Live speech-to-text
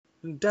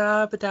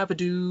Dabba dabba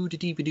doo, da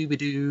dee ba doo ba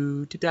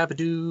doo, da dabba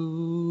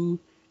doo.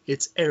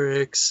 It's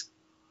Eric's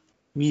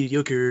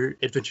mediocre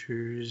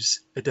adventures,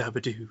 a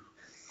dabba doo.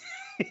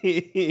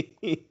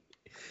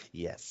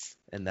 Yes,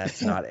 and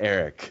that's not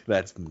Eric.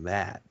 That's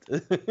Matt.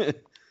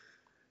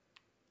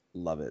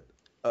 Love it.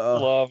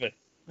 Love it.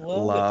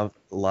 Love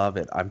it. Love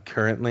it. I'm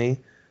currently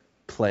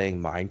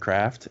playing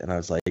Minecraft, and I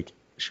was like,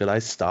 should I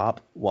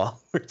stop while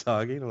we're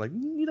talking? I'm like,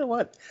 you know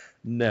what?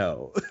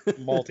 No.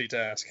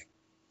 Multitask.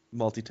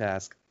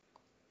 Multitask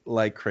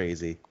like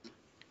crazy.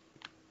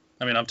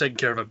 I mean, I'm taking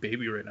care of a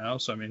baby right now,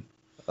 so I mean,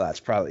 Well, that's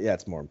probably, yeah,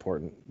 it's more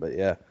important, but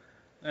yeah.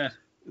 eh.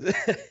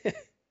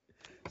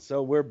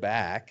 So we're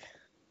back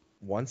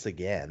once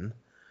again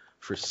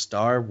for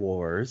Star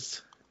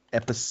Wars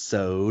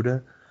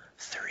Episode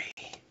 3.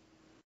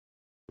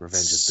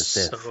 Revenge of the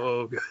Sith.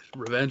 So good.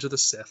 Revenge of the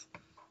Sith.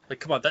 Like,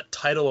 come on, that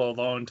title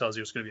alone tells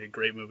you it's going to be a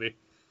great movie.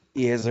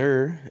 Yes,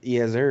 sir.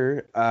 Yes,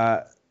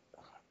 sir.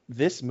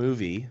 This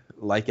movie,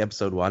 like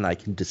Episode 1, I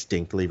can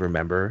distinctly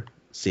remember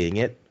seeing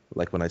it,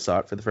 like when I saw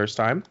it for the first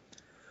time.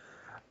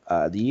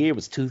 The year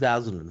was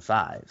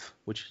 2005,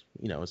 which,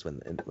 you know, is when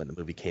the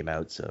movie came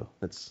out, so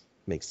that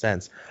makes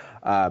sense.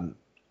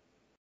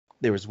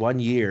 There was 1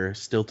 year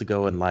still to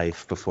go in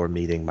life before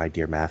meeting my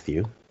dear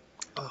Matthew.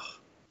 Oh.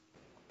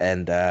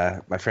 And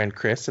my friend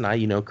Chris and I,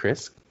 you know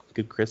Chris,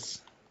 good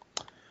Chris,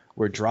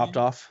 were dropped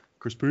off.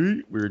 Chris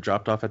P. We were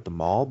dropped off at the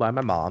mall by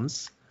my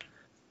mom's,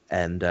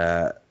 and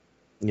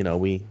you know,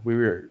 we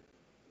were,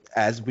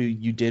 as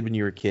you did when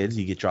you were kids,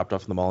 you get dropped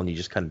off in the mall and you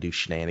just kind of do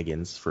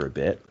shenanigans for a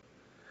bit.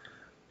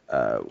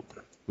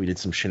 We did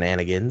some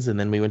shenanigans, and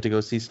then we went to go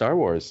see Star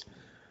Wars.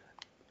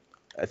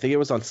 I think it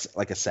was on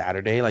like a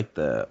Saturday, like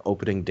the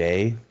opening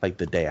day, like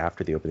the day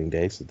after the opening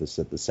day, so this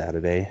is the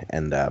Saturday.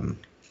 And I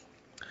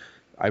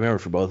remember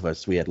for both of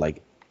us, we had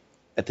like,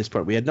 at this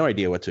point, we had no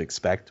idea what to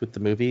expect with the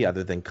movie,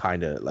 other than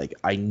kind of like,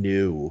 I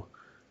knew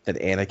that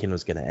Anakin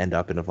was going to end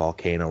up in a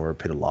volcano or a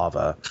pit of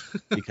lava,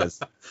 because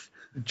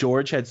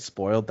George had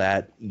spoiled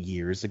that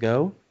years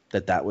ago,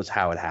 that was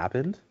how it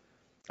happened.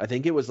 I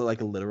think it was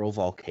like a literal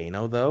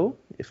volcano, though,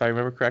 if I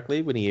remember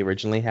correctly, when he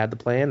originally had the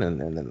plan, and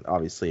then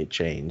obviously it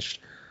changed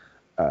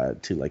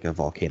to like a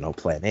volcano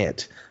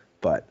planet.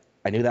 But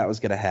I knew that was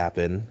going to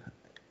happen,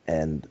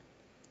 and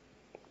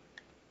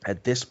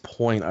at this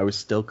point, I was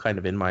still kind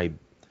of in my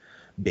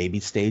baby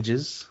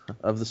stages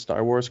of the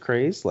Star Wars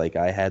craze. Like,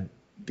 I had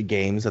the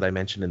games that I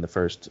mentioned in the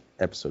first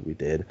episode we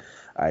did.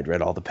 I'd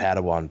read all the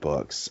Padawan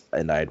books,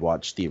 and I'd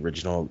watched the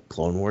original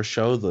Clone Wars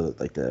show,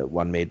 the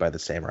one made by the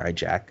Samurai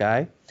Jack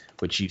guy,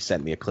 which you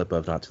sent me a clip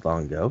of not too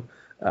long ago,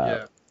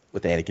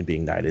 with Anakin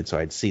being knighted. So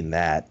I'd seen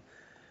that.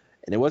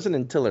 And it wasn't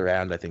until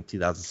around, I think,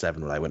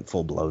 2007 when I went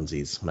full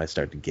blownsies, when I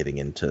started getting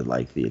into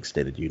like the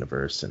extended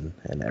universe and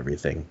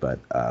everything. But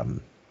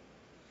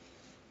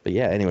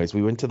yeah, anyways,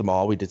 we went to the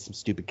mall, we did some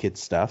stupid kid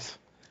stuff,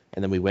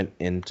 and then we went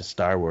into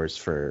Star Wars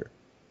for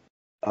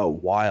a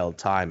wild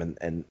time.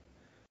 And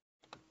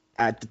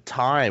at the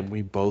time,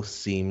 we both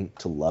seemed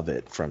to love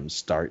it from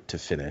start to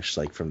finish.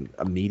 Like, from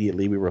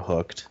immediately we were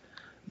hooked.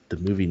 The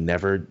movie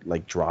never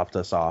like dropped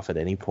us off at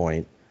any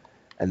point.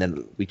 And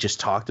then we just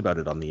talked about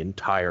it on the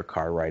entire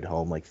car ride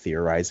home, like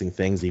theorizing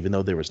things, even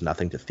though there was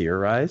nothing to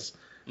theorize.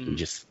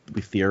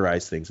 We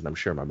theorized things, and I'm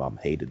sure my mom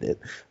hated it.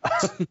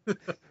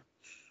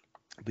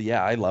 But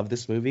yeah, I love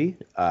this movie.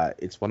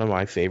 It's one of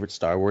my favorite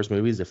Star Wars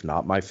movies, if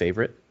not my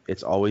favorite.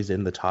 It's always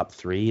in the top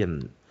 3,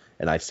 and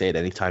I say it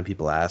anytime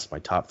people ask. My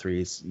top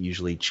 3 is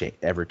usually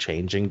ever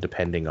changing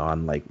depending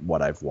on like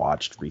what I've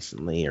watched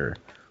recently or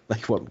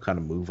like what kind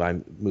of mood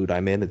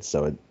I'm in.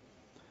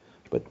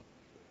 But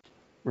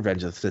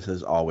Revenge of the Sith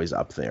is always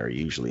up there,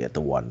 usually at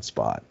the 1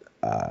 spot,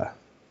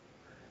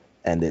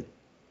 and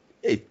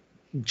it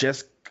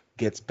just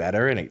gets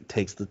better, and it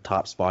takes the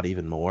top spot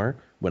even more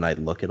when I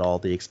look at all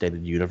the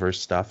extended universe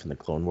stuff and the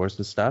Clone Wars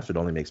and stuff. It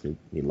only makes me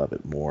love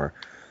it more.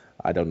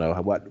 I don't know,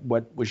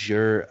 what was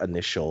your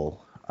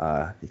initial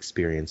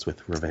experience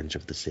with Revenge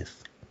of the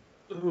Sith?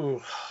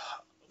 Ooh,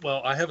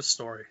 well, I have a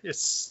story.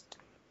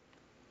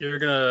 You're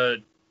gonna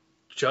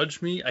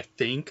judge me, I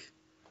think,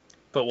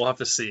 but we'll have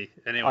to see.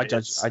 Anyway,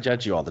 I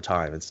judge you all the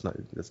time. It's not.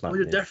 Well,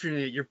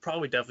 you're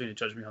probably definitely gonna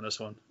judge me on this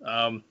one.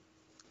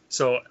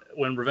 So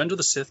when Revenge of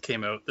the Sith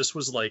came out, this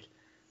was like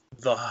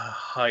the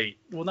height.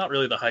 Well, not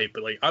really the height,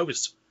 but like I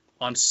was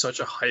on such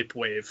a hype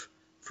wave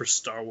for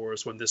Star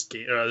Wars when this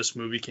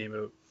movie came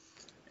out,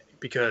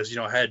 because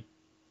I had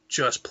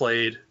just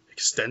played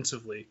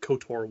extensively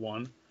KOTOR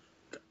 1,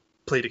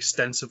 played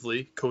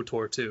extensively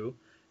KOTOR 2,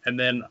 and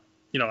then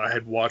I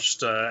had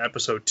watched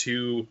episode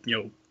 2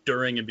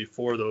 during and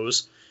before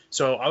those.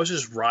 So I was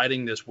just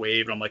riding this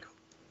wave, and I'm like,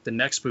 the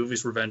next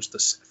movie's Revenge of the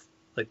Sith.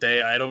 Like,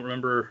 I don't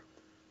remember,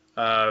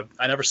 I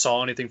never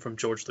saw anything from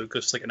George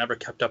Lucas. Like, I never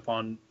kept up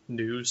on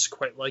news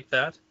quite like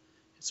that.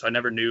 So I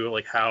never knew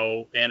like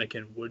how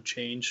Anakin would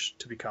change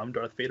to become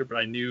Darth Vader, but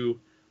I knew,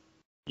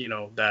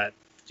 that,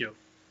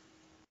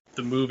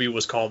 the movie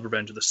was called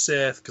Revenge of the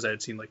Sith because I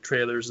had seen like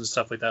trailers and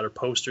stuff like that, or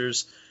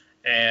posters,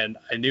 and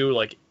I knew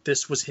like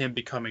this was him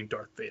becoming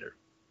Darth Vader.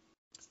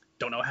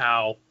 Don't know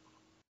how,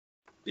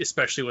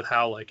 especially with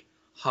how like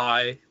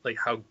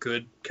how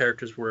good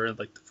characters were in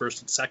like the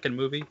first and second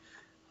movie.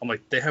 I'm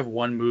like, they have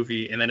one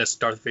movie and then it's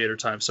Darth Vader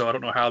time, so I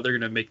don't know how they're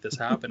gonna make this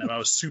happen. And I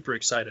was super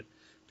excited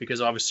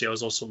because obviously I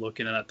was also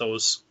looking at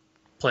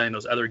playing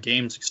those other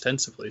games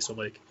extensively, so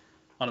like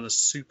on a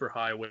super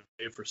high wave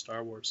for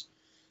Star Wars.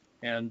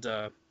 And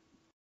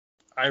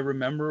I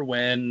remember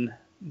when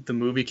the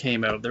movie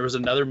came out, there was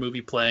another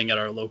movie playing at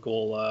our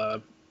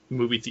local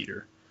movie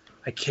theater.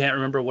 I can't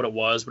remember what it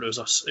was, but it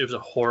was a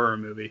horror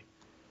movie.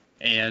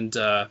 And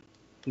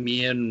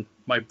me and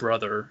my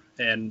brother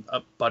and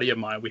a buddy of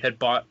mine, we had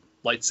bought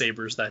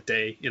lightsabers that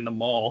day in the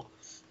mall,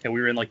 and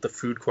we were in like the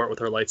food court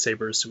with our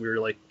lightsabers. So we were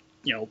like,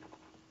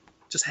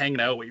 just hanging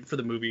out waiting for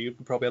the movie.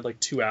 We probably had like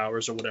 2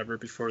 hours or whatever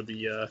before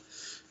the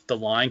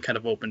line kind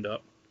of opened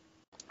up.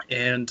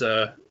 And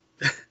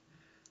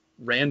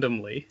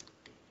randomly,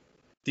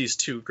 these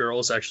two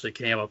girls actually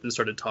came up and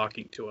started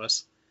talking to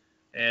us,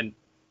 and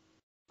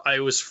I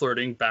was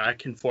flirting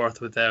back and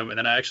forth with them, and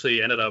then I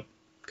actually ended up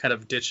kind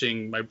of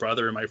ditching my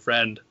brother and my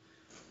friend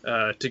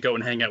to go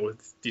and hang out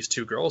with these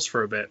two girls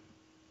for a bit.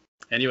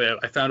 Anyway,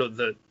 I found out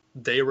that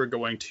they were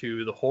going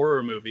to the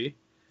horror movie.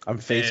 I'm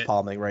face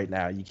palming right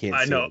now. You can't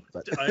see know, it.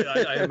 But...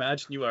 I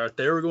imagine you are.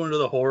 They were going to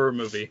the horror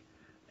movie,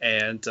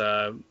 and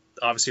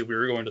obviously we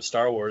were going to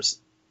Star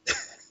Wars.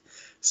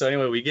 So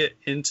anyway, we get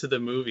into the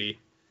movie,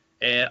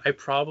 and I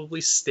probably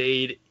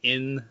stayed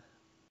in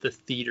the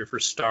theater for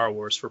Star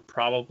Wars for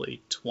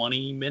probably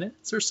 20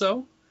 minutes or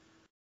so.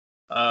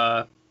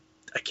 I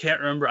can't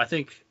remember. I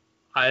think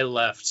I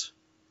left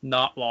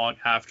not long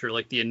after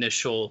like the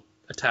initial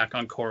attack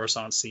on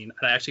Coruscant scene,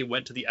 and I actually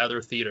went to the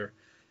other theater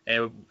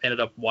and ended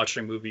up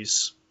watching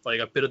movies, like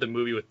a bit of the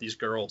movie with these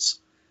girls,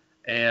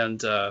 and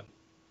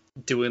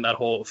doing that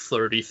whole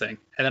flirty thing.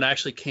 And then I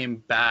actually came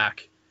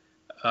back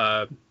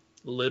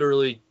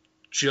literally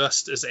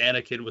just as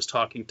Anakin was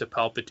talking to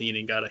Palpatine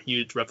and got a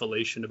huge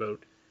revelation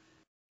about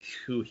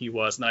who he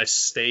was, and I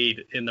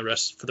stayed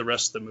for the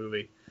rest of the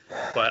movie.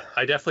 But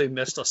I definitely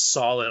missed a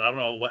solid, I don't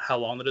know how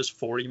long that is,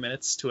 40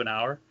 minutes to an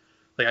hour.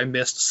 Like, I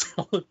missed a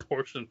solid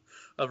portion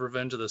of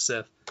Revenge of the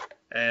Sith.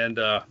 And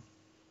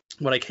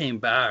when I came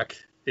back,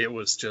 it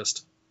was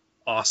just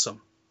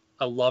awesome.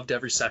 I loved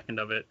every second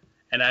of it.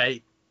 And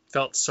I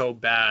felt so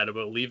bad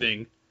about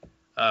leaving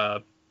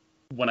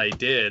when I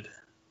did,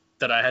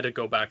 that I had to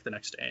go back the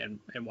next day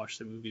and watch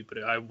the movie.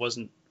 But I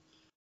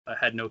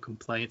had no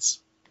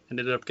complaints. And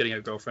ended up getting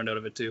a girlfriend out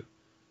of it too,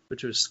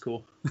 which was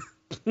cool.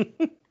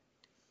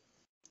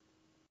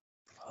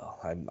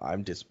 Well,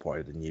 I'm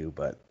disappointed in you,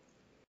 but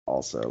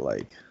also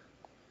like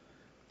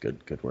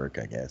good work,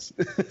 I guess.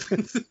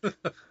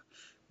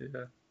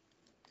 Yeah.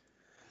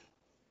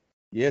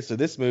 Yeah, so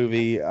this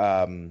movie,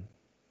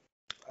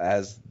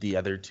 as the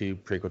other two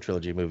prequel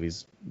trilogy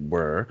movies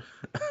were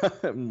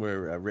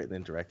written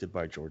and directed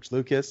by George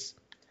Lucas.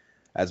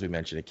 As we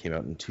mentioned, it came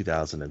out in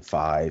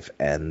 2005,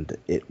 and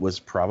it was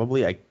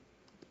probably, I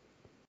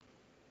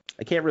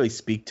can't really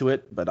speak to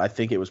it, but I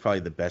think it was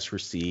probably the best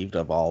received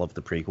of all of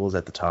the prequels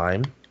at the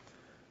time.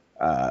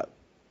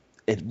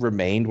 It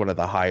remained one of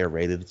the higher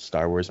rated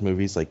Star Wars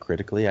movies, like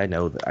critically. I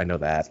know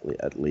that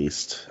at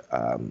least,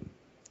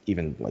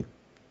 even like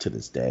to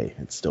this day,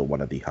 it's still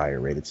one of the higher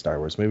rated Star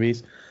Wars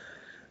movies.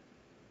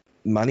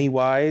 Money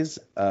wise,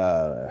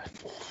 how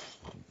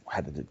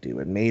did it do?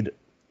 It made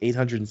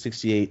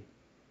 $868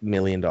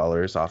 million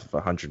off of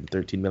a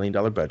 $113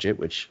 million budget,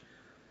 which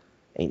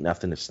ain't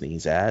nothing to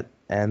sneeze at.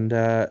 And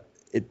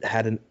it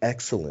had an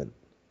excellent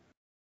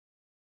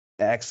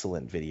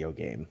video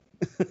game.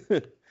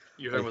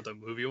 You're talking about the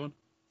movie one?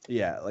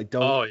 Yeah, like do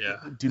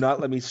not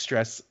let me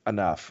stress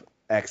enough.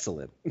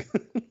 Excellent.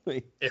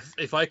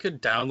 If I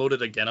could download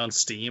it again on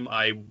Steam,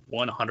 I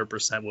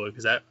 100% would,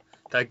 because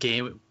that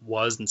game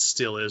was and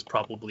still is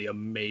probably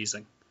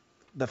amazing.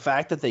 The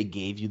fact that they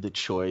gave you the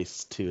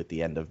choice to at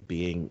the end of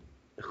being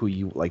who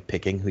you like,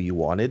 picking who you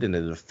wanted, and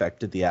it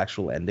affected the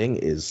actual ending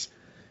is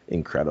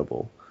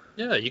incredible.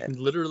 Yeah, you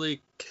can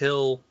literally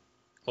kill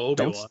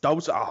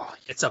Obi-Wan.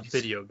 It's a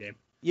video game.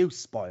 You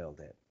spoiled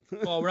it.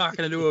 Well, we're not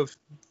going to do a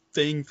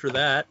thing for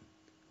that.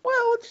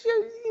 Well, it's,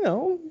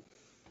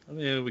 I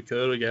mean, we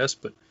could, I guess,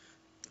 but,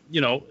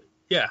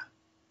 yeah.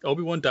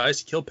 Obi-Wan dies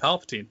to kill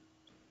Palpatine.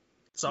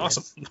 It's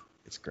awesome. Yes,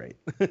 it's great.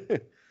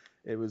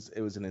 It was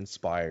an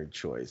inspired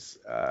choice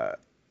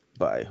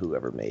by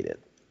whoever made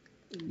it.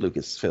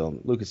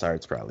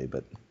 LucasArts probably,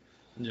 but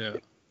yeah,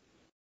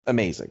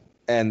 amazing.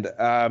 And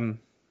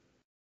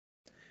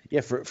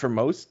for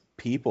most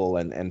people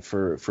and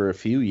for a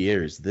few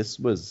years, this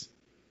was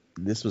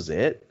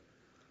it.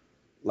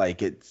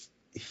 Like, it's,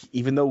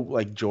 even though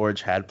like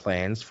George had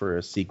plans for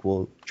a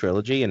sequel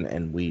trilogy,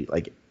 and we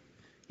like,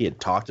 he had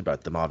talked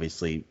about them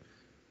obviously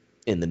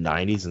in the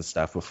 90s and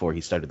stuff before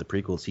he started the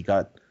prequels, he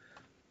got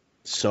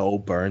so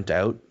burnt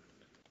out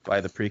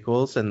by the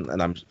prequels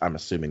and I'm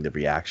assuming the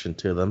reaction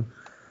to them,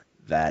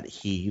 that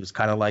he was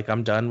kind of like,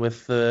 I'm done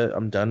with the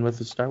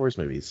Star Wars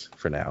movies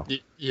for now.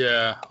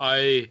 Yeah,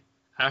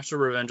 after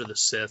Revenge of the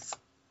Sith,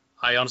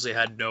 I honestly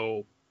had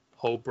no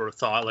hope or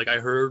thought. Like, I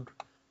heard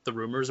the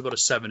rumors about a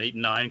 7, 8,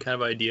 9 kind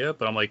of idea,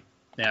 but I'm like,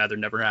 yeah, they're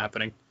never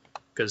happening,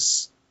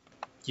 because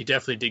you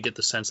definitely did get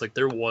the sense like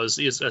there was,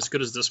 as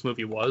good as this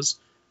movie was,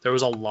 there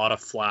was a lot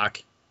of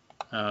flack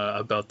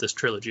about this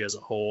trilogy as a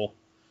whole,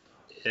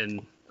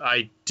 and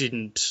I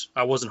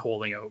wasn't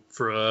holding out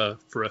for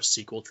a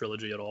sequel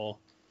trilogy at all.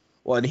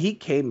 Well, and he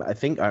came. I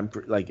think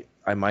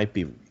I might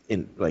be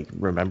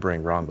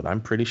remembering wrong, but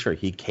I'm pretty sure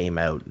he came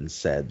out and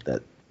said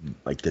that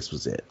like this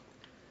was it.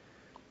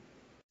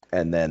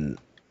 And then,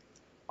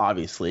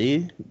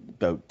 obviously,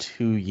 about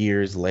 2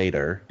 years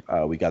later,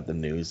 we got the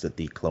news that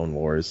the Clone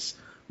Wars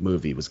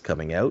movie was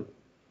coming out,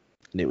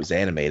 and it was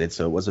animated,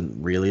 so it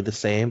wasn't really the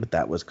same. But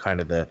that was kind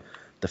of the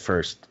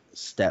first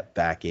step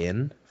back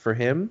in for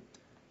him,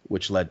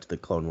 which led to the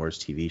Clone Wars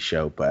TV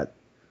show. But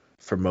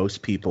for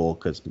most people,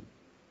 because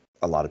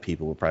a lot of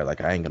people were probably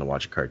like, I ain't gonna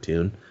watch a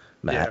cartoon,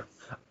 Matt.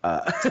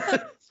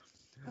 Yeah.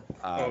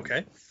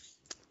 Okay.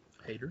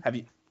 Hater.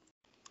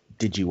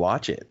 Did you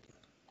watch it?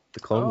 The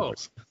Clone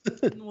Wars.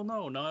 Well,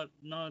 no, not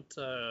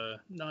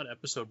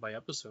episode by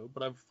episode,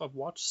 but I've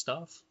watched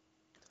stuff.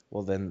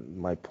 Well, then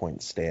my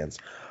point stands.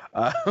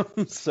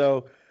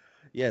 So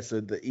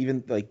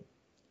even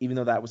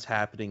though that was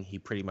happening, he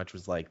pretty much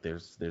was like,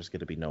 there's going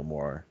to be no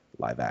more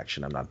live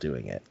action. I'm not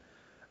doing it.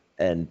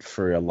 And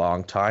for a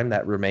long time,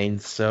 that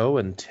remained so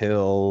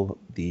until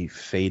the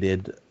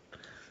fated,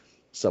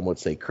 some would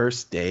say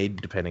cursed day,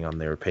 depending on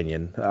their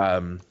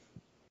opinion,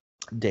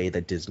 day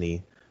that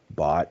Disney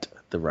bought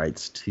the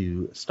rights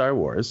to Star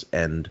Wars,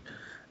 and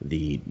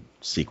the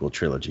sequel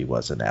trilogy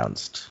was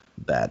announced,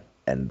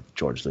 and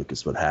George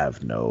Lucas would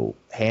have no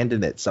hand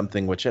in it.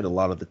 Something which at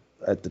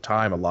the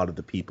time, a lot of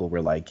the people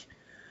were like,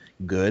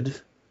 good.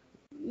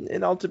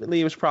 And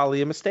ultimately, it was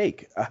probably a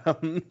mistake.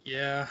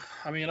 Yeah,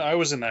 I mean, I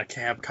was in that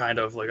camp, kind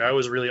of. Like, I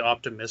was really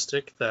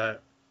optimistic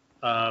that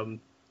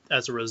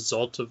as a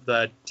result of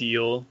that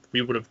deal,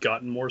 we would have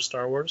gotten more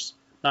Star Wars.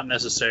 Not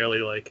necessarily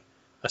like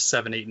a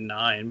 7, 8, and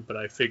 9, but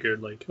I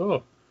figured like,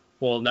 oh,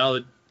 well, now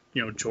that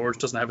George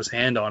doesn't have his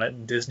hand on it,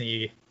 and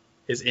Disney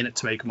is in it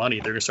to make money,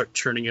 they're gonna start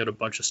churning out a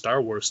bunch of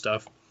Star Wars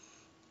stuff.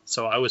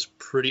 So I was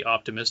pretty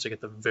optimistic. At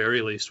the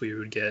very least, we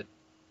would get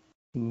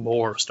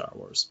more Star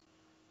Wars.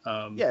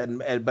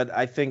 But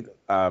I think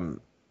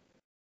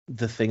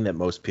the thing that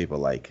most people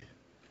like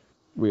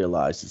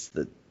realize is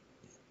that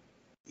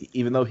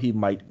even though he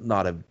might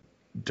not have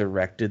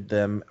directed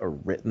them or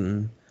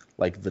written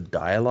like the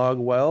dialogue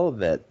well,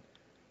 that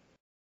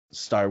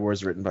Star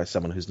Wars written by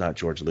someone who's not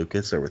George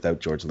Lucas, or without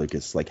George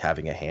Lucas like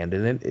having a hand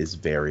in it, is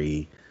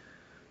very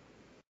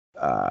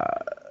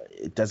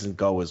it doesn't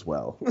go as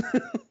well.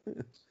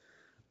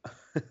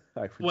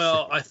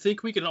 I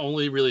think we can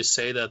only really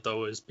say that,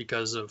 though, is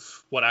because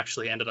of what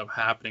actually ended up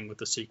happening with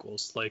the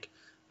sequels. Like,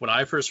 when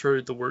I first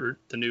heard the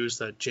news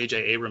that J.J.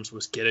 Abrams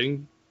was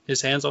getting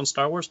his hands on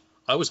Star Wars,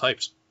 I was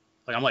hyped.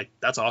 Like, I'm like,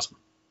 that's awesome.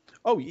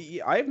 Oh,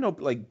 yeah, I have no,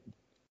 like,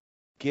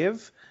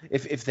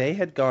 if they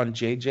had gone,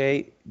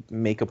 J.J.,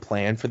 make a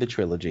plan for the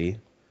trilogy,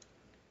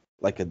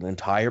 like an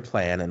entire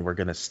plan, and we're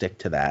going to stick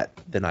to that,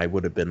 then I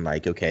would have been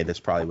like, okay, this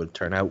probably would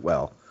turn out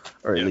well,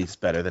 or at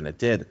least better than it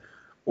did.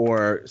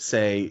 Or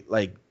say,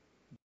 like,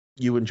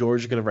 you and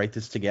George are going to write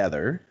this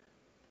together,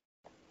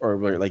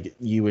 or like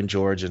you and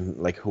George and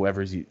like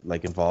whoever's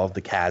like involved,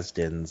 the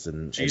Kasdans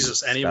and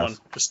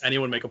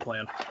anyone make a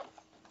plan.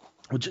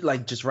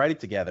 Like, just write it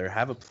together,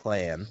 have a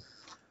plan,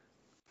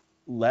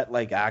 let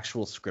like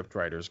actual script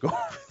writers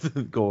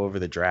go over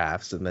the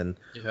drafts, and then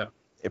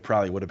it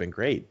probably would have been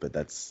great. But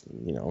that's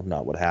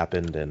not what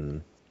happened,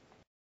 and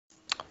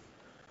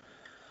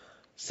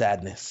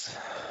sadness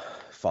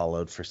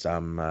followed for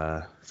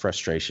some,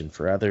 frustration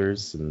for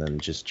others, and then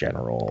just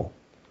general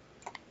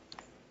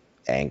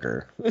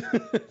anger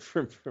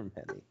from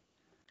many.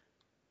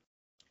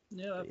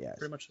 Yeah, that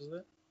pretty much is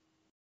it.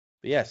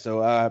 But yeah,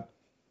 so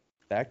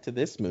back to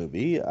this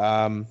movie.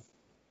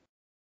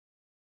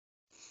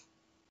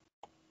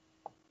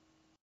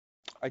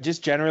 I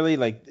just generally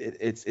like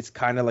it's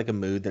kind of like a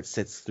mood that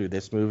sits through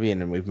this movie,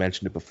 and we've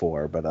mentioned it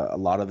before, but a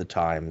lot of the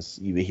times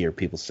you hear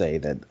people say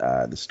that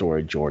the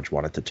story George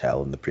wanted to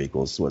tell in the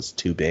prequels was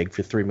too big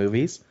for 3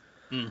 movies.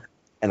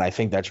 And I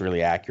think that's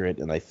really accurate,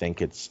 and I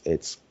think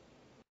it's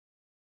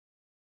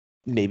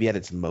maybe at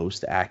its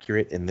most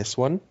accurate in this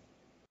one,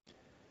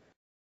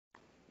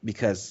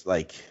 because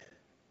like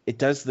it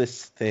does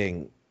this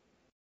thing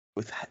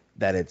with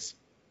that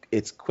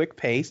it's quick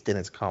paced and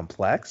it's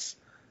complex,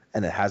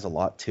 and it has a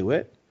lot to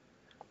it,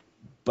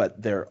 but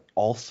they're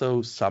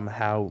also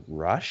somehow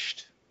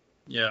rushed.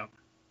 Yeah.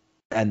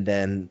 And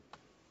then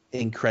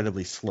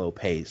incredibly slow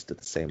paced at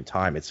the same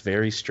time. It's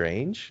very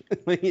strange.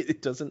 Like,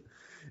 it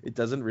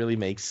doesn't really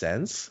make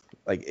sense.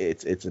 Like,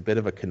 it's a bit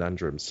of a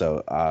conundrum.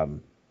 So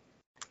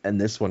and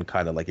this one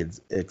kind of like it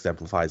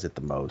exemplifies it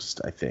the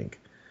most, I think,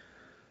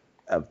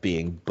 of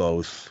being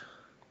both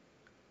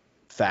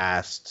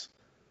fast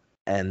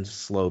and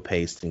slow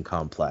paced and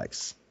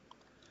complex.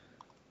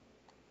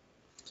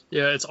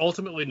 Yeah, it's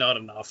ultimately not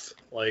enough.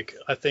 Like,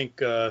 I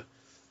think,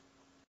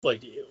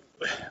 like,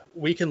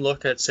 we can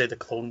look at, say, the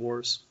Clone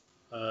Wars,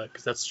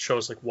 because that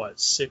show's like what,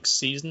 6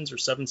 seasons or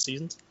 7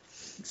 seasons?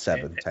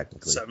 7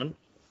 technically. 7.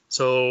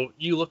 So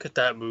you look at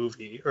that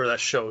movie or that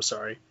show,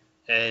 sorry,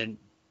 and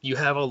you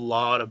have a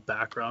lot of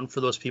background for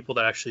those people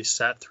that actually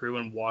sat through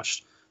and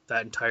watched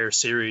that entire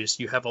series.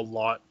 You have a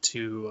lot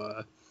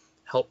to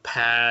help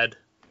pad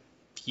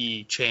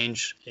the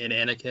change in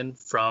Anakin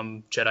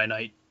from Jedi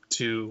Knight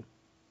to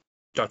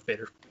Darth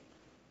Vader.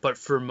 But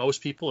for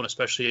most people, and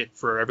especially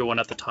for everyone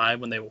at the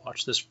time when they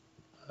watched this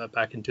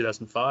back in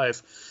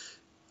 2005,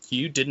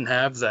 you didn't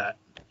have that.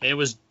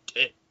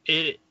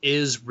 It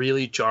is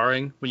really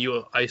jarring when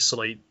you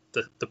isolate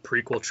the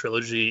prequel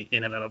trilogy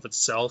in and of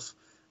itself.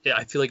 Yeah,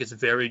 I feel like it's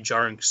very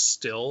jarring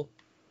still.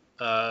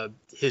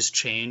 His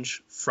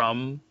change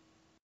from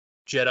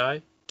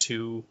Jedi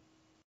to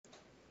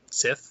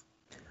Sith,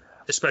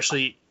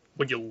 especially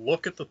when you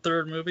look at the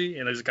third movie,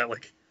 and it's got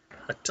like,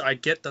 I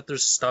get that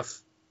there's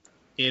stuff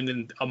in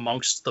and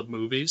amongst the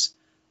movies,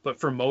 but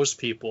for most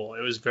people,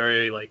 it was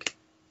very like,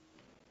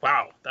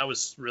 wow, that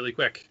was really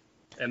quick,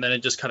 and then it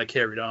just kind of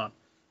carried on.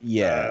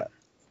 Yeah.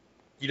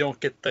 You don't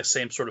get the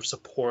same sort of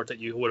support that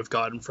you would have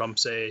gotten from,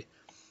 say,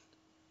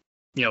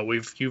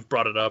 you've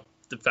brought it up,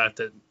 the fact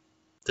that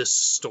this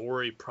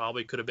story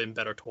probably could have been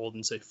better told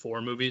in, say,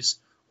 4 movies,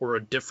 or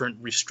a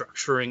different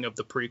restructuring of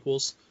the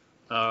prequels.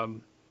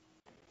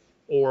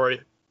 Or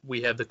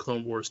we have the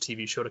Clone Wars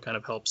TV show to kind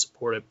of help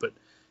support it, but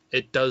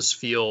it does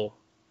feel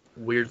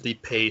weirdly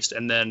paced,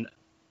 and then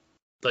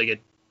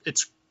like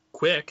it's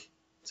quick.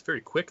 It's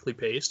very quickly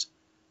paced.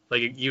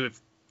 Like you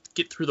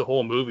get through the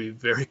whole movie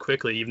very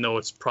quickly, even though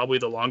it's probably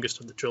the longest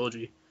of the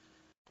trilogy.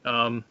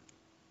 But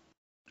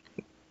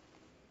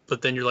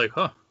then you're like,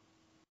 huh,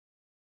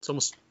 it's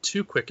almost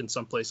too quick in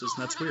some places,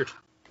 and that's weird.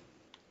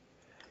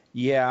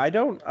 Yeah, I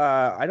don't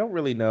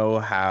really know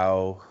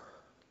how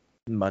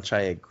much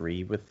I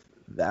agree with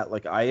that.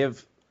 Like I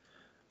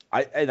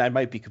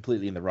might be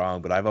completely in the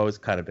wrong, but I've always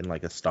kind of been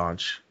like a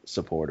staunch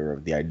supporter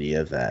of the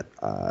idea that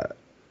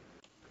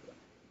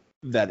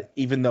that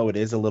even though it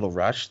is a little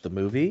rushed, the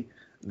movie,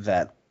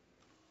 that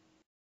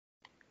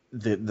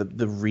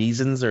the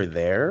reasons are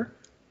there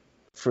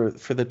for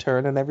the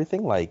turn and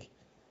everything. Like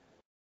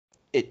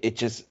it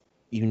just,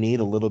 you need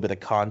a little bit of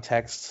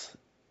context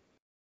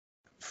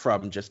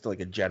from just like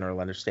a general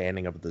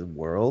understanding of the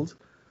world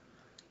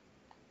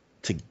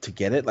to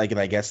get it. Like, and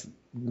I guess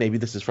maybe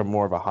this is from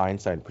more of a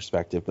hindsight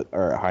perspective,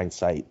 or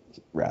hindsight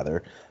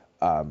rather.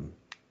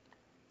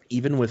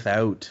 Even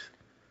without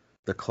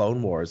the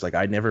Clone Wars, like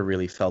I never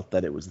really felt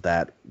that it was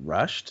that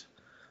rushed.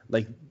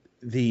 Like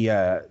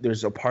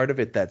there's a part of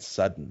it that's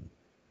sudden,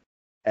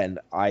 and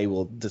I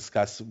will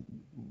discuss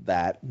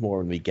that more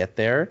when we get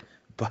there.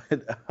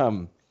 But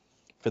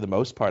for the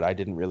most part, I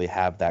didn't really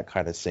have that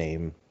kind of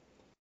same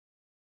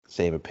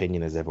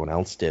opinion as everyone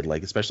else did.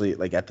 Like, especially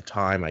like at the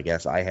time, I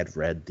guess I had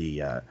read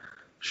the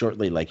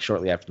shortly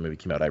after the movie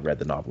came out, I read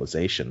the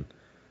novelization,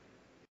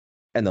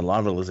 and the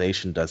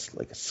novelization does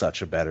like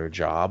such a better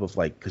job of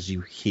like, because you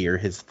hear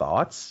his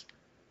thoughts,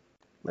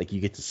 like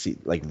you get to see,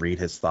 like, read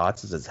his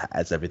thoughts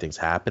as everything's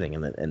happening,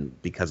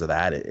 and because of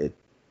that, it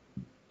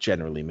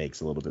generally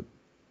makes a little bit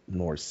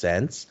more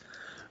sense,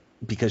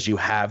 because you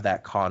have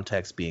that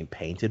context being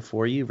painted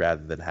for you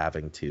rather than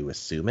having to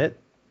assume it.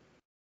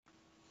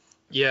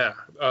 Yeah,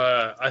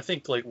 I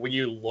think like when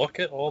you look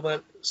at all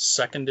that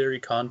secondary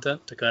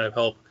content to kind of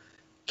help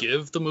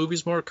give the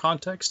movies more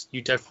context,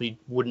 you definitely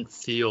wouldn't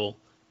feel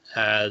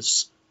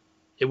as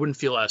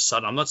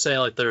sudden. I'm not saying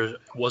like there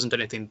wasn't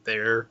anything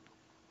there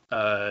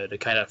to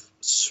kind of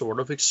sort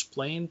of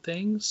explain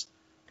things,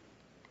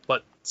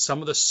 but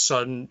some of the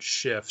sudden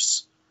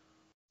shifts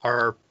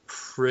are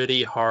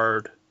pretty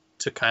hard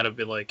to kind of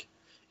be like,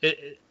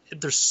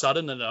 they're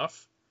sudden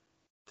enough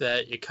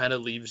that it kind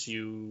of leaves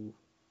you,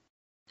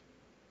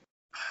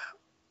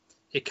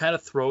 it kind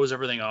of throws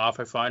everything off,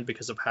 I find,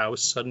 because of how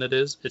sudden it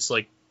is. It's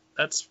like,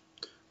 that's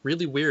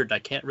really weird, and I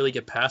can't really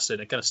get past it.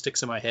 It kind of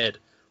sticks in my head.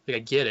 Like, I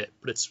get it,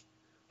 but it's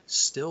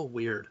still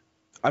weird.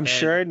 I'm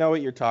sure I know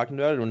what you're talking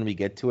about, and when we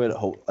get to it,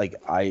 like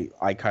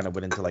I kind of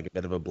went into like a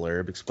bit of a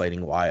blurb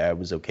explaining why I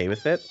was okay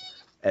with it,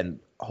 and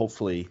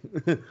hopefully,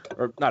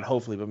 or not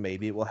hopefully, but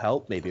maybe it will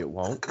help, maybe it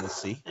won't. We'll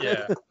see.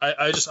 Yeah,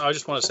 I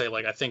just want to say,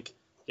 like, I think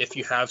if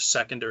you have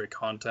secondary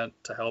content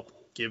to help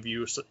give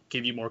you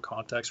more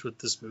context with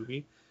this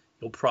movie,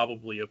 you'll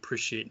probably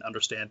appreciate and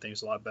understand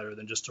things a lot better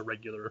than just a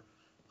regular,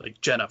 like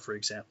Jenna, for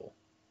example.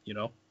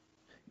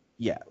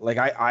 Yeah, like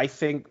I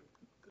think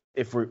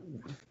if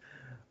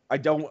I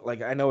don't,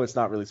 like, I know it's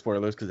not really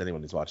spoilers because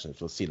anyone who's watching this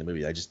will see the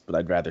movie. But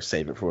I'd rather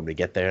save it for when we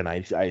get there, and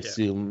I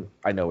assume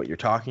I know what you're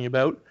talking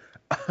about.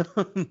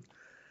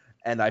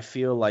 And I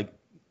feel like,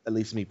 at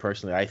least me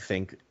personally, I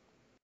think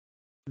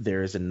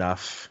there is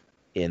enough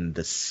in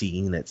the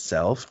scene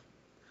itself.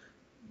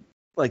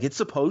 Like, it's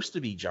supposed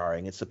to be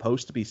jarring, it's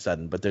supposed to be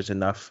sudden, but there's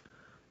enough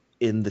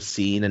in the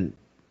scene and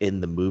in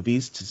the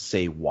movies to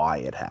say why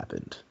it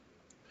happened.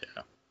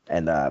 Yeah.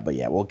 And but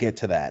yeah, we'll get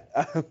to that.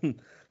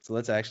 So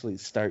let's actually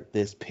start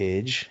this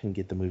page and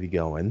get the movie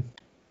going.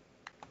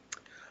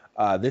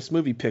 This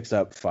movie picks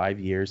up 5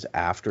 years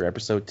after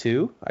episode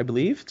 2, I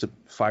believe. It's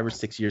 5 or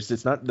 6 years.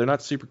 They're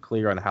not super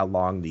clear on how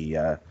long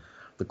the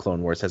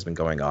Clone Wars has been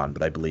going on,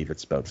 but I believe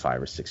it's about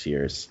 5 or 6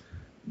 years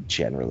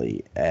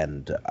generally.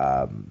 And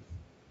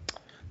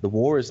the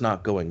war is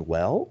not going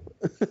well.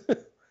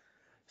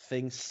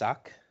 Things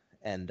suck,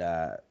 and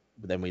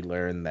then we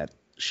learn that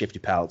Shifty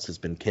Palps has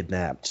been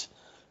kidnapped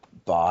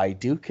by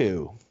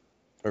Dooku,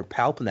 or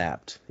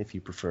Palpnapped, if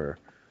you prefer.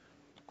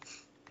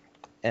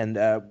 And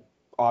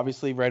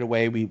obviously, right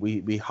away,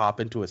 we hop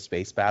into a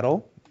space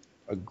battle,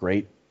 a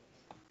great,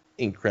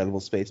 incredible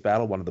space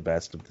battle, one of the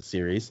best of the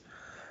series,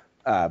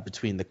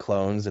 between the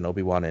clones and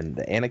Obi-Wan and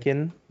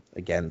Anakin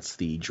against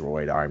the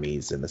droid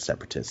armies and the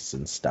Separatists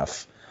and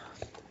stuff.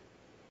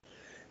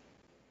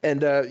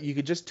 And you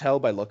could just tell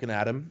by looking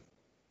at him.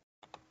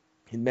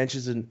 He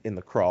mentions in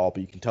the crawl,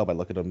 but you can tell by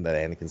looking at him that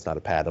Anakin's not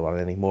a Padawan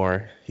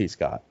anymore. He's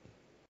got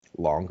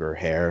longer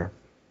hair.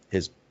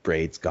 His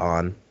braid's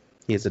gone.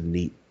 He has a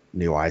neat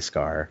new eye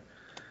scar,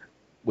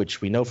 which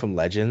we know from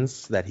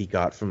Legends that he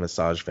got from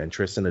Asajj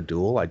Ventress in a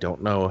duel. I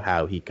don't know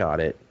how he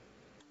got it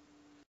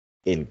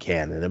in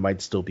canon. It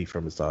might still be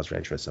from Asajj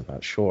Ventress. I'm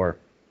not sure.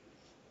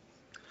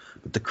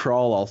 But the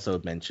crawl also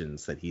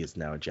mentions that he is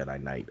now a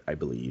Jedi Knight, I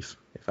believe,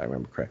 if I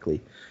remember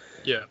correctly.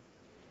 Yeah.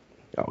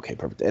 Okay,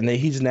 perfect. And then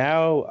he's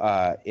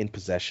now in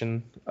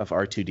possession of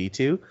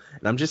R2-D2.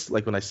 And I'm just,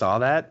 like, when I saw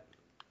that,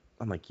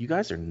 I'm like, you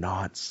guys are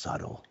not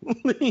subtle.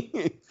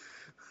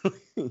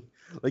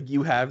 Like,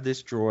 you have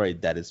this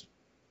droid that is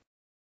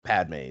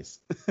Padme's.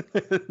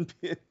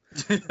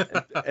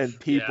 and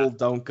people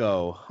don't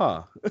go,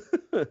 huh.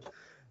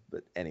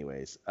 But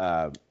anyways,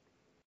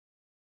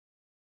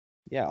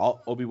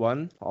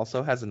 Obi-Wan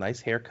also has a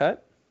nice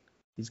haircut.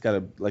 He's got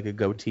a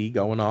goatee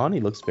going on. He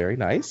looks very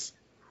nice.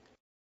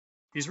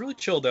 He's really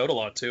chilled out a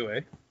lot too,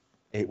 eh?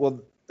 Hey,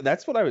 well,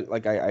 that's what I was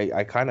like.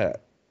 I kind of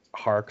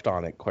harked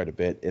on it quite a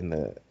bit in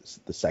the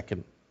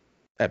second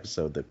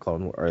episode, the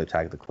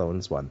Attack of the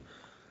Clones one.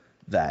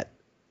 That,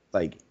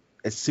 like,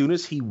 as soon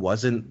as he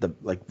wasn't the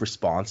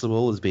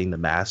responsible as being the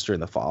master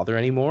and the father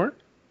anymore,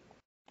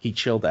 he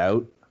chilled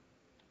out.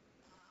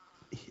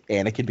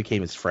 Anakin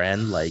became his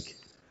friend. Like,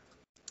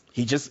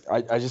 he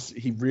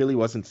really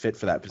wasn't fit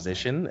for that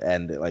position,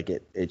 and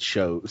it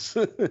shows.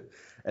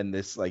 And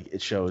this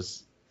it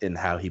shows in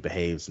how he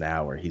behaves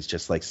now, where he's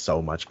just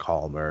so much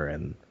calmer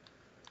and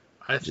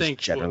I think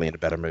generally in a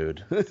better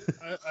mood.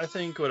 I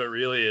think what it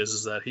really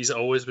is that he's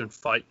always been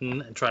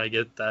fighting and trying to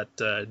get that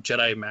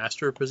Jedi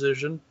Master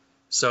position.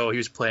 So he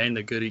was playing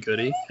the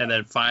goody-goody, and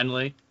then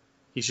finally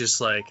he's just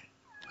like,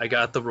 I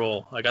got the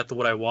role. I got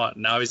what I want.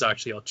 Now he's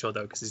actually all chilled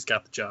out because he's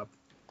got the job.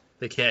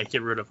 They can't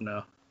get rid of him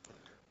now.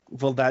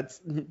 Well, that's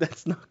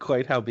not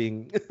quite how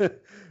being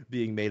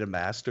made a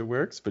master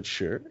works, but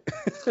sure.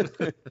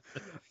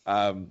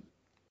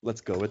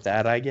 Let's go with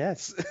that, I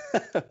guess.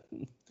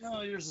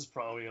 No, yours is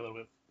probably a little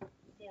bit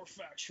more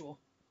factual.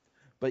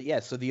 But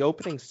yeah, so the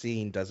opening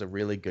scene does a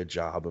really good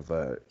job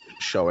of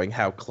showing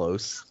how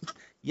close.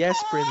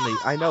 Yes, Brindley,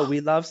 I know we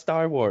love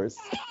Star Wars.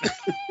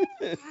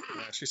 Yeah,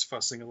 she's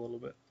fussing a little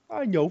bit.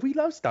 I know we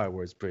love Star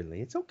Wars,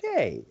 Brindley. It's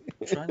okay.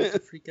 Trying not to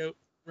freak out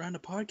around a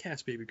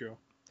podcast, baby girl.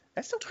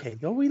 That's okay.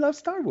 No, we love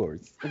Star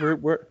Wars.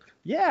 We're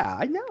yeah,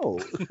 I know.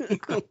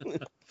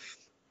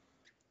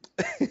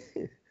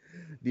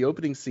 The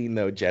opening scene,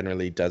 though,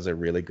 generally does a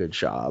really good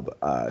job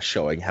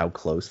showing how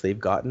close they've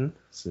gotten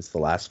since the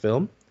last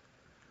film.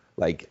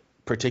 Like,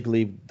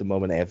 particularly the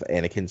moment of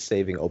Anakin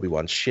saving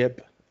Obi-Wan's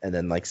ship and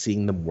then,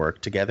 seeing them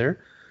work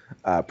together.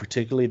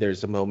 Particularly,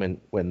 there's a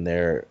moment when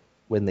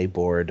they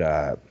board...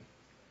 I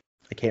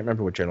can't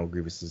remember what General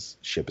Grievous's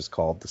ship is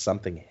called. The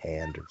something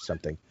hand or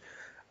something.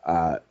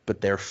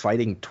 But they're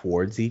fighting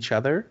towards each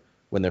other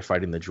when they're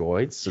fighting the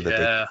droids so that they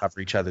can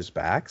cover each other's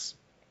backs.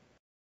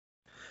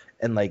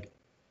 And,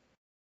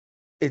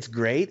 it's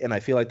great, and I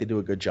feel like they do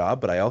a good job,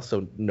 but I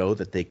also know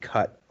that they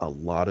cut a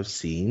lot of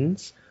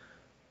scenes,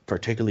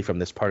 particularly from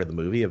this part of the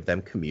movie, of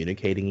them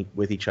communicating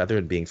with each other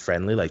and being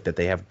friendly, that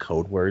they have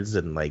code words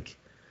and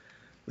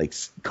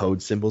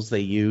code symbols they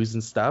use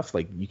and stuff.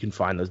 You can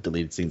find those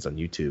deleted scenes on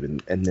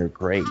YouTube, and they're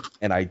great,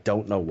 and I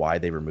don't know why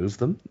they removed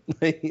them.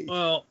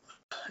 Well,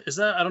 is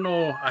that, I don't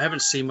know, I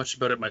haven't seen much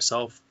about it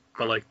myself,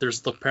 but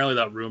there's apparently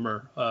that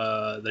rumor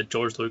that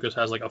George Lucas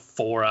has a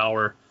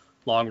 4-hour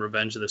long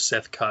Revenge of the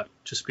Sith cut,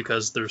 just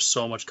because there's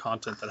so much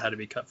content that had to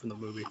be cut from the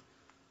movie.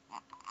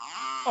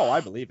 Oh,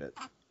 I believe it.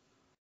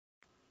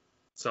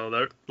 So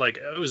there,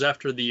 it was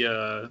after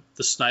the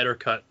Snyder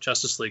cut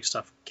Justice League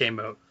stuff came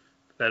out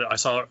that I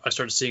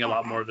started seeing a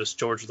lot more of this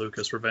George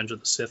Lucas Revenge of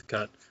the Sith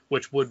cut,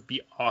 which would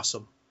be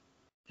awesome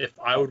if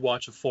I would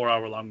watch a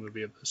 4-hour long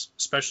movie of this,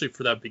 especially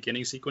for that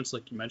beginning sequence,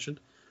 like you mentioned,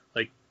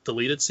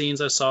 deleted scenes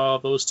I saw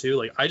of those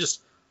two.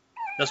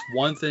 That's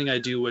one thing I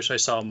do wish I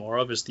saw more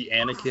of, is the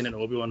Anakin and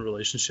Obi-Wan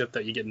relationship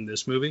that you get in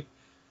this movie.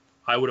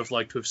 I would have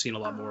liked to have seen a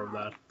lot more of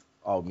that.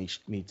 Oh,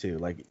 me too.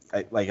 Like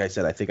I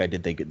said, I think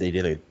they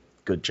did a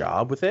good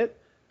job with it.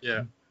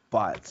 Yeah.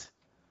 But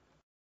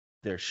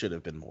there should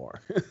have been more.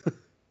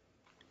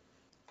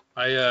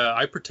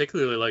 I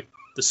particularly like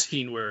the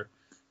scene where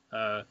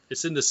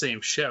It's in the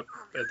same ship.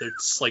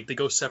 It's like they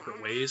go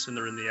separate ways, and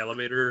they're in the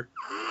elevator.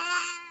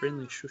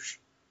 Friendly shush.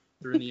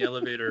 They're in the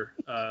elevator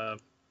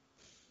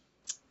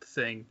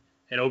thing,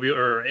 and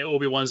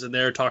Obi-Wan's in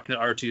there talking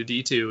to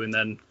R2-D2, and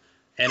then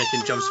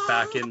Anakin jumps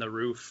back in the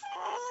roof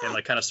and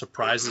like kind of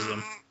surprises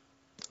him.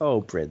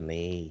 Oh,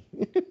 Brinley.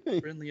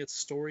 Brinley, it's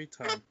story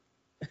time.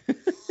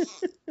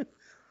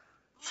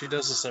 She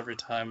does this every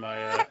time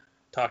I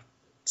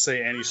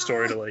say any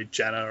story to like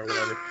Jenna or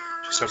whatever.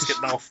 She starts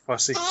getting all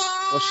fussy.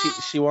 Well,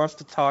 she wants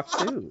to talk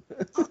too.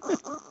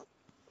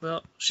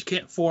 Well, she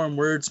can't form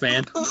words,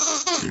 man.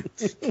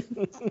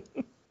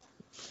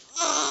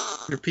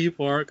 Your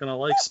people aren't gonna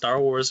like Star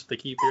Wars if they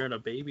keep hearing a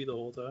baby the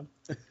whole time.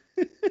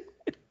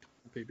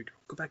 Baby girl,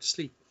 go back to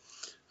sleep.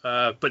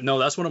 But no,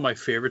 that's one of my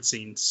favorite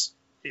scenes,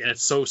 and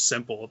it's so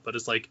simple, but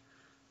it's like,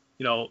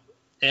 you know,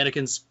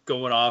 Anakin's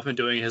going off and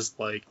doing his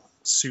like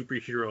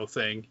superhero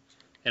thing,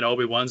 and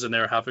Obi-Wan's in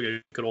there having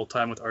a good old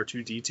time with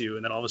R2-D2,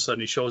 and then all of a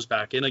sudden he shows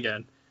back in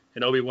again,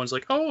 and Obi-Wan's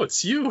like, "Oh,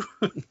 it's you."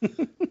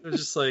 It was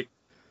just like,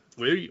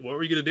 what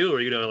were you gonna do?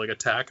 Were you gonna like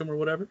attack him or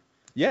whatever?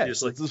 Yeah,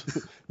 just, like,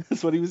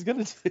 that's what he was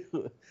gonna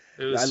do.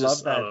 I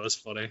love that. Oh, it was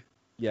funny.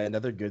 Yeah,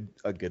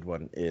 a good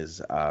one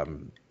is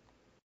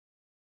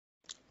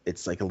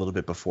it's like a little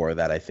bit before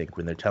that, I think,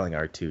 when they're telling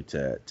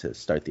R2 to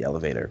start the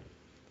elevator,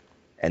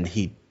 and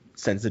he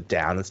sends it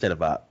down instead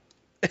of up.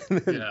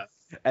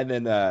 And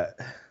then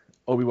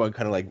Obi-Wan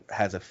kind of like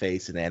has a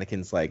face, and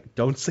Anakin's like,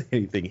 "Don't say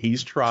anything.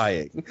 He's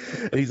trying."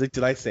 And he's like,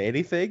 "Did I say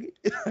anything?"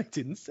 I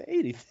didn't say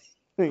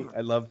anything.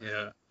 I love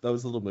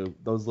those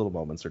little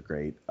moments are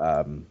great.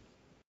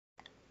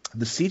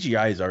 The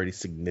CGI is already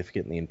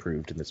significantly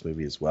improved in this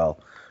movie as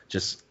well.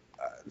 Just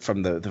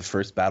from the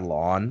first battle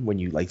on, when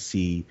you like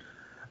see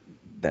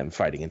them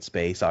fighting in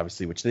space,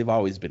 obviously, which they've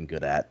always been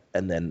good at,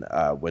 and then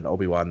when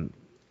Obi-Wan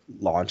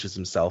launches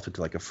himself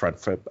into like a front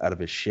flip out of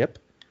his ship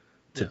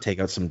to take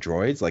out some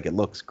droids, like, it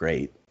looks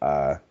great.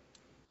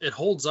 It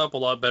holds up a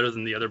lot better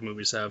than the other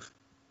movies have.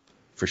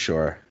 For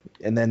sure.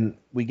 And then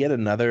we get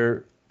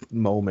another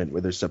moment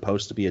where there's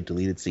supposed to be a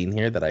deleted scene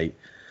here that I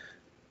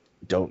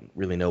don't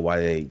really know why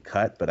they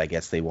cut, but I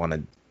guess they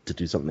wanted to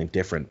do something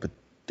different. But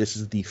this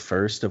is the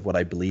first of what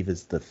I believe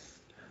is the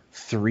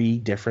 3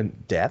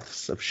 different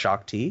deaths of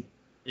Shaak Ti.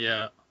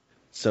 Yeah.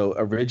 So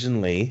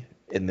originally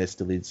in this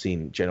deleted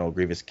scene, General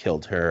Grievous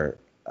killed her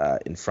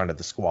in front of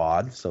the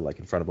squad, so like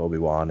in front of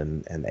Obi-Wan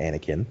and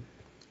Anakin.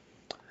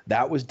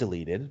 That was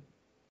deleted.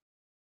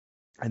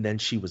 And then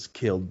she was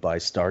killed by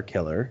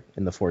Starkiller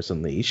in The Force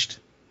Unleashed.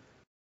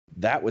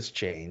 That was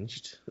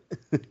changed.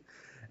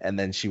 And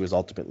then she was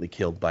ultimately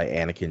killed by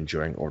Anakin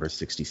during Order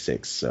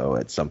 66. So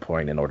at some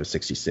point in Order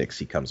 66,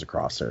 he comes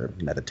across her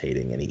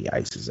meditating and he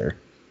ices her.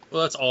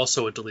 Well, that's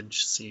also a deleted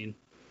scene.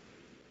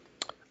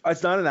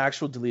 It's not an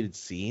actual deleted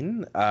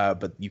scene,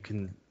 but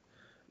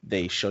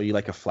they show you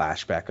like a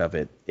flashback of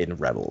it in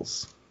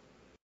Rebels.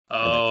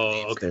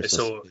 Oh, okay.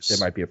 So there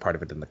might be a part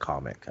of it in the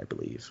comic, I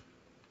believe.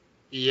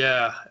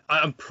 Yeah,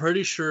 I'm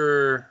pretty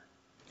sure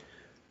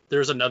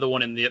there's another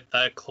one in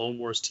that Clone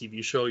Wars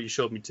TV show you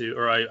showed me too,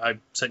 or I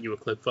sent you a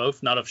clip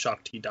of, not of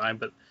Shaak Ti dying,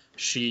 but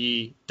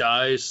she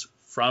dies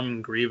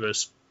from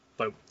Grievous,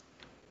 but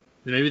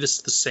maybe this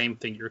is the same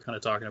thing you're kind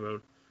of talking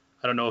about.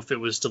 I don't know if it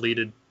was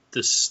deleted,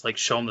 this like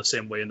shown the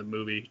same way in the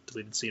movie,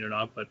 deleted scene or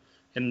not, but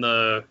in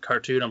the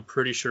cartoon, I'm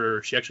pretty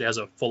sure she actually has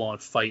a full-on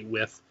fight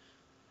with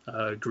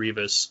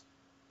Grievous,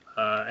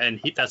 and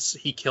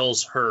he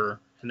kills her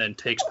and then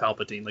takes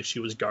Palpatine, like she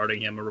was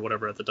guarding him or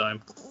whatever at the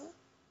time.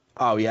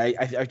 Oh yeah,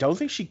 I don't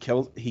think he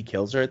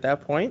kills her at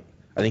that point.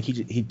 I think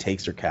he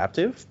takes her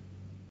captive.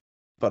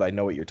 But I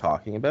know what you're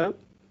talking about.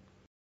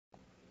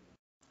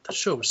 That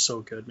show was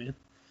so good, man.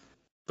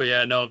 But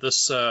yeah, no,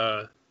 this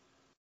and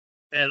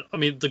I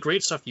mean the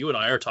great stuff you and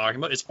I are talking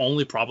about is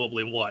only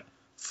probably what,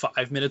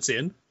 5 minutes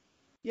in?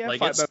 Yeah,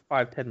 like about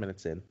 5-10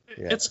 minutes in.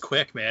 Yeah. It's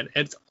quick, man.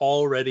 And it's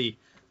already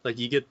like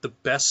you get the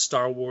best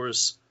Star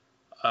Wars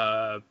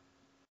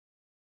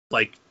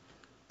like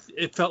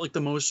it felt like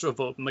the most of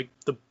like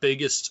the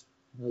biggest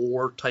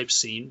war type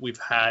scene we've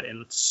had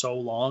in so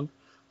long.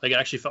 Like it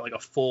actually felt like a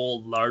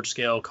full large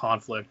scale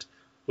conflict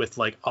with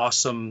like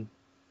awesome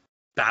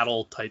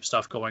battle type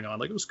stuff going on.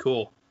 Like it was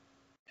cool.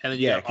 And then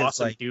you got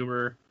awesome like,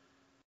 humor.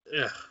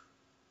 Ugh.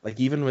 Like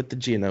even with the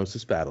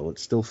Geonosis battle, it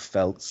still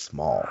felt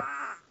small.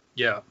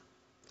 Yeah.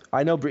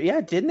 I know.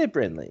 Yeah, didn't it,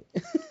 Brinley?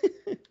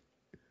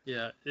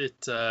 Yeah,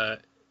 it.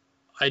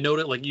 I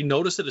noticed, like you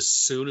noticed it as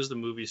soon as the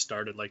movie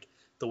started. Like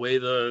the way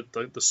the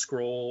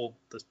scroll,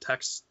 the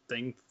text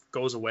thing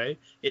goes away,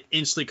 it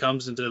instantly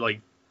comes into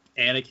like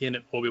Anakin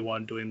and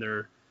Obi-Wan doing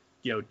their,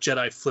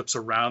 Jedi flips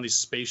around these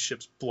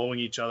spaceships, blowing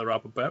each other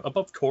up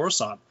above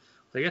Coruscant.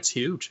 Like it's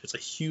huge. It's a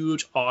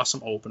huge,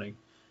 awesome opening.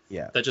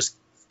 Yeah. That just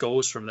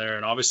goes from there,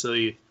 and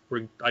obviously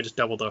I just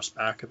doubled us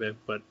back a bit,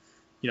 but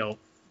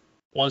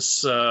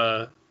once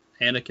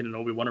Anakin and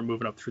Obi-Wan are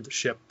moving up through the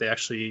ship, they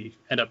actually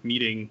end up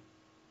meeting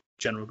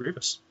General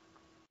Grievous.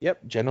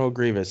 Yep, General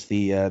Grievous,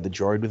 the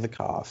droid with the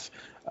cough,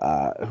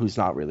 who's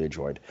not really a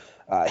droid.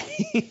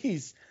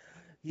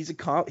 he has a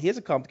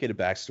complicated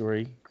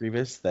backstory,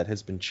 Grievous, that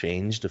has been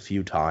changed a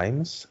few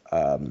times.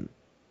 I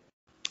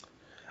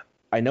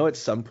know at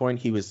some point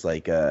he was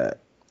like a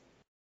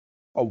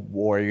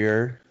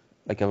warrior,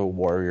 like of a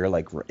warrior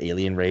like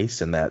alien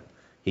race, and that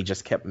he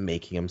just kept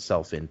making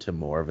himself into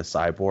more of a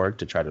cyborg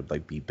to try to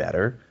like be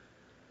better.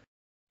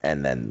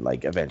 And then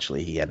like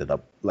eventually he ended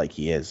up like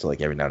he is. So,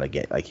 like every now and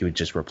again, like he would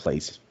just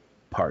replace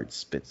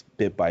parts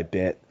bit by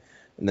bit.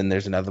 And then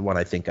there's another one,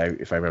 I think,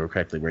 if I remember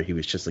correctly, where he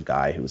was just a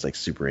guy who was like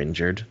super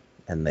injured,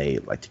 and they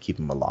like to keep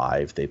him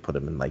alive. They put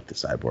him in like the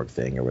cyborg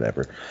thing or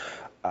whatever.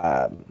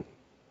 Um,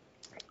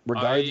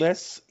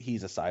 Regardless,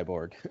 he's a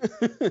cyborg.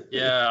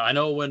 Yeah, I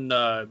know when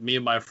me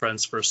and my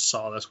friends first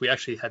saw this, we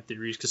actually had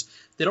theories because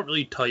they don't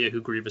really tell you who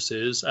Grievous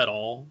is at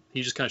all.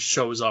 He just kind of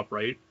shows up,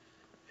 right?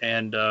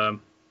 And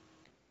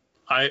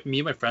me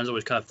and my friends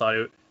always kind of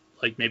thought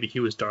like maybe he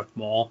was Darth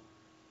Maul.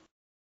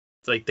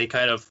 Like they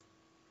kind of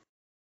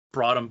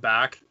brought him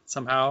back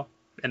somehow,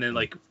 and then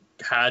like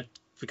had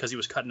because he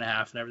was cut in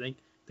half and everything,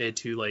 they had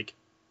to like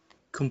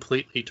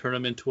completely turn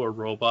him into a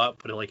robot,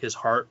 but like his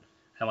heart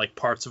and like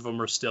parts of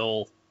him are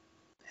still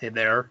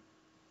there.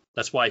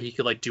 That's why he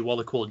could like do all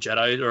the cool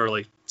Jedi or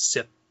like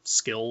Sith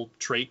skill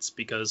traits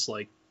because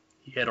like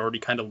he had already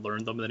kind of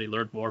learned them, and then he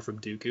learned more from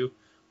Dooku.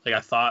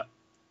 Like I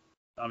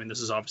mean,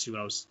 this is obviously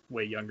when I was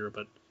way younger,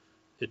 but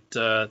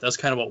that's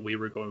kind of what we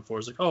were going for.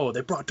 It's like, oh,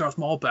 they brought Darth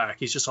Maul back.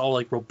 He's just all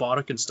like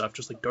robotic and stuff,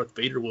 just like Darth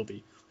Vader will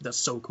be. That's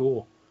so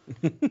cool.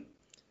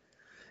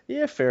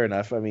 Yeah, fair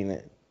enough. I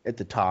mean, at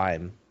the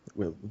time,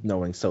 with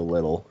knowing so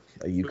little,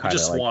 you kind of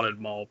just like wanted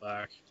Maul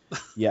back.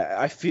 Yeah,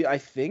 I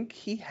think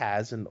he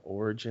has an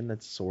origin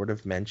that's sort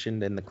of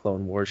mentioned in the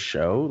Clone Wars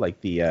show,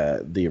 like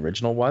the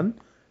original one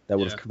that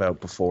would have come out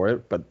before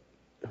it, but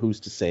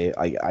who's to say?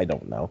 I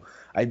don't know.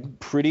 I'm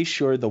pretty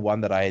sure the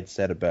one that I had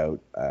said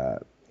about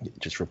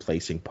just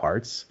replacing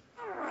parts,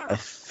 I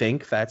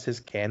think that's his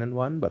canon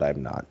one, but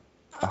I'm not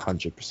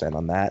 100%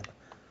 on that.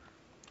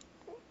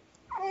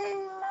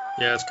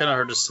 Yeah, it's kind of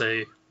hard to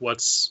say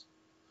what's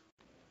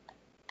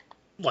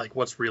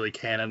really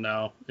canon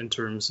now in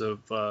terms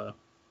of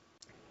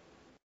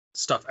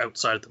stuff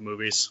outside of the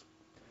movies.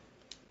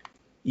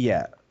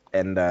 Yeah,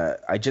 and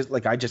I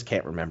just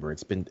can't remember.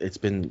 It's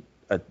been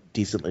a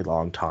decently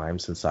long time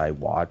since I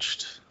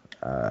watched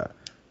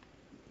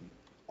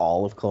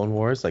all of Clone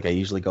Wars. Like I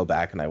usually go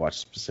back and I watch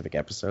specific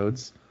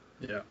episodes.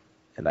 Yeah.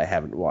 And I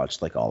haven't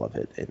watched like all of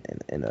it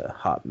in a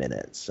hot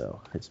minute,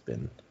 so it's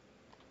been.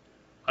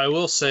 I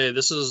will say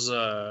this is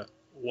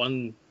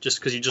one just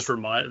because you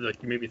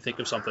made me think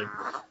of something.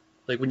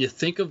 Like when you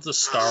think of the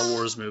Star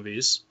Wars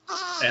movies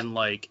and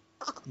like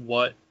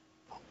what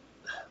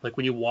like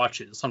when you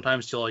watch it,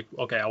 sometimes you're like,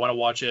 okay, I want to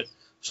watch it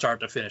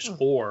start to finish,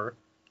 or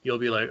you'll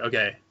be like,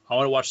 okay, I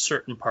want to watch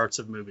certain parts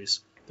of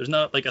movies. There's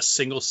not like a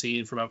single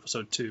scene from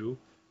episode 2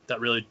 that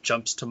really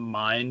jumps to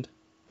mind,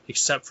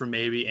 except for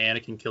maybe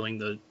Anakin killing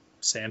the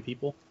Sand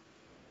People.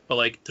 But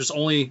like, there's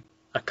only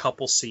a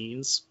couple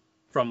scenes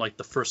from like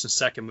the first and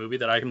second movie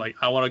that I can like,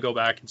 I want to go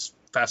back and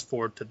fast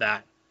forward to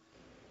that.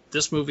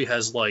 This movie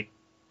has like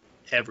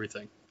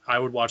everything. I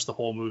would watch the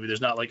whole movie.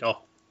 There's not like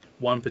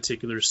one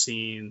particular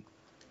scene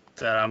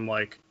that I'm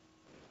like,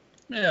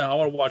 yeah, I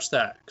want to watch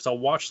that, because I'll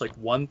watch like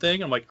one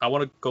thing. I'm like, I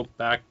want to go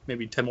back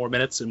maybe 10 more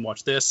minutes and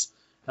watch this.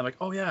 I'm like,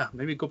 oh yeah,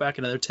 maybe go back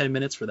another 10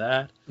 minutes for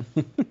that.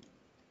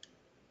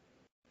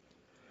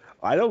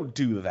 I don't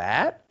do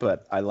that,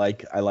 but I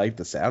like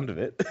the sound of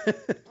it.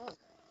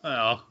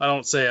 I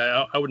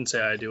wouldn't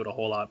say I do it a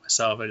whole lot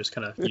myself. I just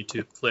kind of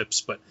YouTube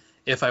clips. But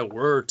if I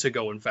were to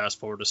go and fast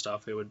forward to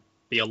stuff, it would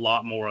be a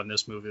lot more on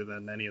this movie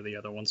than any of the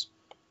other ones.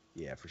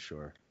 Yeah, for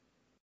sure.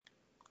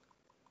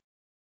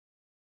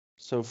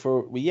 So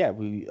we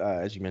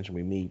as you mentioned,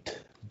 we meet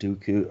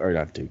Dooku, or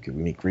not Dooku,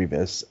 we meet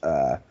Grievous,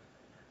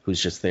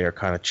 who's just there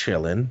kind of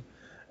chilling,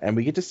 and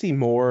we get to see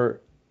more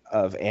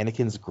of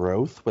Anakin's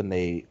growth when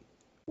they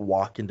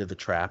walk into the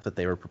trap that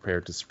they were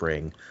prepared to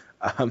spring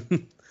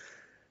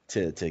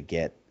to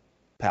get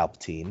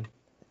Palpatine,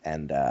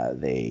 and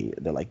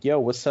they're like, yo,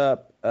 what's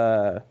up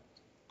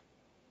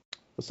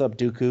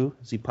Dooku,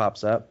 as he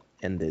pops up,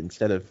 and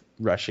instead of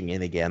rushing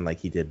in again like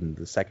he did in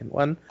the second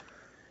one,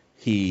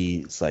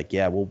 he's like,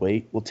 yeah,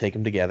 we'll take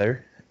him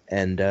together,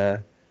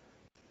 and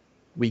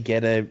we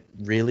get a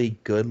really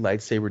good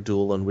lightsaber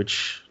duel in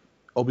which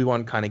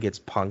Obi-Wan kind of gets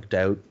punked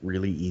out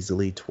really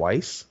easily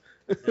twice.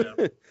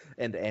 Yeah.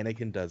 And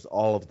Anakin does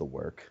all of the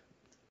work.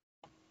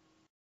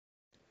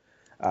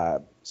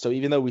 So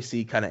even though we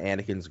see kind of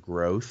Anakin's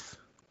growth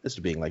as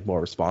to being like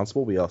more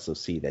responsible, we also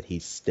see that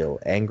he's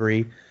still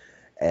angry,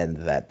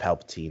 and that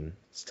Palpatine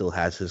still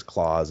has his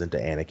claws into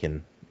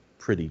Anakin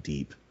pretty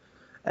deep,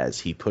 as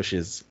he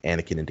pushes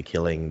Anakin into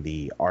killing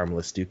the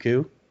armless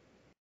Dooku.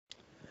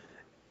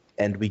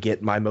 And we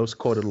get my most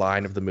quoted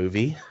line of the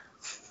movie.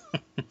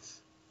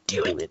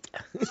 Do it.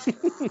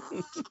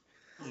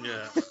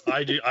 Yeah,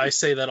 I do. I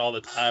say that all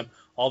the time.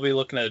 I'll be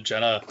looking at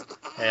Jenna,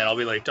 and I'll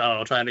be like, I don't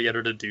know, trying to get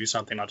her to do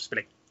something. I'll just be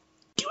like,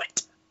 do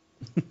it.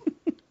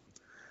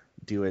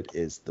 Do it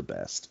is the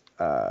best.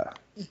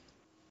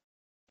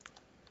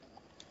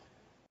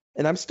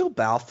 And I'm still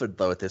baffled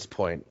though at this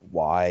point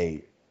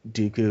why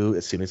Dooku,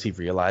 as soon as he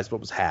realized what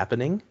was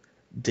happening,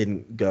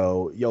 didn't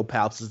go, "Yo,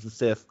 Palps is the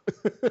Sith."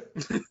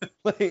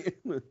 Like,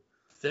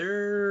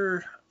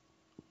 There,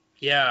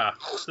 yeah,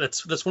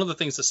 that's one of the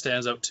things that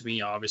stands out to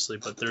me, obviously.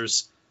 But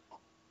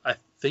I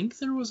think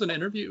there was an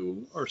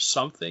interview or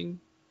something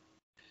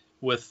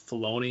with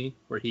Filoni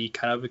where he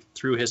kind of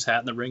threw his hat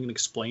in the ring and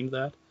explained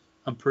that.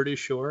 I'm pretty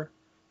sure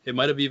it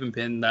might have even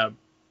been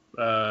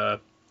uh,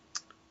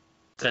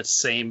 that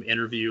same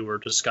interview or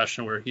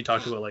discussion where he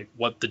talked about like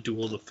what the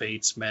Duel of the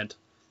Fates meant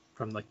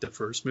from like the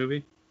first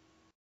movie.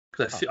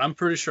 Because I'm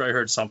pretty sure I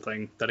heard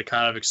something that it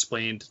kind of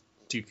explained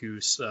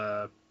Dooku's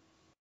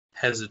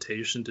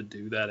hesitation to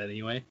do that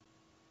anyway.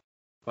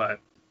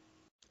 But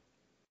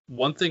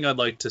one thing I'd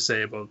like to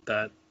say about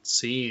that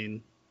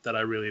scene that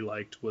I really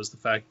liked was the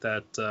fact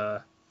that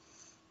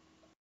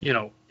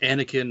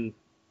Anakin,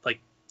 like,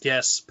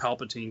 yes,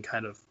 Palpatine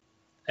kind of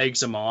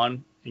eggs him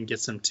on and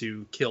gets him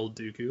to kill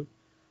Dooku,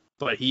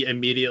 but he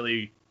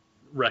immediately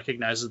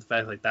recognizes the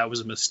fact like that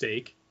was a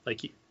mistake.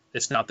 Like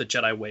it's not the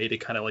Jedi way to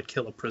kind of like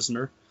kill a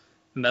prisoner,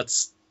 and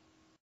that's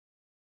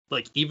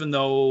like even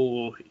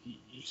though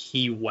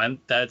he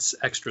went that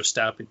extra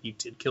step and he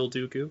did kill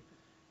Dooku,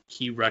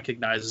 he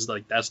recognizes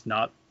like that's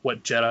not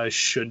what Jedi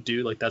should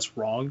do. Like that's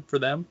wrong for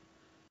them,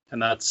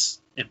 and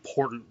that's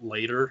important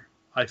later.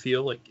 I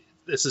feel like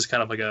this is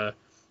kind of like an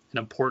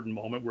important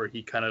moment where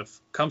he kind of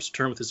comes to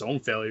terms with his own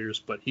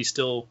failures, but he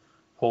still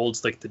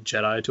holds like the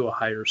Jedi to a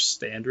higher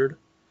standard.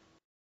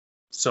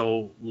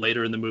 So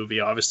later in the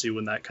movie, obviously,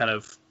 when that kind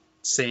of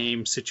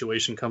same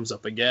situation comes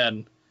up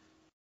again,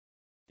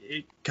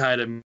 it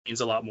kind of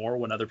means a lot more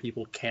when other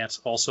people can't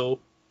also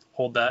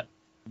hold that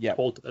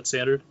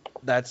standard.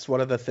 That's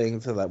one of the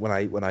things that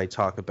when I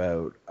talk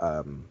about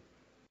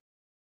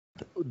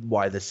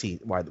why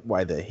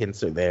the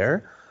hints are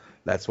there,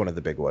 that's one of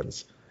the big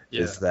ones.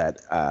 Yeah. Is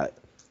that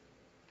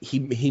he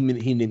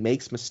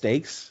makes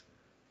mistakes,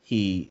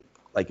 he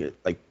like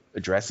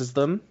addresses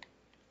them,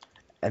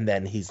 and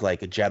then he's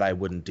like, a Jedi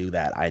wouldn't do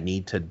that. I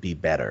need to be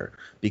better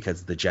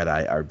because the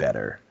Jedi are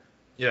better.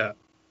 Yeah.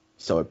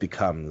 So it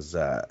becomes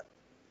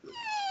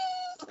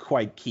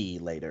quite key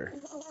later.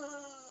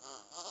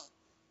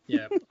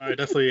 Yeah, I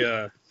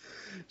definitely.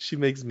 She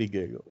makes me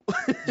giggle.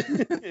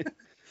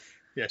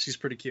 Yeah, she's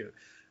pretty cute.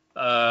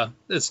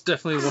 It's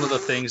definitely one of the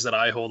things that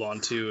I hold on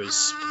to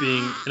as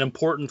being an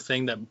important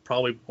thing that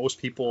probably most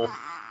people.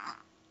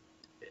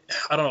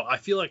 I don't know. I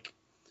feel like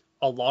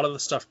a lot of the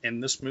stuff in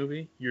this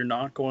movie you're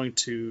not going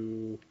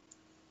to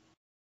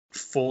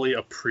fully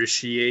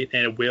appreciate,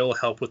 and it will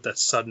help with that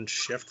sudden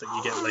shift that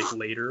you get like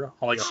later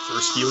on, like a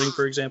first viewing,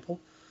 for example.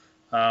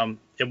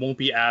 It won't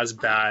be as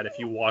bad if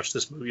you watch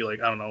this movie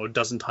like, I don't know, a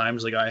dozen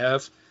times like I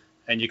have,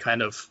 and you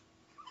kind of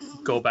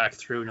go back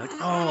through and you're like,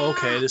 oh,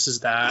 okay, this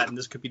is that, and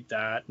this could be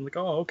that. I'm like,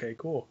 oh, okay,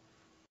 cool.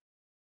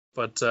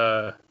 But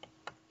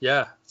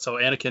yeah, so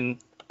Anakin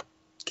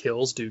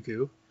kills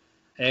Dooku,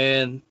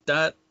 and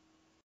that,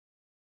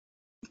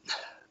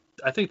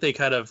 I think they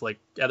kind of like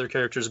other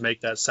characters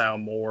make that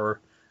sound more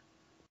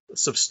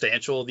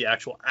substantial. The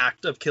actual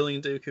act of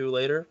killing Dooku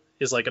later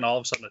is like an all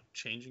of a sudden a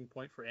changing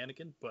point for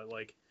Anakin, but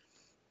like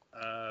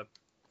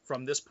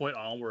from this point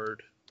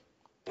onward,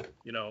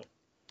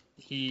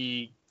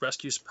 he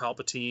rescues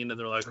Palpatine and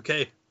they're like,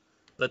 okay,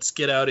 let's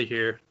get out of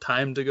here,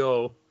 time to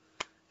go.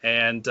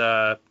 And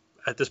at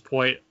this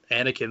point,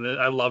 Anakin,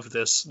 I loved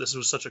this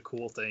was such a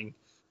cool thing,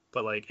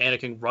 but like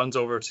Anakin runs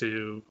over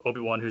to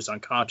Obi-Wan, who's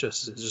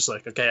unconscious, is just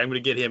like, okay, I'm gonna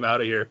get him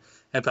out of here.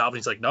 And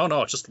Palpatine's like,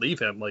 no, just leave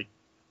him, like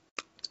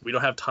we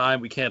don't have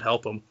time, we can't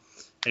help him.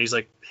 And he's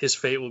like, his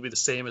fate will be the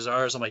same as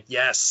ours. I'm like,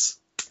 yes,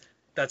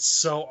 that's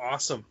so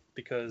awesome,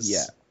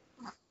 because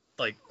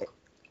like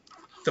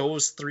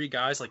those three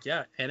guys, like,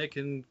 yeah,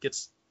 Anakin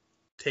gets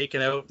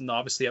taken out in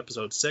obviously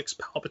episode 6,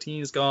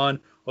 Palpatine's gone,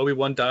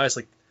 Obi-Wan dies,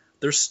 like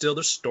their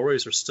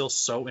stories are still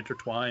so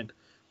intertwined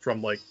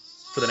from like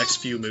for the next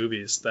few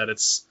movies that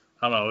it's,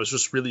 I don't know, it's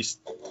just really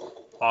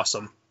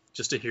awesome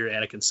just to hear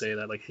Anakin say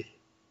that, like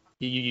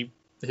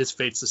his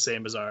fate's the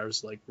same as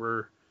ours. Like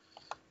for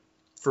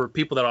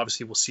people that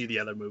obviously will see the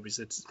other movies,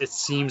 it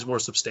seems more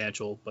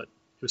substantial, but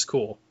it was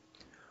cool.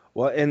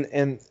 Well,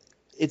 and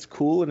it's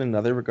cool in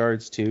another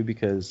regards too,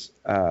 because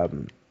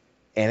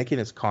Anakin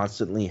is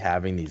constantly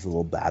having these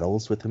little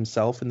battles with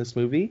himself in this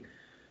movie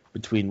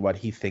between what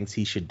he thinks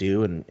he should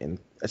do and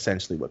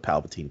essentially what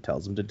Palpatine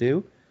tells him to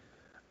do.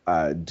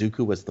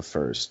 Dooku was the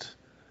first.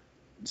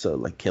 So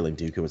like killing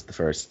Dooku was the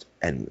first,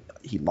 and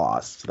he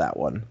lost that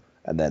one.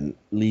 And then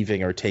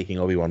leaving or taking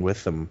Obi-Wan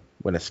with him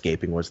when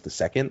escaping was the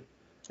second.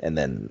 And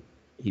then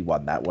he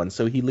won that one.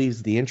 So he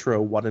leaves the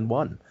intro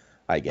 1-1,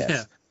 I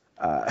guess.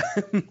 Yeah.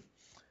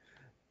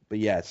 But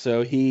yeah,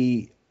 so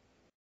he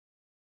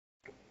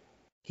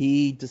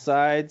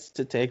decides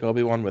to take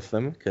Obi-Wan with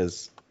him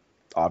because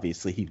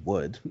obviously he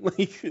would.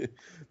 Like,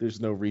 there's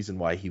no reason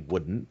why he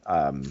wouldn't.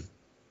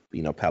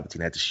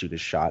 Palpatine had to shoot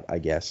his shot, I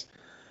guess.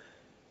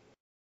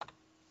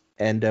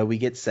 And we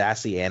get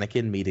sassy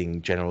Anakin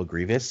meeting General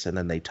Grievous, and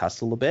then they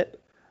tussle a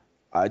bit.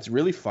 It's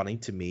really funny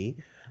to me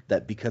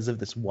that because of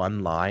this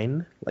one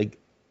line, like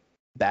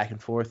back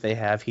and forth they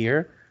have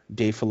here,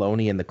 Dave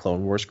Filoni and the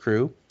Clone Wars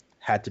crew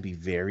had to be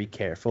very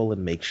careful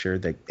and make sure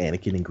that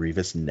Anakin and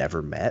Grievous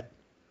never met.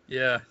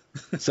 Yeah.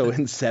 So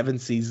in 7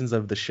 seasons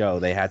of the show,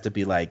 they had to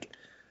be like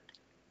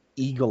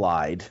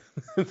eagle-eyed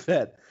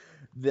that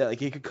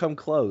like it could come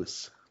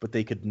close, but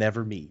they could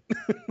never meet.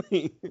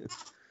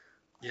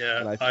 Yeah,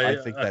 And I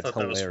think I that's thought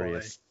that was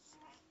hilarious.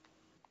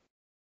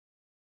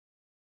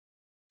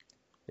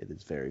 It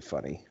is very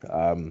funny.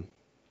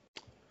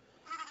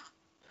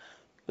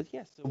 But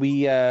yeah, so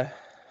we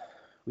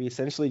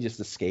essentially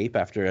just escape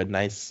after a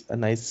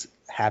nice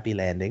happy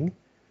landing.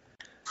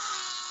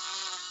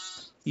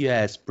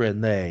 Yes,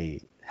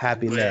 Brene,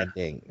 happy Yeah.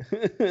 landing.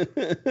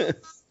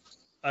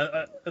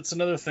 That's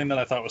another thing that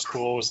I thought was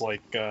cool was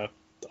like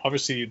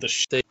obviously the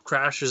ship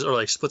crashes or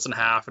like splits in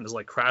half and is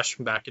like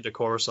crashing back into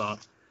Coruscant,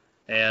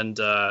 and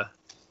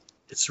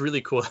it's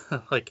really cool.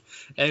 Like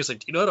Annie's like,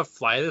 "Do you know how to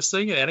fly this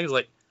thing?" And Annie's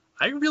like,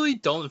 "I really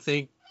don't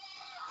think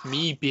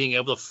me being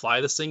able to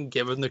fly this thing,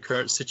 given the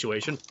current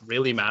situation,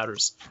 really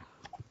matters."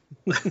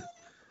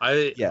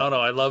 I don't know.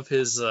 I love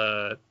his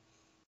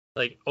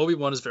like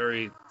Obi-Wan is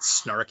very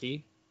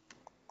snarky,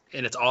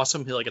 and it's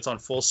awesome. Like it's on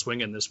full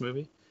swing in this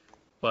movie,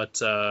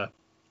 but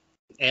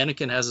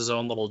Anakin has his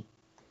own little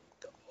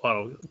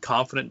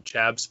confident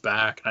jabs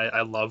back.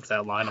 I loved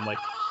that line. I'm like,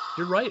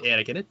 you're right,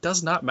 Anakin. It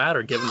does not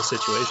matter given the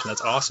situation.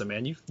 That's awesome,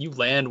 man. You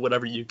land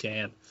whatever you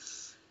can.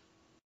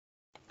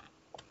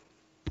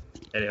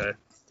 Anyway,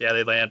 yeah,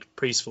 they land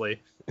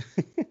peacefully,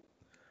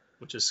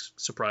 which is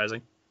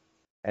surprising.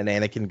 And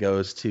Anakin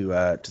goes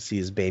to see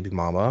his baby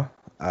mama,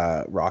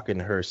 rocking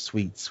her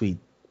sweet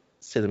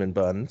cinnamon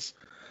buns.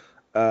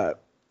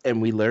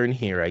 And we learn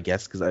here, I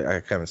guess, because I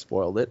kind of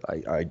spoiled it.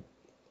 I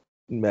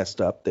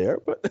messed up there,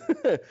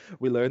 but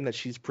we learn that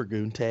she's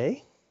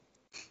Pregunte.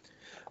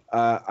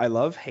 I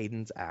love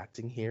Hayden's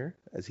acting here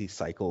as he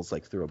cycles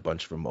like through a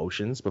bunch of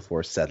emotions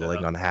before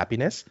settling on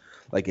happiness.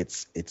 Like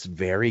it's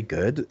very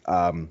good.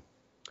 But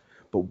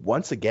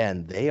once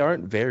again, they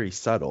aren't very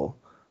subtle.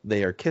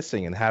 They are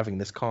kissing and having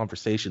this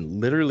conversation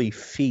literally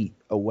feet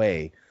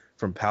away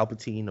from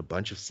Palpatine, a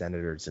bunch of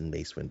senators, and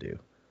Mace Windu.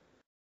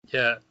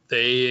 Yeah,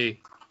 he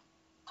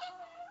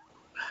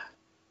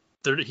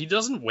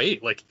doesn't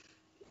wait. Like,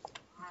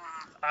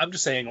 I'm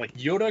just saying, like,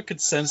 Yoda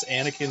could sense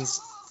Anakin's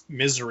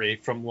misery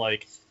from,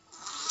 like,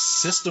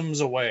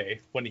 systems away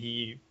when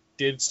he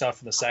did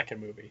stuff in the second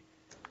movie.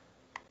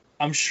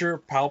 I'm sure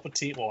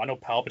Palpatine, well, I know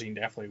Palpatine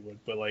definitely would,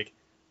 but, like,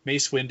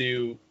 Mace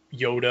Windu,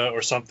 Yoda,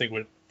 or something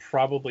would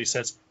probably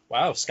sense,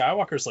 wow,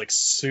 Skywalker's, like,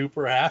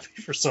 super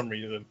happy for some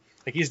reason.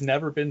 Like, he's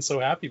never been so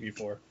happy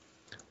before.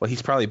 Well,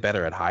 he's probably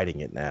better at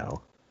hiding it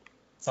now.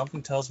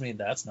 Something tells me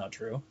that's not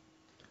true.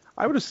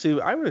 I would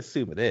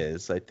assume it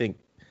is. I think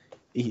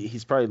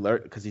he's probably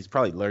learned because he's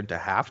probably learned to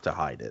have to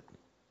hide it.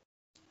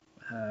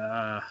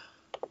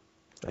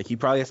 Like he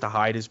probably has to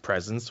hide his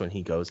presence when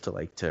he goes to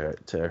like to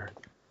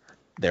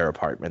their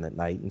apartment at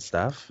night and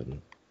stuff.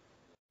 And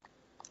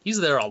he's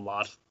there a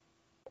lot.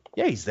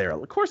 Yeah, he's there.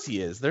 Of course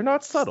he is. They're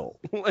not subtle.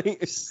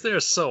 He's there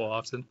so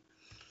often.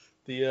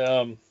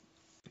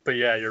 But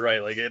yeah, you're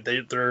right. Like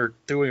they're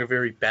doing a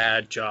very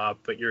bad job.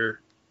 But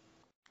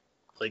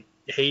like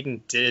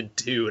Hayden did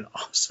do an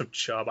awesome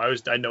job.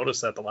 I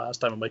noticed that the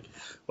last time. I'm like,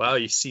 wow,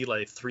 you see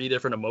like 3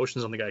 different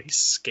emotions on the guy. He's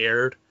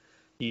scared.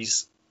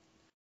 He's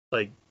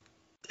like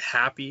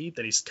happy.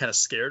 Then he's kind of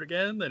scared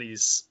again. Then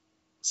he's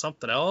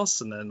something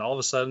else. And then all of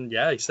a sudden,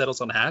 yeah, he settles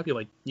on happy. I'm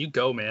like, you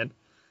go, man.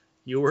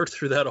 You worked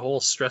through that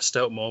whole stressed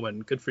out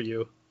moment. Good for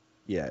you.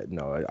 Yeah,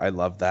 no, I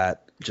love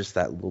that. Just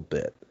that little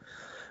bit.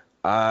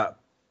 I'm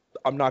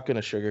not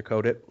going to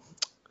sugarcoat it.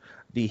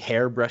 The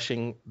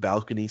hairbrushing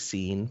balcony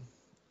scene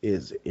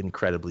is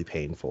incredibly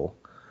painful.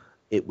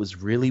 It was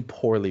really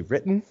poorly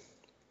written.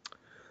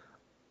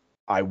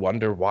 I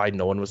wonder why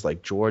no one was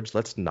like, George,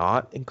 let's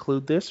not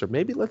include this, or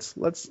maybe let's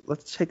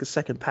take a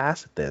second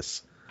pass at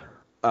this.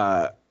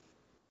 Like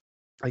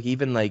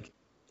even like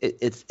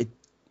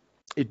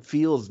it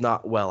feels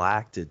not well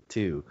acted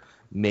too.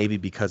 Maybe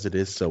because it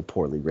is so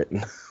poorly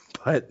written,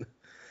 but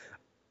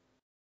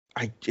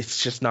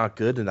it's just not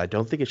good, and I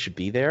don't think it should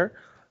be there.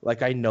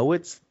 Like I know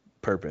it's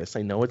purpose.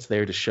 I know it's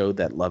there to show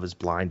that love is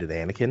blind to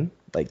Anakin.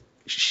 Like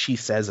she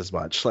says as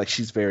much. Like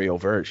she's very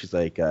overt. She's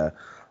like,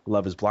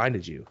 love has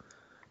blinded you.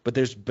 But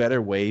there's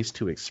better ways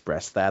to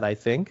express that, I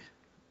think,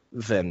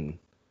 than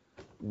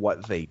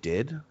what they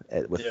did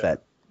with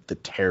the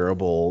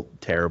terrible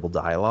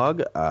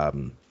dialogue.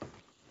 So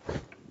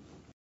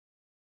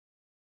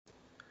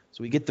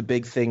we get the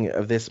big thing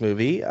of this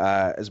movie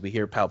as we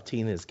hear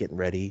Palpatine is getting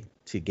ready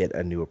to get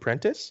a new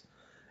apprentice,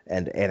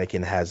 and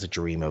Anakin has a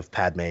dream of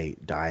Padme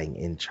dying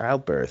in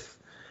childbirth.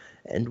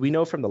 And we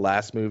know from the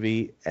last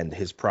movie and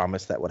his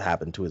promise that what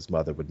happened to his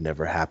mother would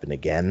never happen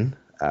again,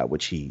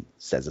 which he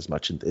says as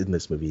much in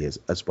this movie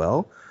as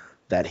well,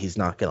 that he's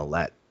not going to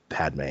let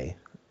Padme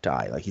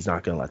die. Like he's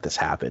not going to let this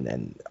happen.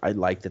 And I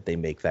like that they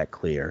make that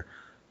clear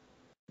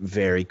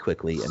very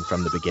quickly and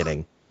from the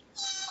beginning.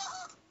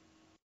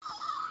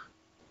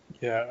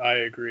 Yeah, I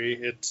agree.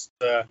 It's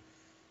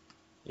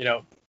You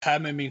know,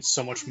 Padme means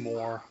so much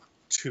more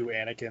to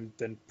Anakin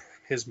than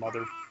his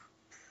mother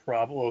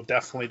probably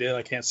definitely did.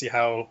 I can't see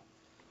how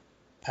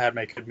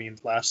Padme could mean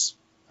less.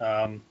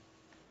 Um,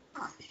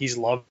 he's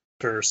loved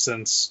her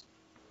since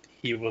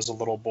he was a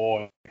little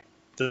boy.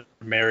 They're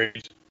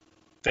married.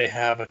 They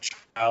have a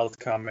child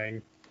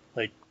coming.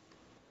 Like,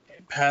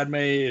 Padme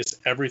is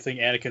everything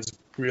Anakin's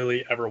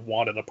really ever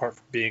wanted, apart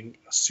from being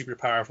a super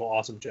powerful,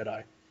 awesome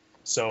Jedi.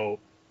 So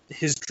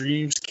his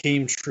dreams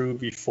came true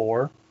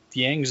before.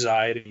 The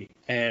anxiety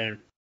and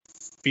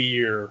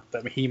fear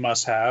that he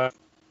must have,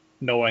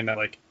 knowing that,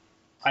 like,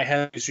 I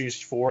had these dreams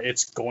before,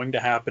 it's going to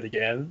happen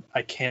again.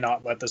 I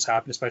cannot let this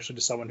happen, especially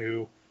to someone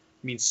who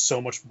means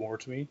so much more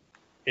to me.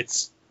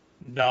 It's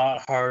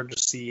not hard to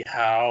see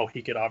how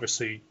he could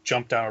obviously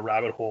jump down a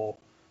rabbit hole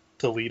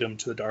to lead him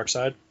to the dark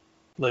side.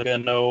 Like, I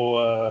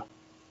know,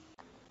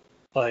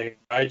 like,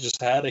 I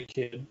just had a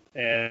kid,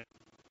 and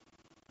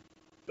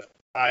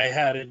I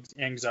had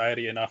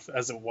anxiety enough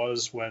as it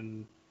was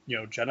when,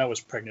 Jenna was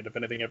pregnant, if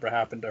anything ever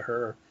happened to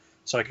her.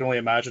 So I can only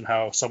imagine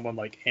how someone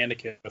like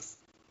Anakin, with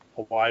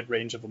a wide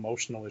range of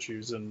emotional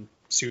issues and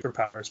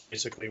superpowers,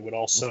 basically, would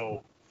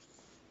also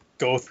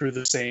go through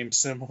the same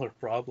similar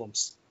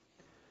problems.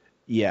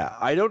 Yeah,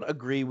 I don't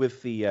agree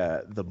with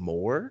the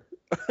more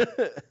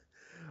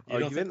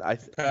argument.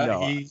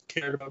 He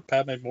cared about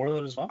Padme more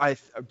than his mom?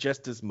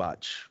 Just as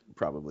much,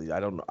 probably.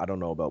 I don't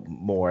know about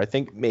more. I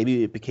think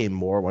maybe it became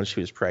more once she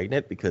was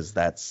pregnant, because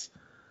that's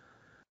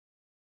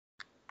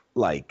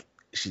like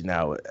she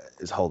now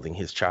is holding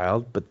his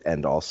child,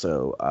 and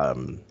also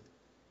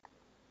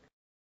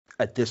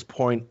at this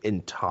point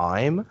in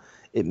time,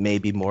 it may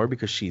be more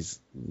because she's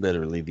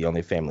literally the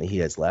only family he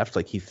has left.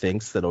 Like, he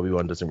thinks that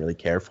Obi-Wan doesn't really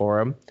care for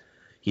him.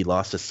 He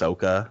lost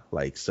Ahsoka,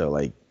 like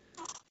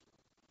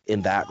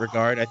in that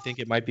regard, I think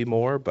it might be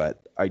more,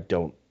 but I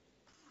don't.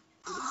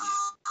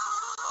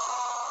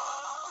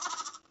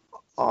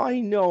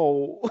 I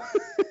know.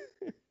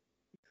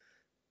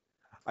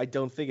 I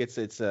don't think it's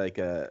like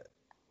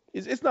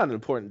it's not an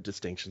important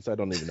distinction, so I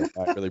don't even know if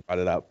I really brought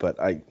it up, but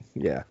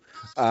yeah.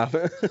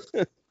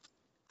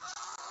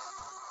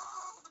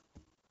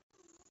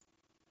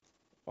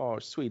 Oh,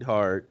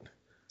 sweetheart.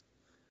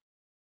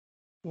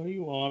 What do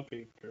you want,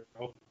 big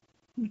girl?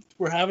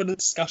 We're having a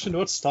discussion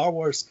about Star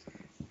Wars.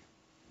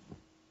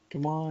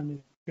 Come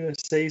on, you're gonna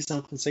say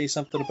something. Say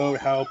something about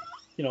how,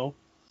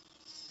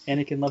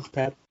 Anakin loves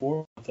Padme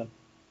more than,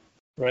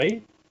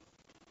 right?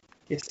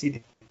 Yes, he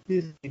did.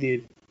 Yes, he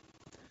did.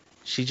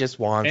 She just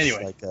wants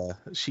Anyway,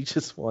 she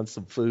just wants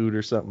some food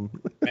or something.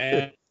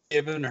 man,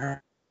 given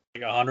her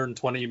like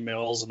 120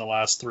 mils in the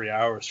last 3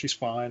 hours, she's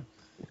fine.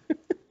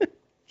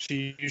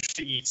 She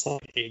usually eats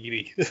like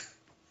 80.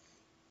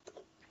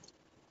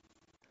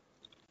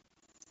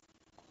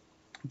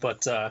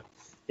 But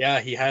yeah,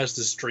 he has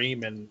this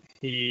dream, and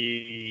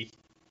he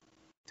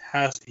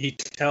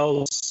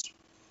tells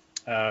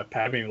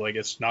Padme, like,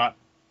 it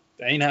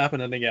ain't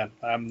happening again.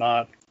 I'm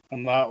not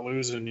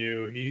losing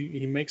you.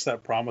 He makes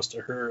that promise to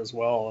her as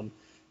well, and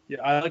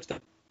yeah, I liked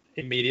that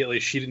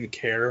immediately she didn't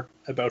care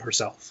about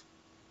herself.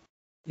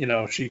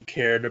 She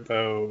cared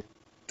about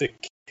the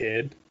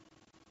kid.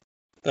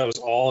 That was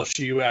all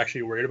she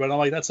actually worried about. And I'm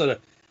like, that's a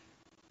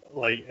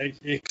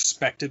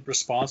expected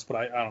response, but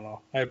I don't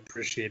know. I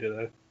appreciated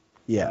it.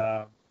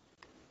 Yeah.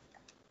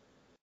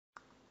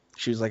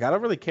 She was like, I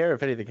don't really care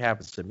if anything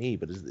happens to me,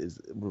 but is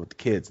with the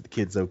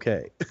kid's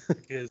okay. The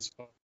kid's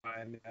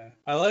fine. Yeah,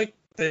 I like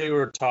they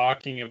were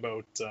talking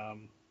about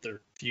their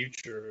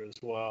future as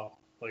well,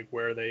 like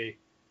where they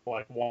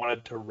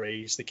wanted to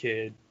raise the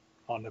kid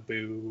on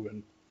Naboo,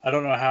 and I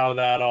don't know how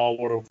that all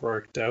would have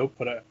worked out,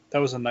 but that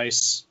was a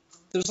nice.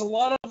 There's a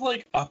lot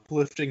of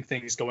uplifting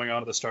things going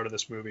on at the start of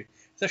this movie.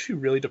 It's actually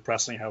really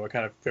depressing how it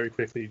kind of very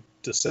quickly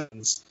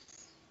descends.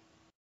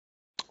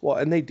 Well,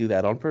 and they do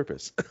that on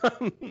purpose.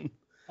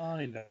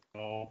 I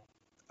know.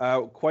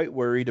 Quite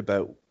worried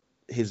about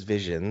his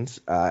visions,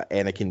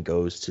 Anakin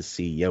goes to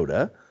see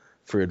Yoda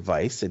for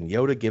advice, and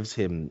Yoda gives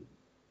him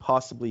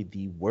possibly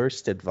the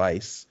worst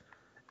advice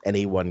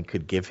anyone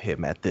could give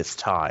him at this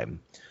time.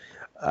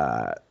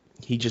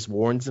 He just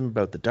warns him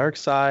about the dark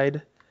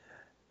side,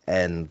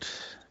 and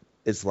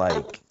is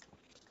like,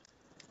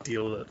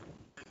 deal with it.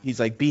 He's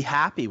like, be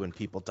happy when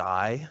people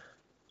die,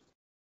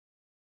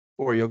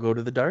 or you'll go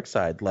to the dark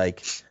side.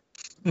 Like,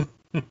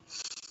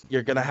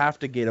 you're gonna have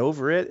to get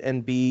over it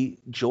and be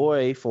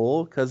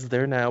joyful because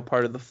they're now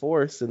part of the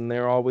Force and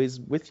they're always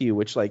with you.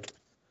 Which, like,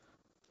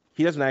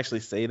 he doesn't actually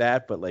say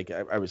that, but like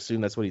I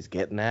assume that's what he's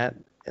getting at,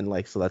 and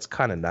like, so that's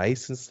kind of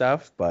nice and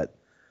stuff. But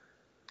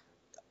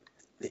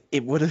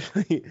it would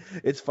have.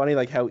 It's funny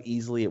like how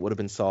easily it would have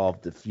been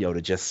solved if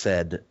Yoda just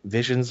said,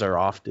 "Visions are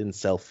often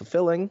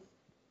self-fulfilling,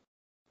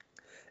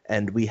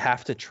 and we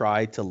have to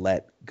try to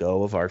let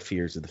go of our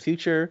fears of the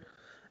future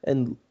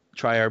and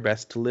try our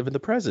best to live in the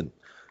present."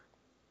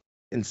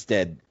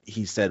 Instead,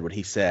 he said what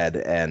he said,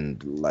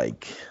 and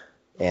like,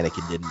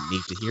 Anakin didn't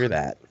need to hear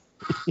that.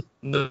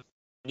 No,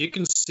 you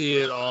can see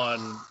it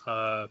on,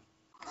 on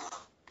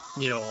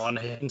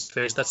Hayden's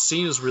face. That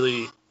scene is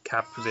really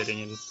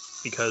captivating, and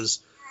because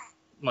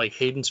like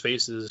Hayden's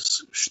face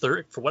is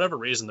for whatever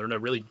reason they're in a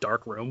really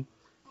dark room,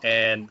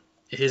 and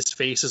his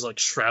face is like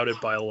shrouded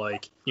by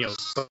like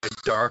by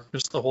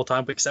darkness the whole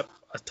time, but except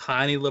a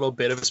tiny little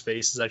bit of his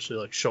face is actually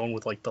like shown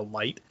with like the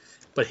light.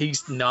 But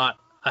he's not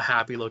a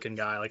happy looking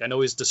guy. Like I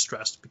know he's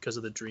distressed because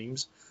of the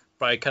dreams,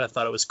 but I kind of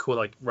thought it was cool.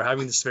 Like we're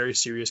having this very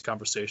serious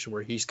conversation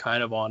where he's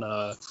kind of on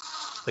a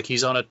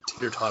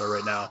teeter totter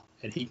right now,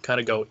 and he kind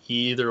of go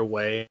either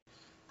way.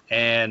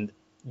 And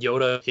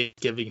Yoda is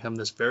giving him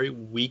this very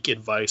weak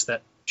advice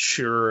that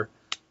sure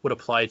would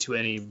apply to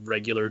any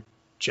regular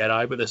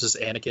Jedi, but this is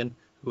Anakin,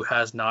 who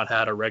has not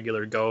had a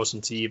regular go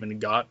since he even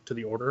got to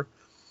the Order,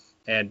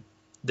 and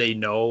they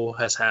know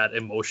has had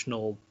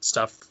emotional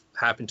stuff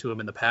happen to him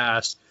in the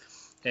past.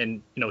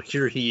 And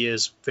here he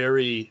is,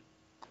 very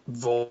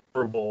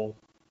vulnerable,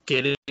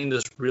 getting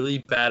this really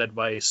bad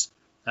advice.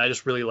 And I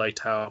just really liked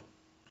how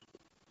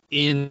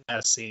in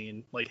that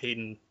scene, like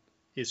Hayden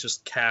is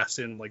just cast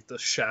in like the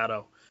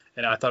shadow,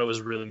 and I thought it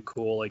was really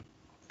cool, like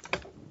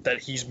that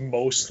he's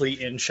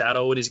mostly in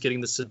shadow when he's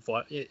getting this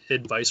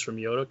advice from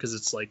Yoda, because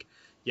it's like,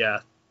 yeah,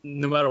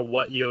 no matter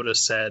what Yoda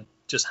said,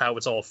 just how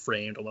it's all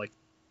framed, I'm like,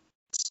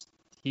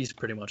 he's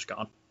pretty much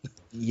gone.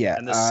 Yeah,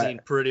 and this scene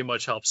pretty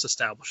much helps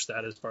establish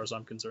that, as far as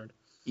I'm concerned.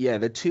 Yeah,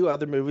 the two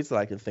other movies that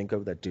I can think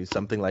of that do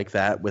something like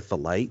that with the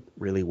light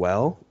really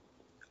well,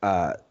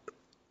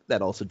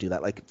 that also do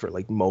that like for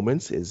like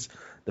moments, is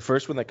the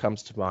first one that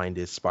comes to mind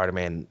is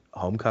Spider-Man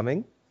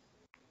Homecoming,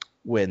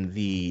 when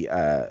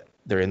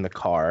they're in the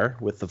car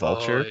with the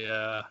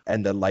Vulture,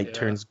 and the light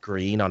turns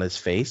green on his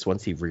face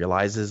once he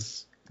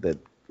realizes that,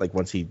 like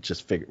once he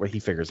just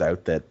figures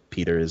out that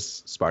Peter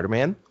is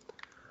Spider-Man.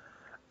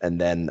 And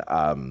then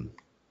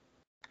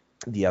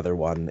the other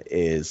one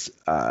is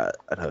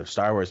another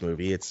Star Wars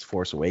movie. It's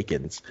Force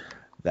Awakens,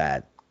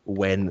 that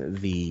when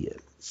the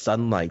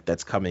sunlight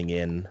that's coming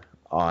in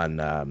on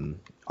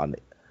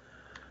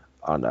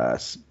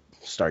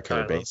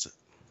Starkiller Base,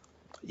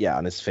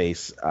 on his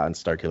face on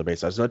Starkiller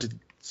Base. I was about to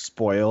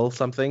spoil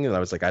something, and I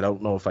was like, I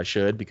don't know if I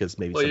should, because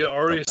maybe. Well, you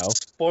already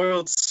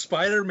spoiled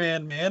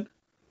Spider-Man, man.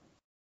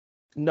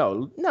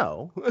 No.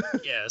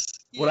 Yes.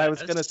 What I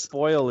was gonna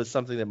spoil is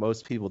something that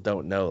most people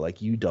don't know,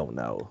 like you don't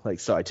know,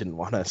 like, so I didn't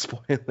want to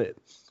spoil it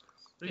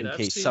in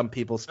case some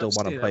people still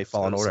want to play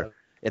Fallen Order. 7.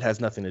 It has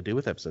nothing to do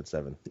with Episode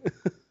 7.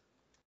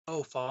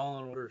 Oh,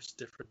 Fallen Order is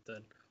different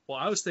then. Well,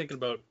 I was thinking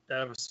about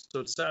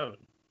Episode 7.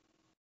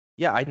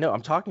 Yeah, I know.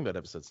 I'm talking about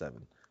Episode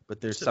 7,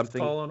 but there's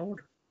something. Fallen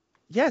Order.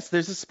 Yes,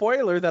 there's a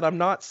spoiler that I'm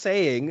not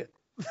saying.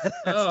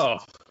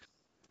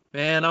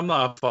 Man, I'm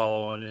not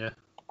following you.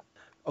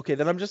 Okay,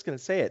 then I'm just gonna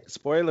say it.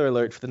 Spoiler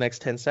alert for the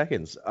next 10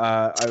 seconds.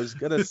 I was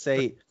going to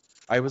say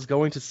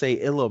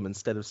Ilum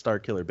instead of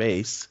Starkiller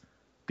Base,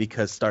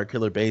 because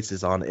Starkiller Base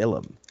is on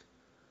Ilum.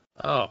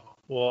 Oh,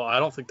 well, I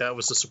don't think that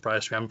was a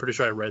surprise to me. I'm pretty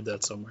sure I read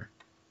that somewhere.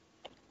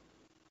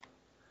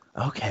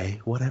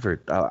 Okay,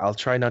 whatever. I'll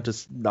try not to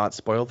not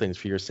spoil things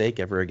for your sake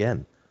ever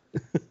again.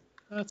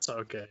 That's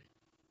okay.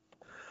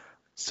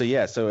 So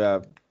yeah,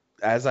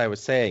 as I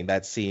was saying,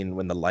 that scene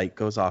when the light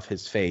goes off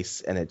his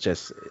face and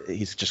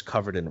he's just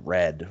covered in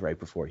red right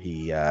before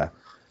he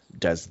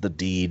does the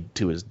deed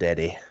to his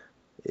daddy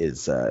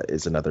is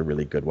another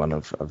really good one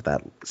of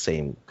that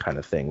same kind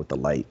of thing with the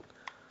light.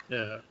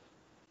 Yeah.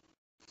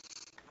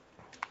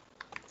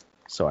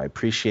 So I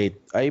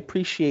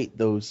appreciate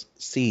those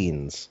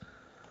scenes.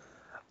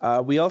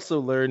 We also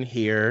learn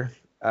here,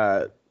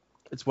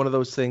 it's one of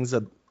those things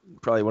that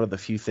probably one of the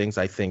few things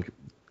I think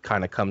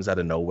kind of comes out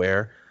of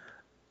nowhere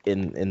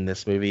in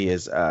this movie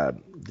is the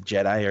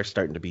Jedi are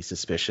starting to be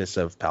suspicious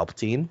of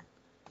Palpatine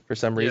for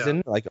some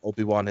reason. Like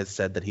Obi-Wan has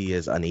said that he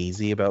is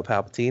uneasy about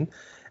Palpatine,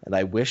 and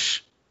I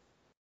wish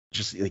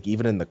just like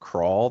even in the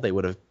crawl they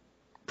would have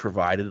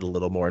provided a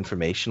little more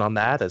information on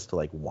that as to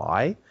like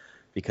why,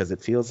 because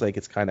it feels like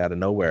it's kind of out of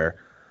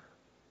nowhere.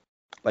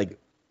 Like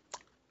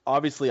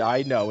obviously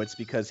I know it's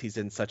because he's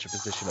in such a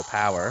position of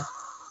power,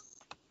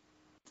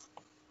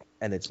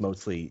 and it's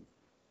mostly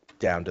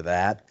down to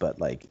that, but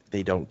like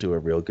they don't do a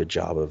real good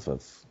job of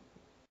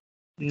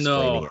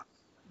explaining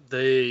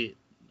it.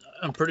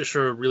 I'm pretty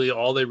sure really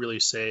all they really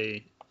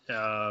say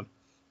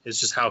is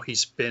just how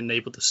he's been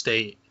able to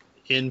stay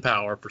in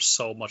power for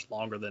so much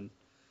longer than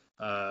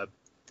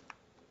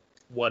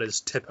what is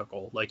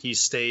typical. Like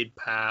he's stayed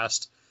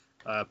past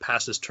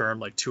his term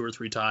like 2 or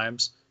 3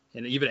 times,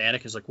 and even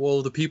Anakin's like,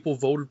 well, the people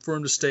voted for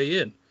him to stay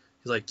in.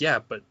 He's like, yeah,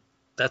 but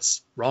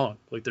that's wrong.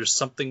 Like there's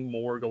something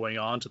more going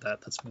on to that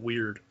that's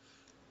weird.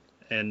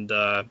 And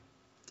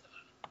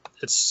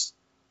it's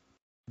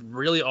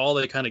really all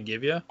they kind of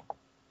give you.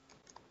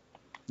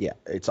 Yeah,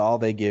 it's all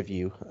they give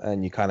you,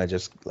 and you kind of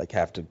just like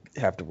have to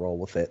roll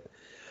with it.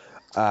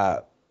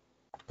 But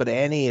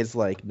Annie is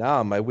like,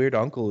 nah, my weird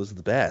uncle is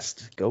the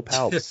best. Go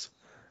Palps.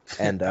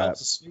 And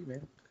Palps is sweet,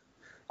 man.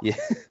 Yeah,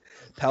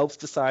 Palps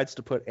decides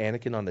to put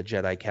Anakin on the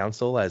Jedi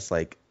Council as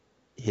like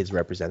his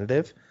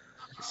representative.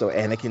 So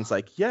Anakin's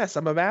like, yes,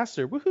 I'm a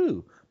master,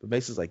 woohoo! But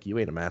Mace is like, you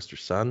ain't a master,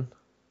 son.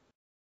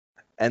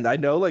 And I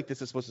know like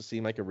this is supposed to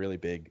seem like a really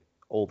big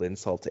old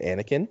insult to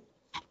Anakin,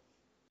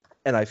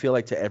 And I feel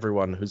like to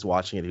everyone who's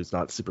watching it who's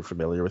not super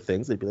familiar with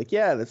things, they'd be like,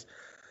 yeah,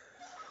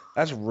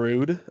 that's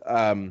rude.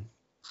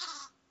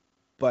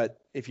 But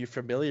if you're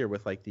familiar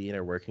with like the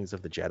inner workings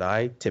of the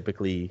Jedi,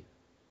 typically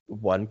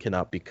one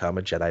cannot become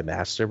a Jedi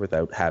Master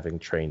without having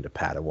trained a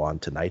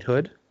Padawan to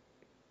knighthood.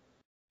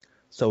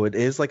 So it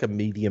is like a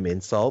medium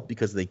insult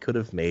because they could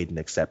have made an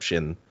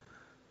exception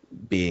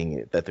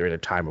being that they're in a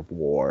time of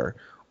war,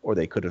 or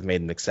they could have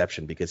made an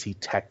exception because he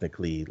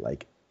technically,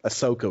 like,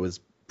 Ahsoka was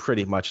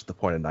pretty much at the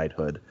point of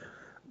knighthood,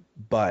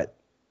 but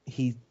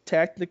he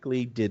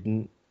technically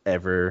didn't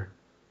ever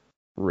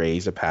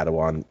raise a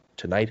Padawan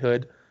to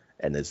knighthood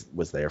and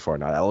was therefore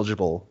not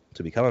eligible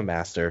to become a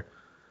master.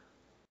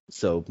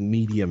 So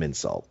medium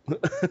insult.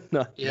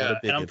 not Yeah, a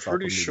big and I'm insult,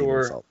 pretty but medium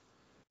sure, insult.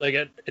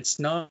 like, it's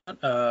not.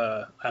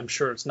 I'm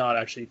sure it's not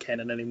actually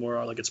canon anymore.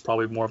 Or, like, it's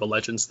probably more of a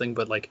Legends thing.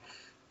 But like,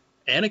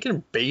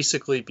 Anakin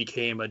basically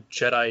became a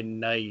Jedi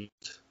Knight.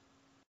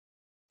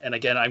 And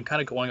again, I'm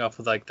kind of going off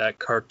of like that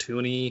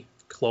cartoony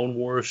Clone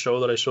Wars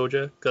show that I showed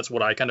you. That's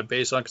what I kind of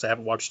based on because I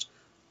haven't watched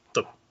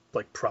the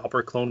like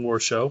proper Clone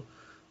Wars show.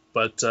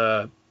 But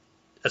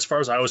as far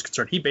as I was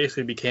concerned, he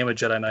basically became a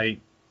Jedi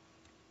Knight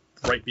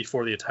right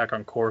before the attack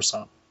on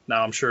Coruscant.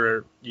 Now, I'm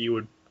sure you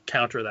would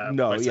counter that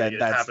No, by yeah, saying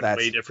it happened that's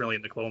way differently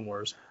in the Clone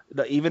Wars.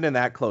 no, even in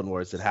that Clone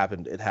Wars, it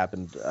happened.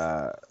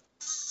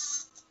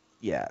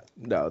 Yeah,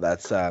 no,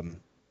 that's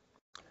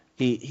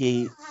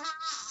he.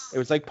 It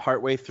was like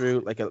partway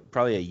through, like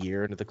probably a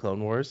year into the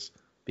Clone Wars,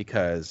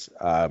 because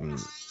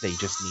they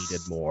just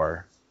needed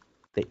more.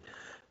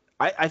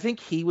 I think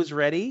he was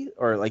ready,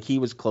 or like he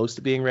was close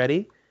to being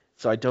ready.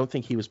 So I don't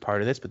think he was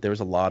part of this, but there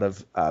was a lot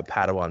of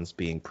Padawans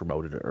being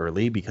promoted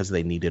early because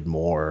they needed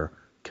more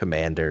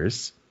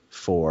commanders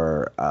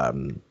for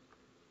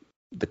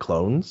the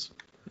clones.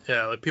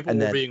 Yeah, like people And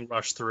were then- being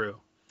rushed through.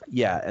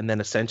 Yeah, and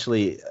then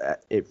essentially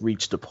it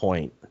reached a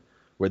point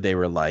where they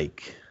were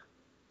like,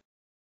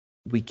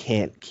 we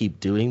can't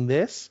keep doing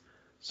this,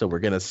 so we're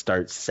going to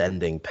start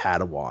sending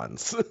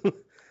Padawans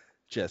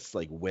just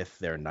like with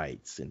their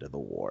knights into the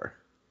war.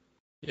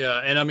 Yeah,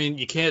 and I mean,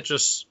 you can't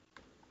just,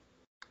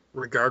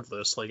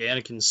 regardless, like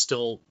Anakin's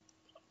still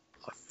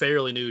a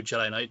fairly new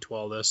Jedi Knight to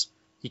all this.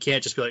 You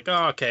can't just be like,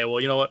 oh, okay,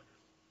 well, you know what?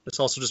 Let's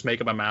also just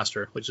make him a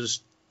master. Like,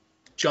 just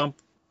jump,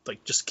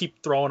 like, just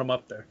keep throwing him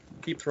up there.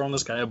 Keep throwing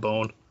this guy a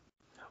bone.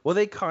 Well,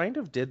 they kind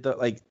of did the,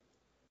 like,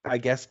 I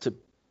guess to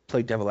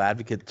play devil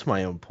advocate to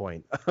my own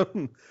point,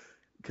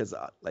 because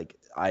like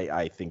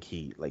I think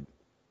he like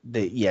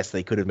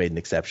they could have made an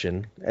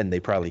exception, and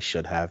they probably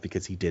should have,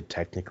 because he did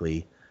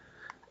technically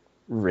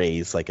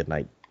raise like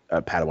a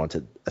Padawan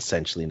to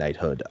essentially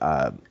knighthood.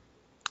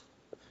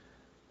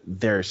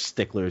 They're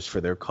sticklers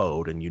for their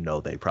code, and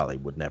they probably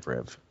would never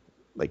have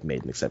like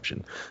made an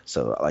exception.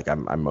 So like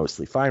I'm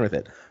mostly fine with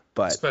it,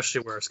 but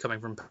especially where it's coming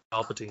from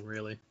Palpatine,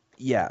 really.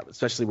 Yeah,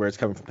 especially where it's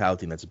coming from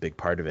Palpatine, that's a big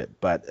part of it.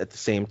 But at the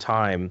same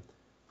time,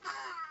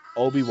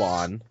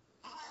 Obi-Wan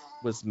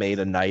was made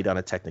a knight on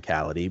a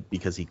technicality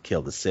because he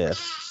killed a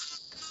Sith,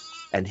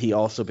 and he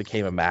also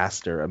became a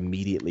master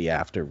immediately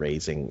after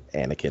raising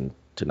Anakin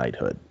to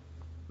knighthood.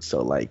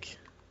 So like,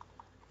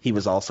 he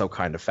was also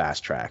kind of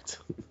fast-tracked.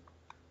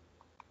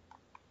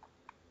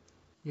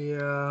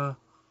 Yeah,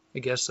 I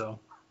guess so.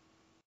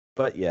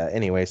 But yeah,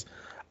 anyways,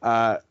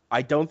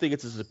 I don't think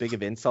it's as big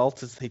of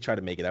insult as they try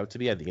to make it out to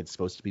be. I think it's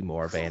supposed to be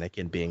more of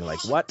Anakin being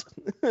like, what?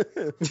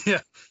 Yeah,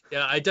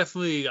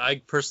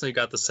 I personally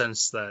got the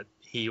sense that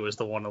he was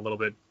the one a little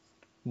bit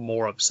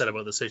more upset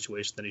about the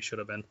situation than he should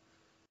have been.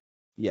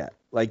 Yeah,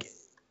 like,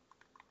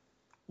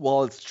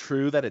 while it's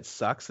true that it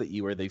sucks that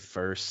you were the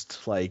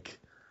first, like,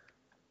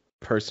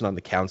 person on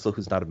the council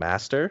who's not a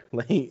master,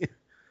 like,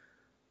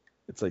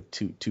 it's like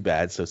too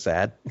bad, so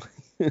sad.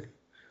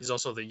 He's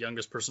also the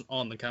youngest person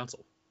on the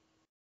council.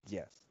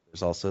 Yes,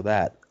 there's also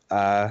that.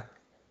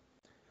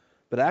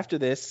 But after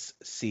this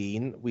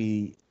scene,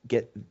 we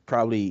get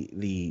probably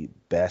the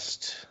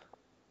best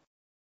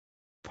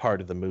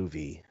part of the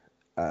movie.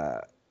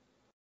 So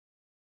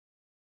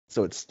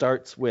it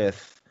starts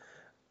with,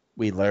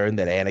 we learn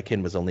that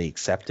Anakin was only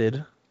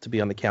accepted to be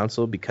on the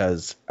council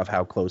because of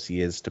how close he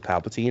is to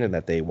Palpatine, and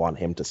that they want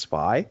him to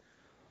spy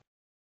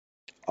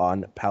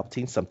on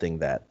Palpatine, something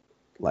that,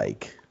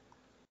 like,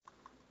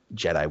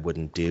 Jedi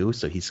wouldn't do.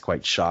 So he's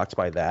quite shocked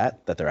by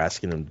that they're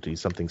asking him to do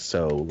something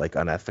so, like,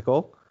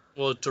 unethical.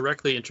 Well, it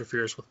directly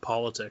interferes with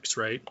politics,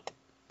 right?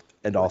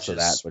 And also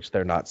which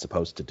they're not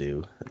supposed to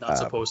do. Not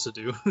supposed to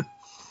do.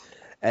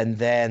 And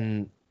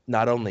then,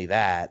 not only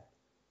that,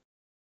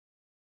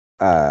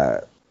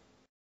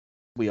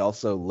 we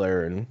also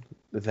learn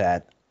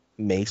that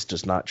Mace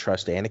does not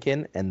trust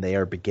Anakin, and they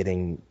are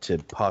beginning to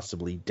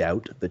possibly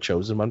doubt the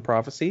Chosen One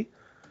prophecy.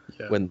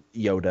 Yeah. When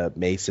Yoda,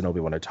 Mace, and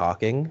Obi-Wan are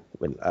talking,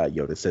 when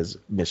Yoda says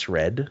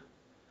misread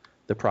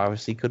the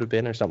prophecy could have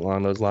been, or something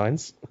along those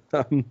lines.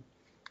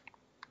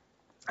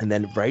 And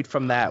then right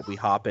from that, we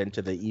hop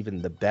into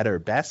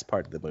the best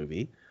part of the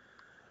movie,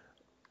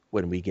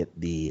 when we get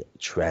the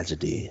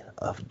tragedy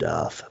of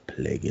Darth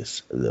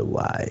Plagueis the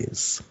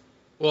Wise.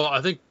 Well,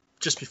 I think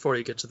just before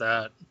you get to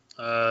that,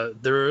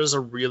 there is a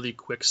really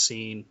quick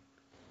scene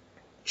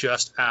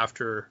just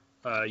after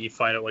you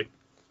find out like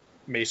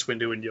Mace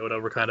Windu and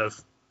Yoda were kind of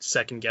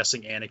second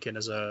guessing Anakin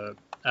as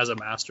a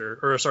master,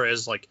 or sorry,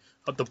 as like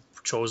the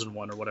chosen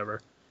one or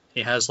whatever.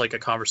 He has like a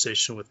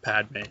conversation with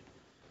Padme,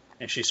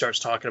 and she starts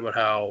talking about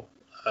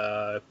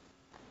how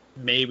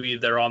maybe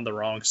they're on the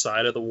wrong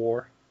side of the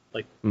war.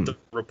 Like the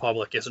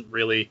Republic isn't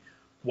really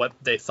what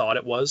they thought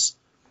it was,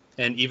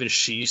 and even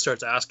she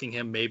starts asking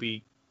him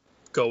maybe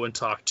go and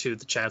talk to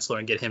the Chancellor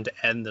and get him to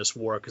end this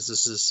war, because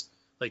this is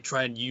like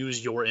try and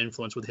use your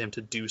influence with him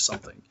to do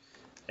something.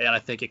 And I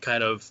think it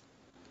kind of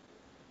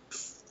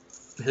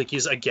like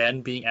he's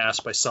again being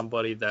asked by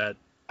somebody that,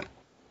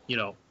 you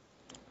know,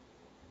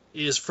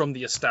 is from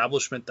the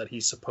establishment that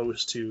he's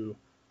supposed to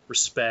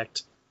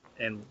respect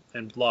and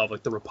love,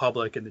 like the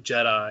Republic and the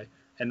Jedi,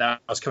 and now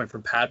it's coming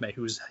from Padme,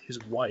 who's his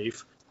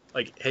wife.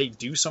 Like, hey,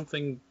 do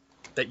something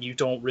that you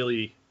don't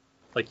really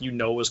like, you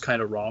know, is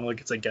kind of wrong,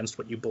 like it's against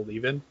what you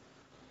believe in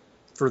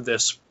for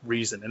this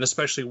reason. And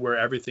especially where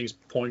everything's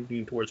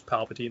pointing towards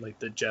Palpatine, like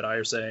the Jedi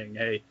are saying,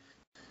 hey,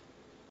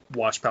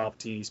 watch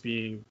Palpatine, he's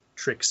being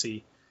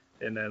tricksy.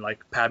 And then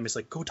like Padme's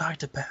like, go talk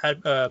to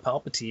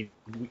Palpatine,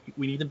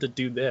 we need him to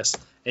do this.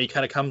 And he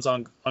kind of comes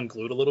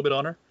unglued a little bit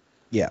on her.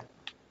 Yeah,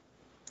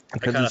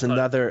 because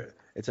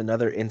it's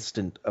another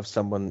instant of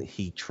someone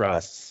he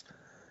trusts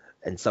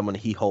and someone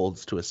he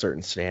holds to a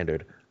certain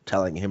standard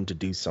telling him to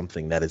do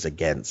something that is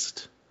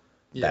against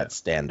that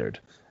standard.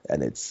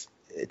 And it's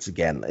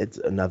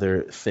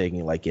another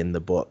thing like in the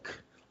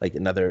book, like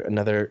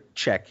another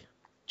check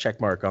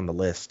mark on the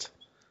list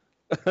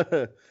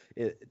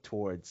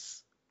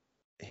towards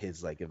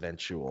his like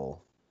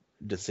eventual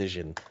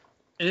decision.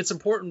 And it's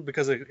important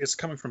because it's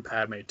coming from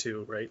Padme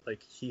too, right?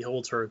 Like he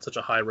holds her in such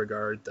a high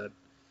regard that,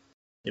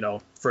 you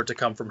know, for it to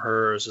come from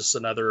her is just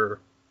another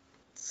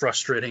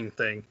frustrating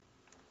thing.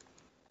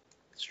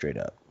 Straight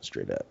up.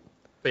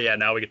 But yeah,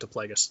 now we get to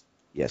Plagueis.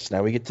 Yes,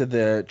 now we get to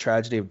the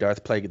tragedy of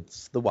Darth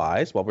Plagueis the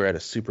Wise while we're at a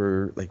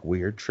super like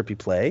weird trippy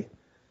play.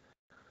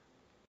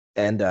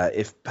 And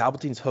if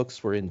Palpatine's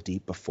hooks were in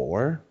deep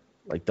before,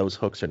 like those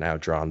hooks are now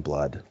drawn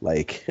blood.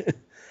 Like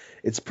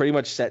it's pretty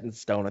much set in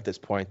stone at this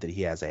point that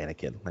he has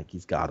Anakin. Like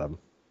he's got him.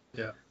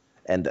 Yeah.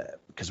 And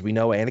because we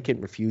know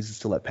Anakin refuses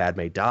to let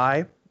Padme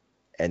die,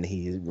 and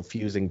he's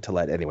refusing to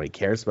let anyone he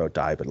cares about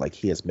die, but like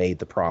he has made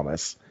the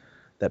promise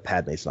that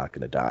Padme's not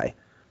going to die.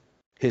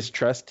 His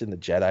trust in the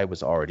Jedi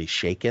was already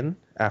shaken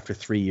after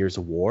 3 years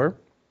of war.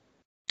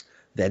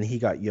 Then he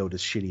got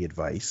Yoda's shitty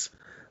advice.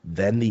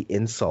 Then the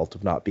insult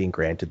of not being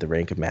granted the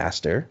rank of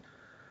master.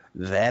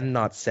 Then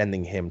not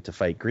sending him to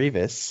fight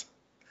Grievous.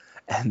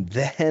 And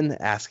then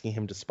asking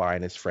him to spy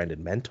on his friend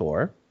and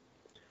mentor.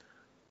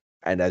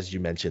 And as you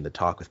mentioned, the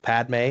talk with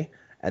Padme.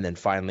 And then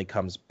finally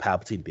comes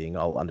Palpatine being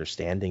all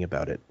understanding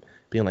about it.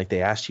 Being like,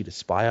 they asked you to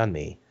spy on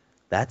me.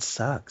 That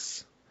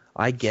sucks.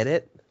 I get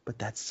it, but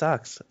that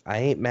sucks. I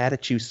ain't mad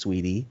at you,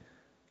 sweetie.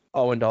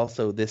 Oh, and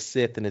also this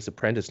Sith and his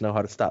apprentice know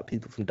how to stop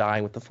people from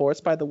dying with the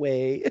Force, by the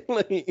way.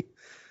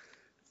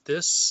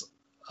 This,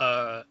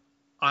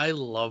 I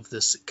love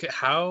this.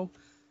 How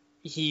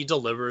he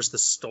delivers the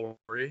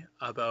story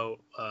about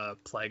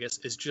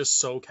Plagueis is just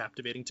so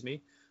captivating to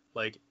me.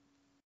 Like,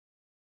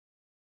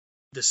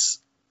 this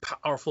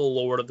powerful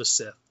Lord of the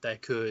Sith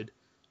that could,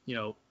 you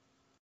know,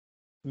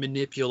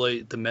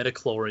 manipulate the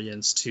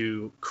midichlorians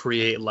to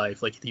create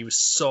life. Like, he was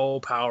so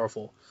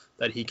powerful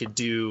that he could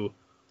do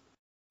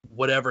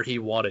whatever he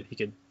wanted. He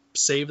could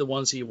save the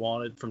ones he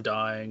wanted from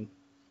dying,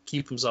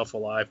 keep himself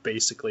alive,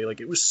 basically.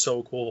 Like, it was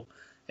so cool.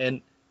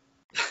 And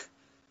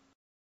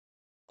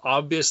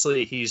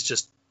obviously he's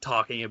just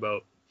talking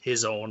about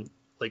his own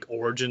like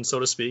origin, so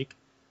to speak.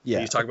 Yeah.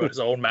 He's talking about his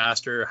own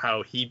master,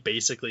 how he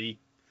basically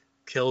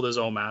killed his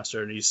own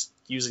master, and he's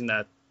using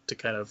that to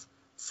kind of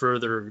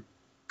further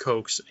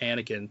coax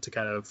Anakin to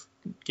kind of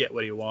get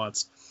what he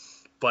wants.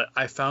 But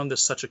I found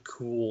this such a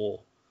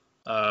cool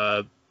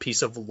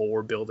piece of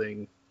lore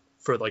building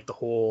for like the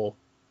whole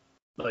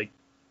like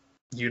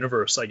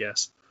universe, I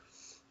guess.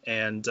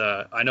 And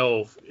I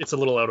know it's a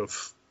little out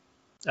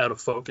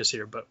of focus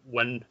here, but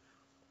when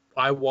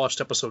I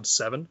watched episode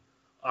 7,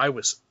 I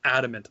was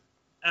adamant.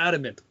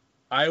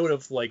 I would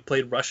have like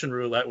played Russian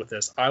roulette with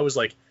this. I was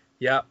like,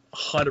 yeah,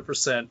 100%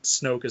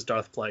 Snoke is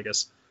Darth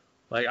Plagueis.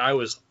 Like, I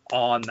was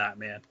on that,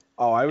 man.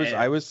 Oh,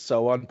 I was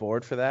so on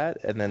board for that,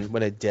 and then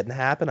when it didn't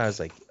happen, I was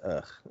like,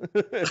 ugh.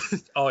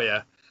 Oh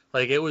yeah,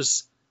 like it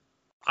was.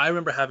 I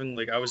remember having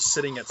like I was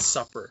sitting at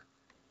supper,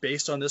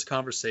 based on this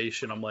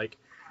conversation. I'm like,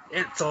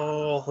 it's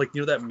all like,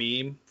 you know that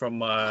meme from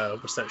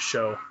what's that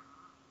show?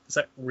 It's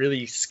that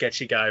really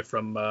sketchy guy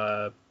from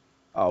It's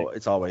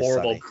Always horrible,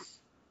 Sunny.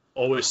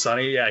 Always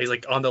Sunny. Yeah, he's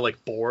like on the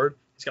like board.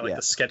 He's got like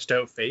the sketched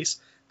out face.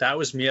 That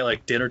was me at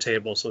like dinner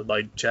table. So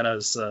like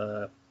Jenna's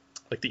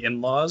like the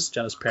in-laws,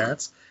 Jenna's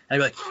parents,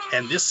 and I'd be like,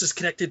 and this is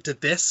connected to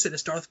this, and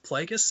it's Darth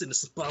Plagueis, and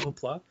this is blah blah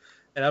blah,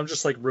 and I'm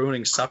just like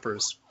ruining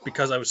suppers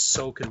because I was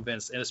so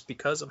convinced, and it's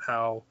because of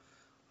how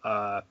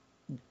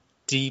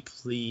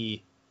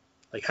deeply,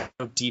 like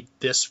how deep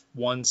this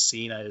one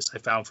scene is. I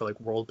found for like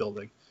world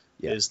building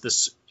is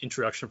this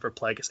introduction for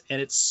Plagueis, and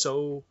it's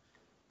so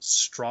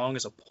strong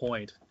as a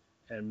point,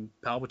 and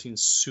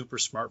Palpatine's super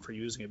smart for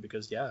using it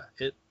because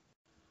it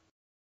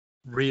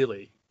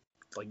really,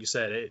 like you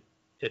said,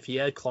 if he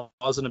had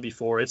claws in it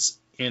before, it's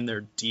in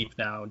there deep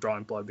now,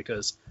 drawing blood,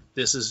 because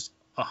this is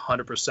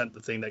 100% the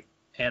thing that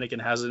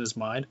Anakin has in his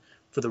mind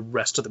for the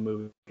rest of the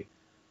movie.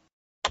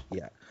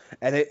 Yeah,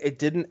 and it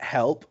didn't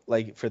help,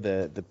 like, for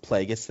the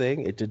Plagueis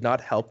thing. It did not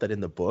help that in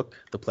the book,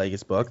 the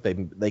Plagueis book,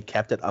 they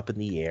kept it up in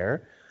the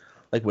air.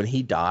 Like, when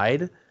he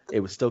died, it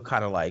was still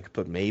kind of like,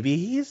 but maybe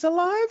he's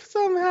alive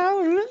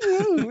somehow.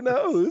 Who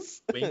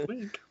knows? Wink,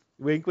 wink.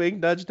 Wink, wink,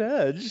 nudge,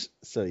 nudge.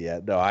 So yeah,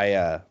 no,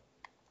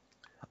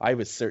 I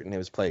was certain it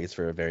was Plagueis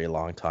for a very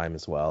long time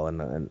as well,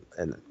 and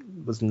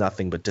was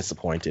nothing but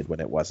disappointed when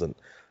it wasn't.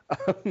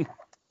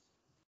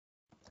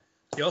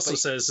 He also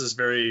says this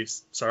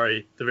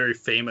the very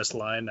famous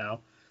line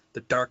now: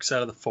 "The dark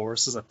side of the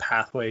Force is a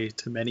pathway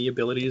to many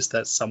abilities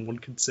that some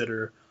would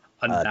consider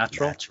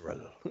unnatural."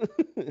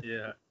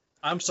 Yeah,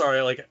 I'm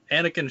sorry. Like,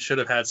 Anakin should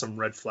have had some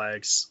red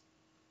flags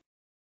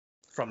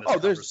from this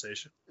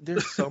conversation.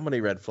 There's so many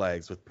red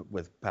flags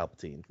with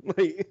Palpatine.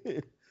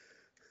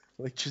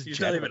 Like just he's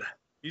not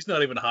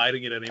even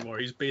hiding it anymore.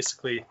 He's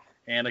basically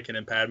Anakin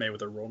and Padme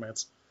with a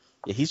romance.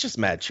 Yeah, he's just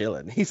mad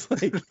chilling. He's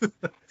like,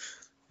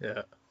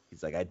 yeah.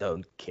 He's like, I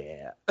don't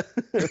care.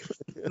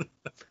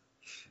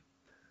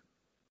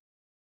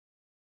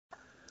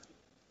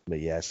 But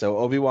yeah, so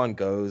Obi-Wan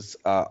goes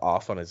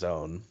off on his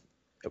own.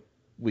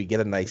 We get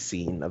a nice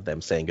scene of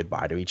them saying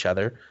goodbye to each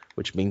other,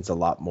 which means a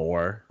lot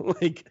more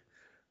like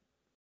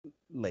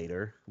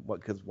later,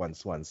 because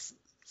once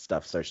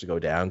stuff starts to go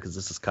down, because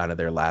this is kind of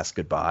their last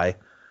goodbye.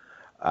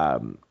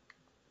 When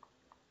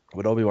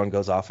Obi-Wan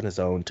goes off on his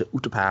own to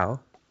Utapau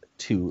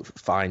to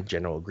find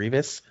General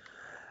Grievous,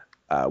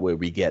 where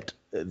we get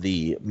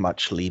the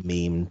muchly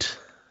memed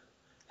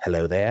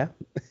hello there.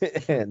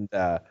 And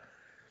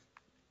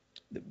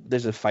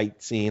there's a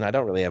fight scene. I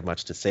don't really have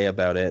much to say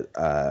about it.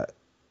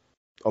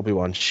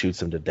 Obi-Wan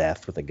shoots him to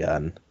death with a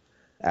gun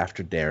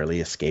after narrowly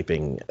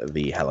escaping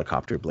the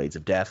helicopter blades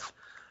of death.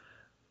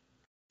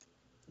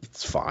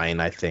 It's fine,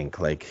 I think.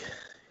 Like,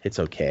 it's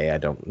okay.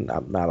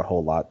 Not a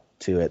whole lot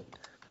to it.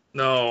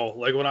 No,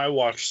 like, when I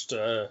watched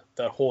that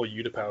whole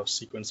Utapau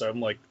sequence,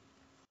 I'm like,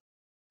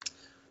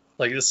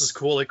 this is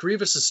cool. Like,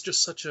 Grievous is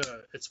just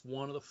it's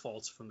one of the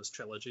faults from this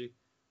trilogy,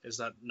 is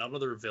that none of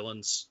their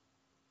villains,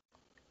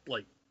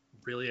 like,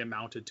 really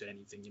amounted to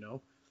anything, you know?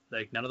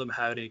 Like, none of them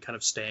had any kind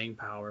of staying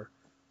power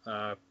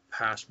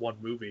past one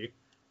movie.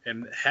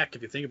 And heck,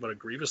 if you think about it,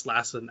 Grievous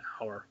lasted an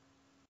hour.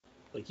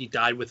 Like, he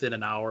died within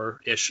an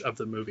hour-ish of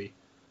the movie.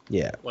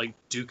 Yeah. Like,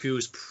 Dooku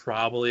is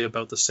probably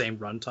about the same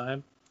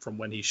runtime from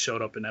when he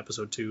showed up in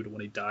episode 2 to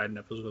when he died in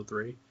episode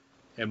 3.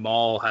 And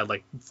Maul had,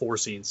 like, 4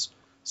 scenes.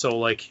 So,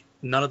 like,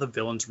 none of the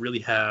villains really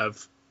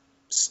have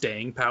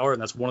staying power,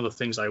 and that's one of the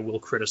things I will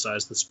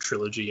criticize this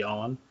trilogy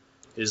on,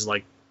 is,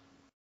 like,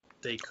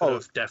 they could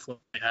have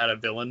definitely had a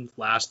villain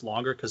last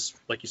longer, because,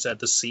 like you said,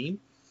 the scene,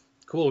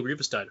 cool,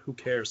 Grievous died, who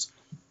cares?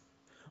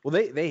 Well,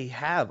 they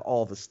have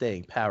all the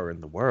staying power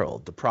in the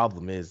world. The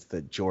problem is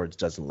that George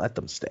doesn't let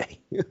them stay.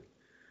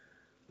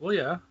 Well,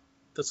 yeah,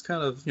 that's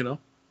kind of,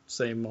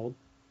 same mold.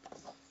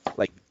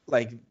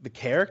 Like the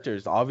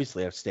characters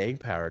obviously have staying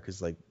power,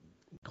 because, like,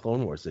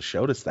 Clone Wars has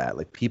showed us that,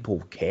 like, people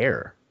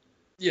care.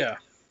 Yeah.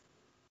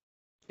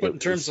 But in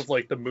terms of,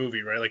 like, the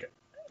movie, right? Like,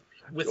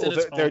 within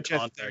its own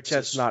context, they're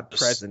just not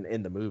present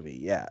in the movie.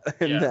 Yeah.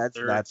 And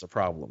that's a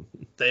problem.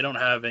 They don't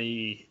have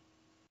any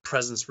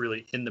presence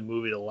really in the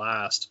movie to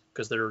last,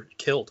 because they're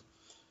killed.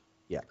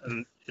 Yeah.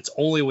 And it's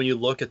only when you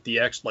look at the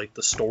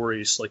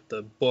stories, like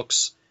the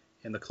books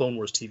and the Clone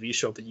Wars TV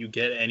show, that you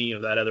get any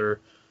of that other,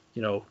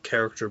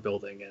 character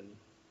building. And,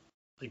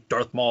 like,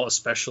 Darth Maul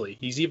especially,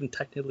 he's even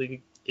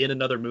technically in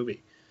another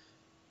movie.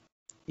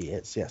 He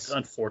is, yes.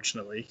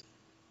 Unfortunately,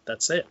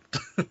 that's it.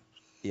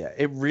 Yeah,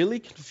 it really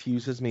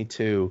confuses me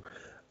too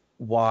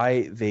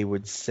why they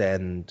would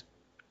send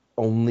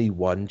only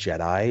one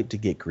Jedi to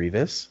get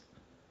Grievous.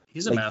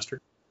 He's a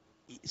master.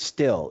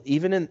 Still,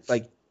 even in,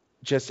 like,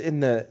 just in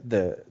the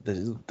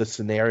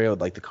scenario,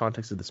 like, the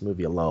context of this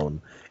movie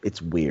alone,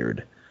 it's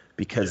weird,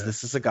 because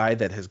this is a guy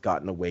that has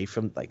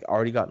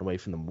already gotten away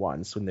from them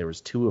once when there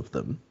was 2 of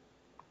them.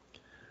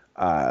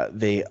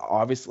 They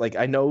obviously, like,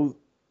 I know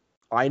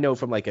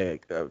from, like, a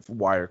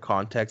wider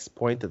context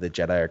point that the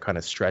Jedi are kind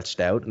of stretched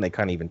out, and they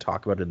kind of even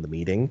talk about it in the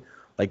meeting,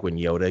 like when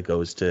Yoda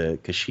goes to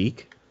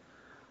Kashyyyk.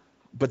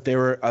 But there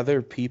were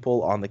other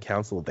people on the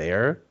council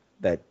there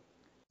that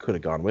could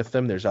have gone with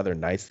them. There's other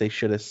knights they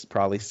should have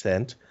probably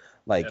sent.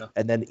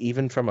 And then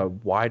even from a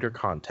wider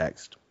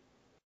context,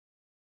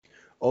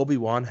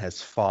 Obi-Wan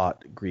has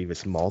fought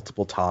Grievous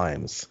multiple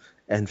times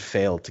and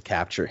failed to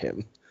capture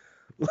him.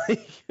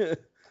 Failed,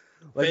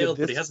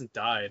 but he hasn't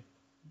died.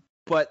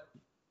 But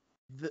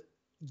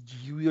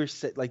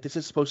this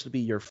is supposed to be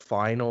your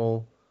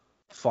final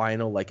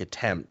like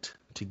attempt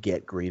to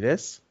get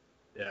Grievous.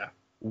 Yeah.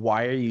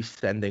 Why are you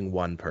sending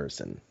one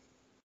person?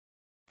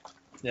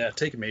 Yeah,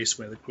 take Mace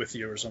with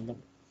you or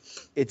something.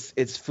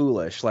 It's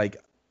foolish. Like,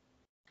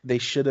 they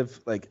should have,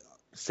 like,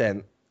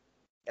 sent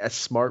a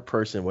smart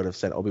person would have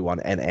sent Obi-Wan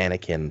and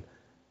Anakin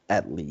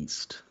at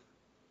least.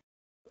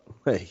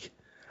 Like,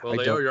 Well, I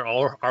they don't. are your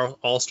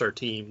all-star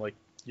team. Like,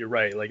 you're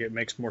right. Like, it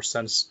makes more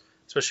sense,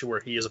 especially where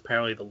he is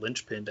apparently the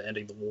linchpin to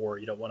ending the war.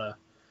 You don't want to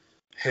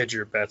hedge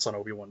your bets on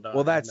Obi-Wan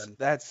Well, dying, and that's then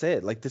that's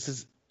it. Like, this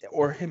is,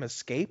 or him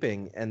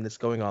escaping and this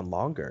going on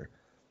longer.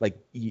 Like,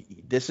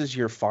 this is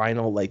your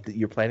final. Like,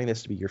 you're planning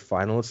this to be your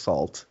final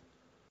assault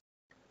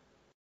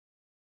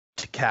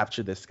to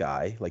capture this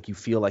guy. Like, you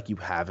feel like you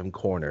have him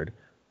cornered,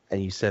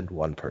 and you send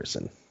one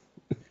person.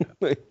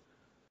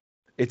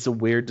 It's a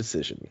weird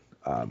decision,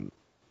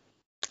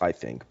 I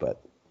think,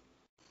 but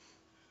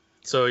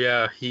so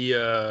yeah, he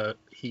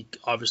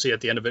obviously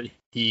at the end of it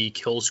he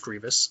kills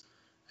Grievous,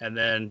 and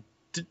then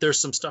there's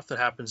some stuff that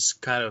happens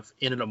kind of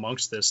in and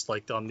amongst this,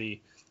 like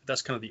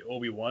that's kind of the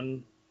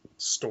Obi-Wan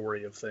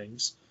story of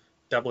things.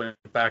 Doubling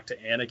back to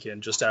Anakin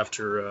just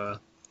after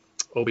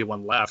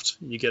Obi-Wan left,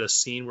 you get a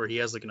scene where he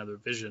has like another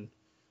vision,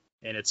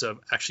 and it's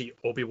actually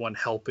Obi-Wan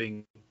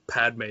helping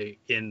Padme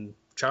in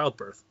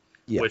childbirth,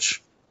 yeah,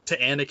 which to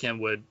Anakin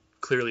would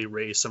clearly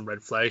raise some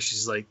red flags.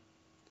 She's like,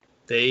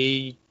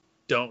 they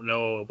don't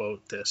know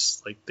about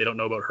this. Like, they don't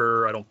know about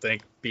her, I don't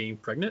think, being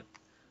pregnant.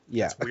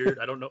 yeah, It's weird.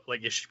 I don't know.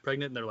 Like, is she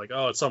pregnant? And they're like,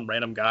 oh, it's some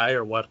random guy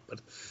or what?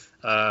 But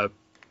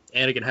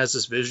Anakin has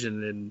this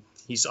vision, and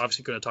he's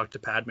obviously going to talk to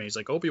Padme. He's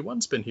like,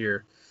 Obi-Wan's been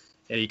here.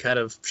 And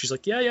she's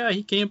like, yeah,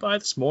 he came by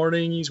this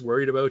morning. He's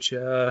worried about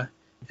you.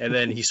 And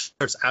then he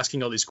starts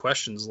asking all these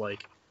questions.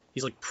 Like,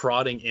 he's like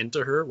prodding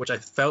into her, which I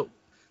felt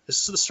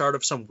this is the start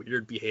of some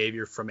weird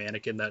behavior from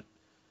Anakin that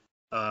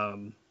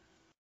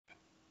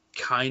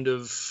kind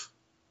of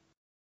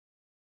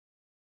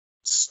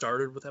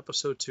started with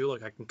episode 2.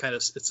 Like, I can kind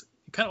of, it's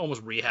kind of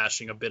almost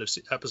rehashing a bit of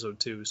episode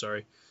 2,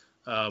 sorry,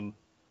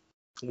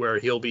 where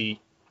he'll be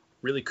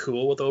really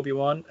cool with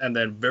Obi-Wan, and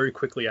then very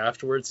quickly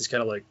afterwards he's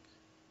kind of like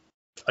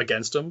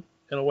against him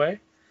in a way.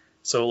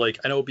 So like,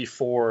 I know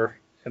before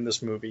in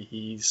this movie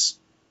he's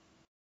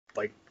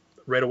like,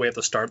 right away at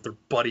the start they're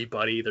buddy,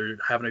 they're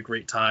having a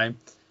great time,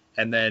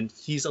 and then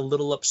he's a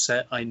little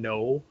upset, I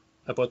know,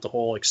 about the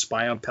whole like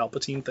spy on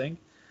Palpatine thing,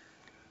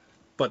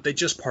 but they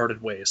just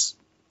parted ways,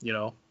 you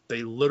know.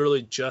 They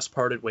literally just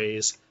parted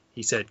ways.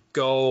 He said,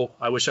 go,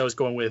 I wish I was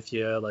going with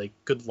you, like,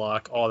 good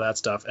luck, all that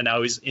stuff. And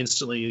now he's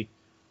instantly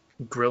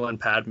grilling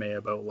Padme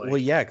about, like, well,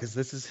 yeah, because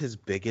this is his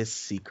biggest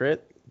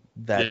secret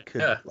that could,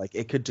 yeah, like,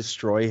 it could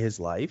destroy his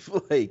life,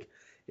 like,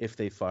 if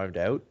they found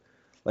out.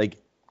 Like,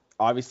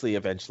 obviously,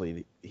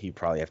 eventually, he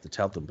probably have to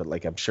tell them, but,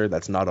 like, I'm sure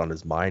that's not on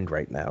his mind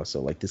right now.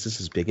 So, like, this is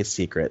his biggest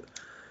secret.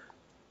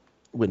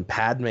 When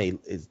Padme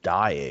is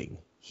dying,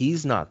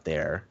 he's not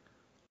there,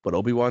 but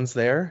Obi-Wan's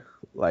there,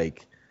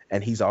 like,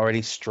 and he's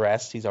already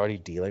stressed. He's already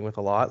dealing with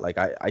a lot. Like,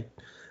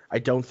 I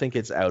don't think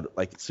it's out,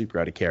 like, super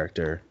out of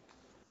character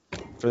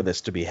for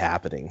this to be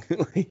happening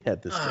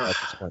at this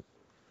point.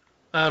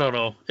 I don't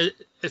know.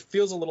 It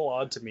feels a little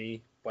odd to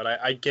me, but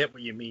I get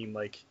what you mean.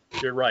 Like,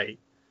 you're right.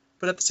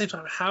 But at the same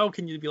time, how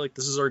can you be like,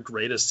 this is our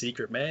greatest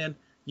secret, man?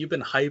 You've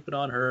been hyping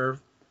on her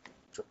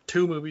for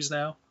 2 movies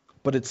now.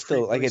 But it's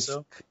still like, it's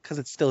so. because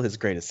it's still his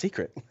greatest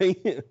secret.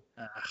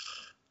 Ah,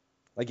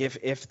 Like,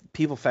 if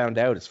people found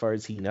out, as far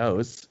as he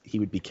knows, he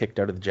would be kicked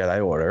out of the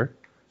Jedi Order.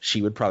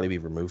 She would probably be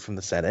removed from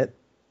the Senate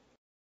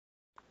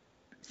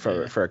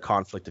for a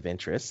conflict of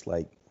interest.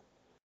 Like,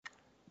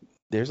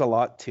 there's a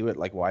lot to it,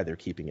 like why they're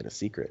keeping it a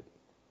secret.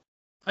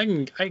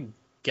 I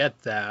get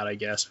that, I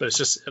guess, but it's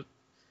just,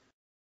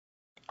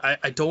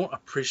 I don't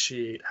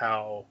appreciate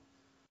how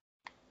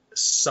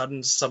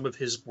sudden some of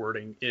his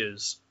wording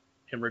is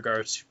in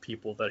regards to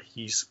people that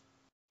he's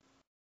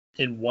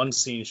in one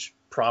scene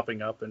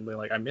propping up and being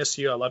like, I miss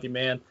you, I love you,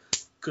 man,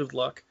 good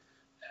luck.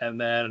 And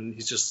then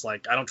he's just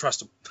like, I don't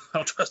trust him. I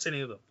don't trust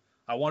any of them.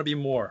 I want to be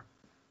more.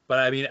 But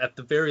I mean, at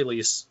the very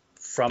least,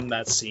 from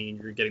that scene,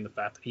 you're getting the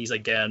fact that he's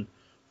again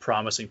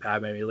promising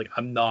Padme, like,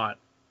 I'm not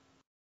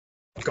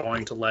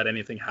going to let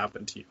anything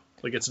happen to you.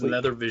 Like, it's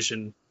another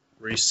vision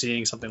where he's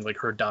seeing something like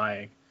her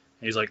dying,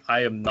 and he's like,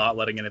 I am not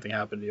letting anything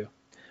happen to you.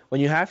 When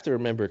you have to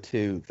remember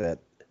too that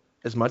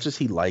as much as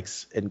he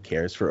likes and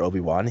cares for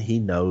Obi-Wan, he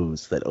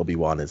knows that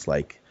Obi-Wan is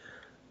like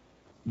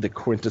the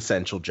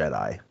quintessential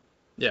Jedi.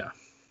 Yeah.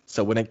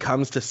 So when it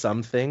comes to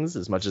some things,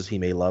 as much as he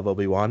may love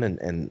Obi-Wan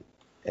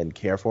and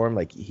care for him,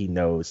 like, he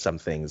knows some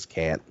things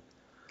can't,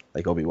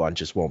 like, Obi-Wan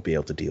just won't be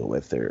able to deal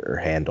with or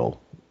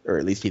handle, or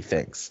at least he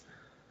thinks.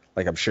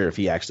 Like, I'm sure if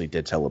he actually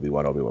did tell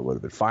Obi-Wan, Obi-Wan would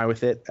have been fine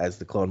with it, as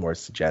the Clone Wars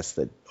suggests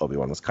that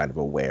Obi-Wan was kind of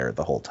aware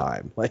the whole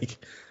time, like,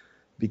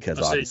 because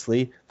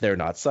obviously they're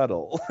not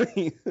subtle.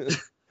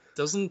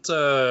 Doesn't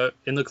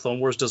in the Clone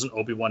Wars, doesn't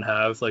Obi-Wan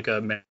have like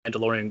a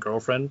Mandalorian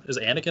girlfriend? Is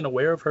Anakin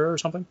aware of her or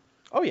something?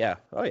 Oh yeah.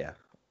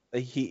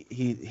 Like,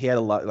 he had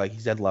a lot, like,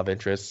 he's had love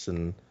interests,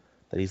 and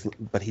but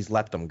he's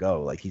let them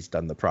go. Like, he's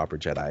done the proper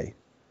Jedi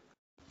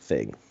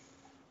thing.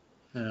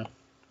 Yeah.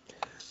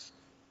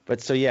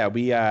 But so yeah,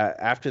 we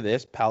after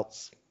this,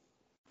 Palps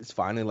is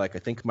finally like, I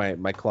think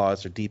my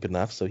claws are deep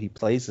enough, so he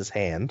plays his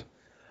hand.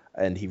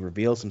 and he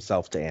reveals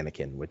himself to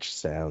Anakin, which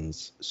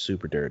sounds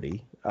super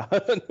dirty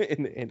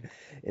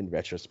in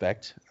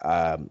retrospect.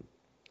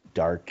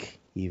 Dark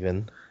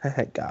even.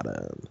 Got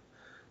him.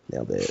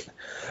 Nailed it.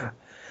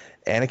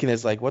 Anakin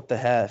is like, what the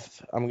heck?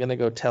 I'm gonna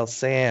go tell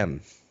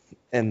Sam.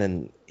 And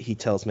then he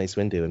tells Mace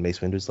Windu, and Mace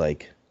Windu's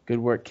like, good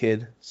work,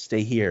 kid.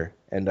 Stay here,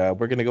 and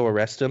we're gonna go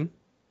arrest him.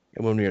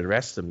 And when we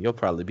arrest him, you'll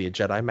probably be a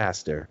Jedi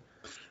Master.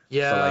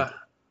 Yeah. So, like,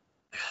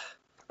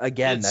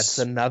 again, it's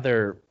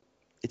another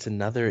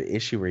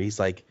issue where he's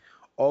like,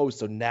 oh,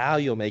 so now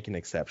you'll make an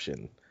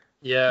exception.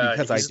 Yeah,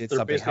 because I did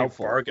something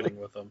helpful. Bargaining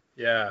with him.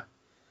 Yeah.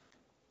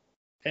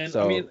 And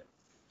So, I mean,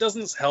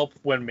 doesn't help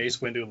when Mace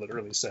Windu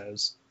literally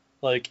says,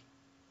 like,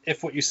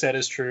 if what you said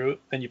is true,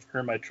 then you've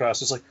earned my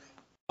trust. It's like,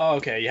 oh,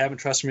 okay, you haven't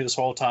trusted me this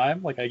whole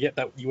time. Like, I get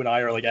that you and I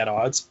are like at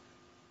odds,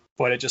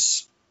 but it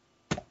just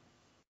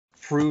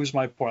proves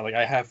my point. Like,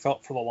 I have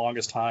felt for the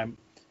longest time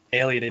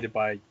alienated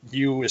by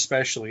you,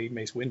 especially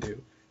Mace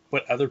Windu,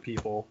 but other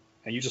people,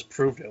 and you just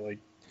proved it. Like,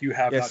 you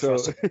have not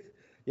trusted.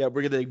 Yeah,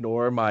 we're gonna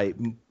ignore my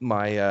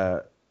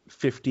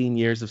 15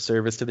 years of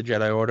service to the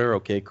Jedi Order.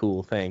 Okay,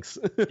 cool, thanks.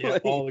 Yeah,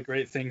 all the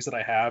great things that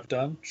I have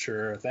done.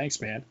 Sure, thanks,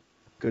 man.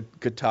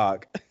 Good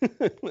talk.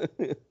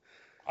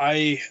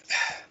 I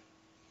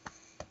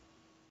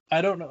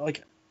don't know.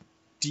 Like,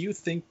 do you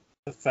think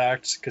the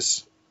fact,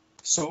 because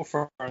so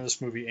far in this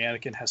movie,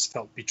 Anakin has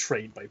felt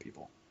betrayed by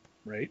people,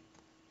 right?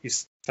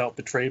 He's felt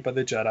betrayed by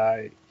the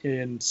Jedi.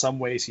 In some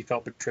ways, he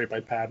felt betrayed by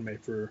Padme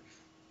for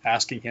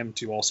asking him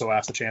to also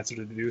ask the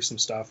Chancellor to do some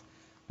stuff.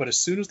 But as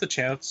soon as the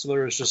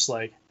Chancellor is just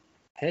like,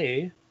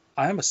 hey,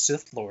 I'm a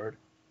Sith Lord.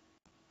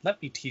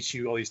 Let me teach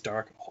you all these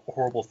dark,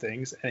 horrible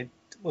things. And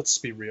let's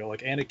be real,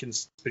 like,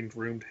 Anakin's been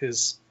groomed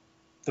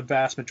the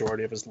vast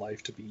majority of his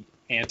life to be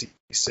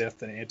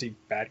anti-Sith and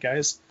anti-bad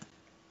guys.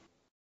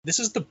 This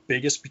is the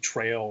biggest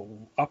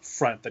betrayal up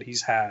front that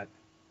he's had,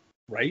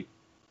 right?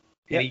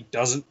 Yeah. And he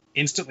doesn't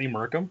instantly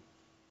murk him.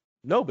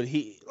 No, but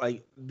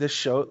this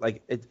show,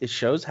 like, it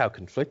shows how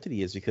conflicted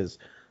he is, because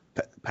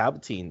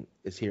Palpatine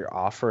is here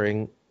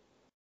offering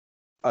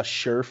a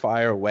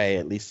surefire way,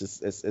 at least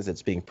as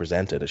it's being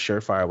presented, a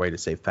surefire way to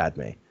save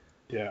Padme.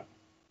 Yeah.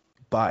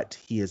 But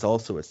he is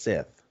also a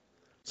Sith.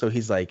 So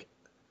he's like,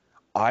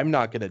 I'm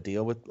not going to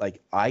deal with,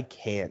 like, I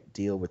can't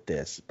deal with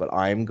this, but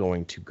I'm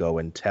going to go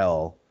and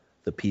tell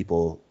the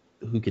people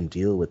who can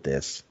deal with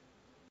this.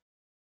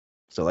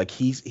 So, like,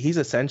 he's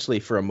essentially,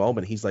 for a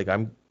moment, he's like,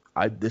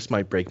 this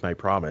might break my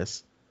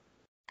promise.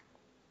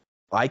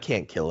 I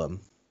can't kill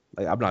him.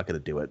 Like, I'm not going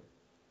to do it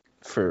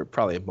for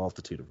probably a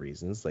multitude of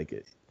reasons. Like,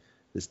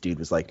 this dude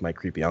was like my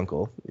creepy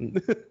uncle.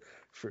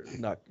 For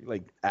not,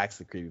 like,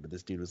 actually creepy, but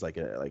this dude was like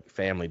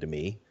family to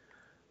me.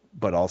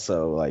 But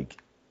also, like,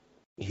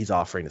 he's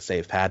offering to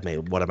save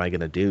Padme. What am I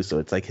going to do? So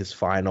it's like his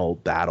final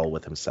battle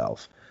with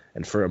himself.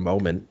 And for a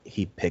moment,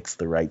 he picks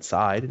the right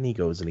side, and he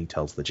goes and he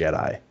tells the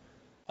Jedi.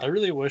 I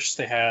really wish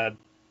they had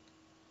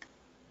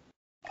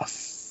a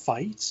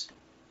fight.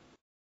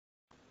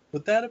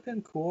 Would that have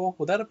been cool?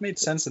 Would that have made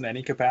sense in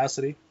any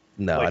capacity?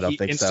 No, like, I don't think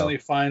so. He instantly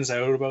finds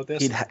out about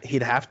this.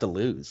 He'd have to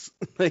lose.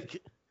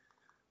 Like,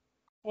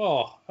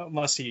 well,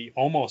 unless he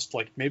almost,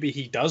 like, maybe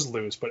he does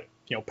lose, but,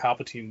 you know,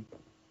 Palpatine,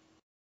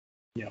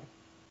 you know,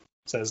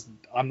 says,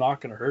 I'm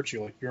not going to hurt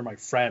you. Like, you're my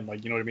friend.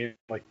 Like, you know what I mean?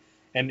 Like,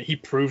 and he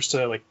proves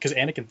to, like, because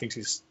Anakin thinks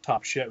he's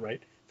top shit,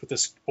 right? But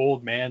this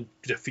old man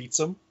defeats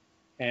him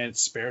and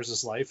spares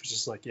his life. It's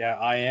just like, yeah,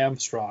 I am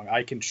strong.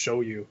 I can show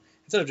you.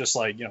 Instead of just,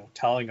 like, you know,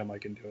 telling him I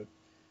can do it.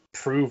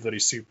 Prove that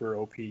he's super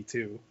OP,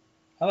 too.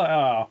 I don't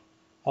know.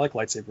 I like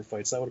lightsaber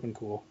fights. That would have been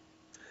cool.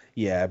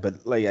 Yeah,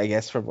 but, like, I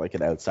guess from, like,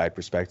 an outside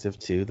perspective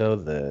too, though,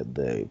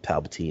 the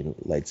Palpatine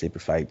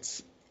lightsaber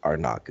fights are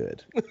not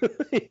good.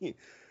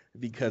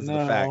 Because of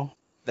the fact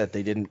that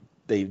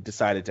they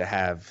decided to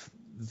have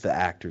the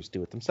actors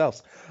do it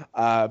themselves.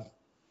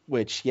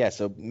 Which, yeah,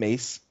 so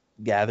Mace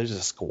gathers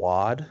a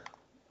squad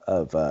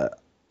of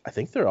I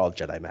think they're all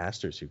Jedi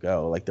Masters who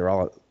go. Like, they're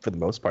all, for the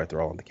most part,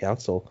 they're all on the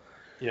council.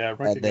 Yeah, I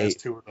recognize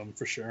two of them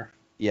for sure.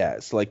 Yeah,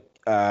 so, like,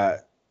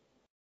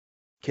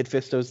 Kit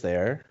Fisto's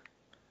there.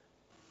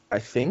 I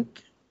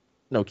think,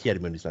 no,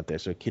 Ki-Adi-Mundi's not there.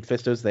 So Kit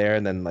Fisto's there,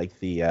 and then, like,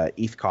 the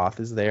Eth Koth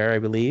is there, I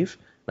believe.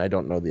 And I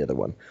don't know the other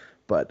one,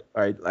 but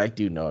I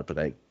do know it, but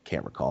I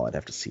can't recall. I'd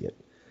have to see it.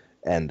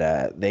 And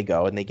they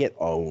go and they get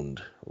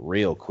owned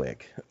real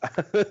quick.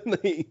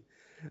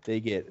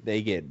 they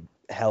get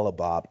hella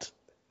bopped,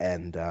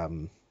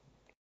 and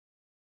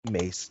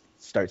Mace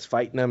starts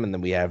fighting them, and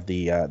then we have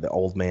the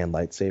old man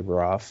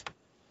lightsaber off,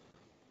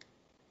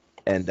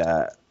 and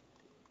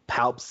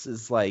Palps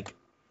is, like,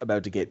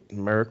 about to get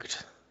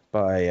murked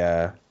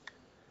by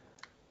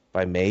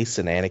Mace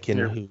and Anakin.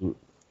 Yeah. Who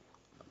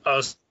I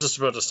was just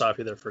about to stop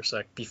you there for a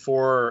sec.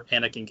 Before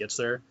Anakin gets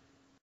there,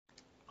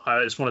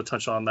 I just want to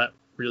touch on that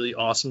really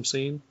awesome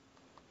scene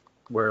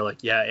where, like,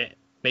 yeah,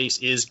 Mace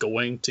is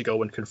going to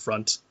go and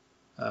confront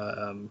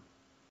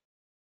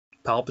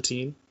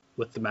Palpatine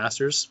with the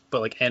Masters,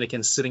 but, like,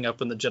 Anakin's sitting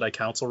up in the Jedi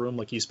Council room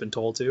like he's been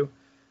told to, and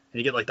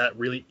you get, like, that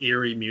really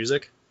eerie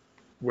music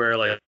where,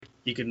 like,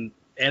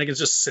 Anakin's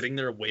just sitting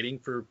there waiting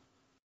for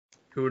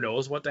who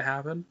knows what to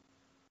happen,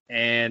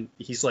 and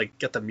he's like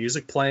got the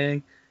music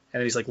playing,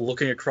 and he's like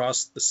looking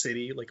across the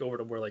city, like over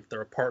to where like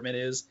their apartment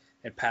is,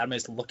 and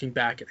Padme's looking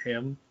back at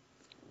him,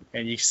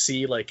 and you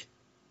see like,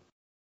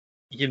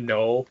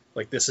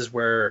 like this is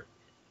where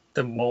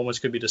the moment's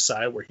going to be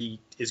decided where he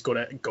is going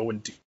to go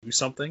and do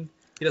something.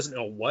 He doesn't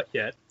know what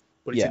yet,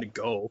 but he's going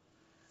to go.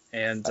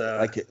 And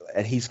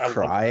and he's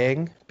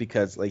crying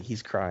because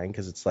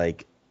it's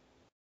like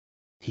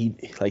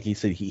he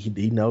said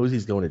he knows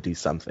he's going to do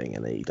something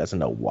and he doesn't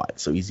know what.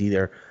 So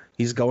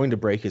he's going to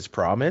break his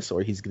promise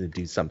or he's going to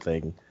do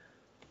something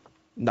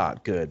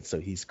not good. So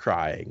he's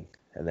crying,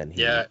 and then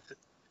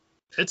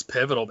it's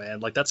pivotal, man.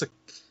 Like that's a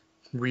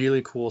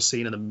really cool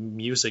scene, and the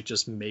music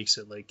just makes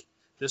it like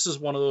this is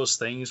one of those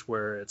things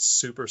where it's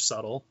super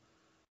subtle,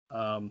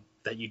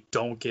 that you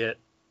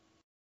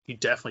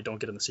definitely don't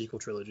get in the sequel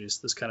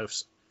trilogies.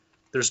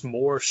 There's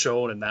more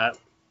shown in that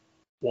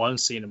one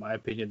scene, in my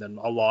opinion, than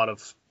a lot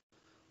of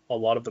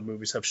the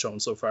movies have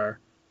shown so far.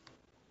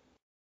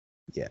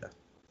 Yeah,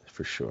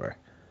 for sure.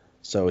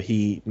 So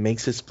he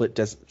makes his split.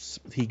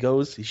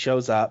 He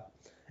shows up,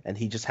 and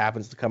he just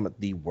happens to come at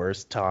the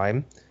worst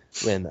time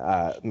when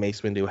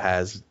Mace Windu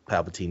has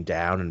Palpatine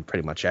down and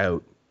pretty much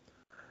out.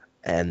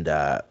 And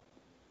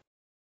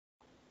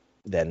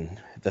then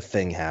the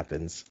thing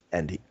happens,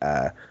 and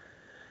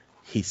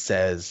he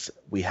says,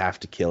 we have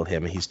to kill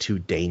him. He's too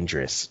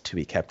dangerous to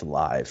be kept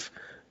alive.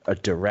 A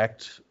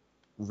direct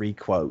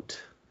requote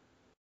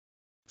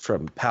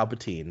from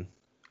Palpatine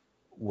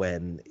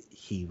when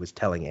he was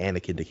telling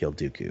Anakin to kill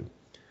Dooku.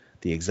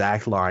 The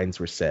exact lines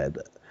were said,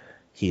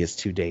 he is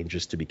too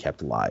dangerous to be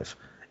kept alive.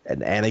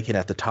 And Anakin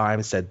at the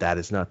time said that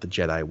is not the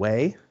Jedi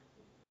way.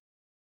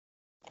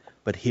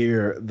 But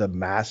here the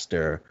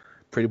master,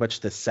 pretty much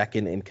the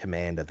second in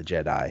command of the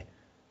Jedi,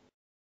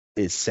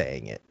 is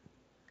saying it.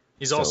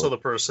 He's also the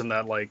person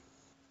that like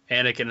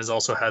Anakin has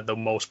also had the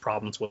most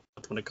problems with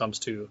when it comes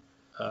to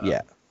the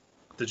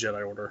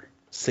Jedi Order.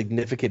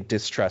 Significant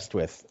distrust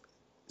with,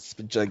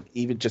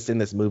 even just in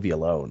this movie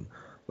alone,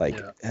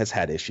 has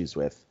had issues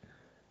with.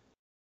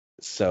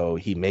 So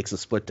he makes a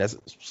split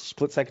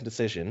second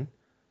decision,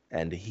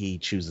 and he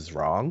chooses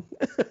wrong,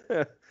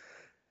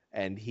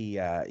 and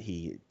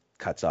he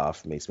cuts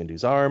off Mace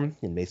Windu's arm,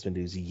 and Mace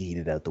Windu's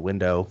yeeted out the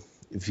window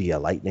via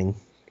lightning.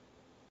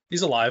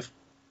 He's alive.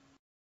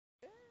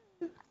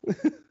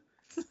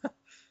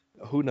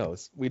 Who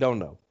knows? We don't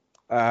know.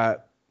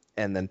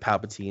 And then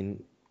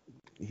Palpatine,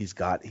 he's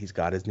got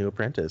his new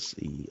apprentice.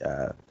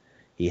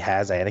 He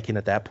has Anakin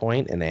at that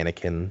point, and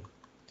Anakin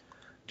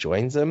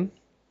joins him.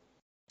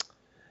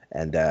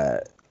 And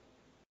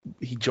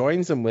he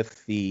joins him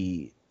with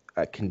the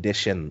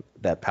condition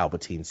that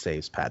Palpatine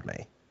saves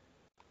Padme.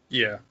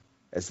 Yeah.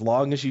 As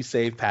long as you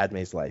save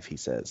Padme's life, he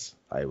says,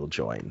 I will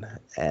join.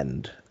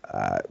 And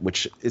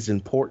which is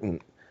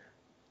important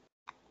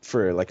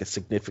for like a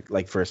significant,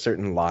 like for a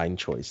certain line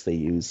choice they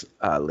use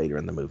later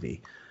in the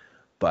movie.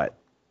 But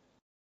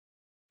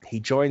he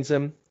joins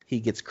him. He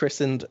gets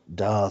christened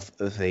Darth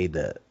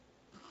Vader.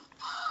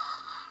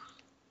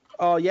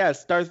 Oh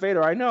yes, Darth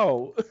Vader. I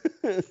know.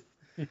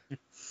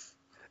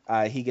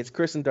 He gets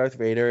christened Darth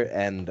Vader,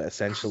 and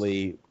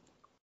essentially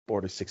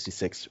Order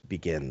 66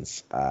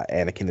 begins.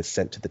 Anakin is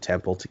sent to the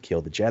temple to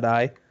kill the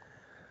Jedi,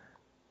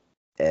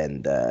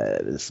 and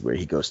this is where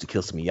he goes to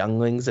kill some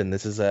younglings, and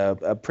this is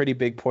a pretty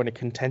big point of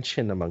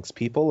contention amongst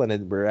people,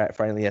 and we're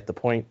finally at the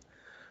point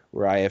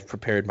where I have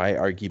prepared my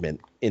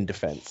argument in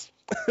defense.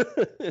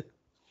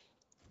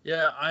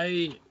 Yeah,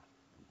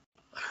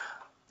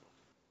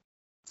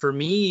 for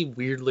me,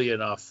 weirdly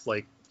enough,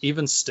 like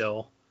even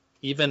still,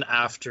 even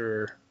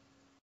after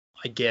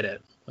I get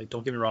it, like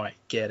don't get me wrong, I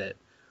get it.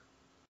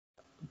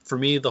 For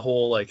me, the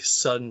whole like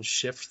sudden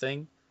shift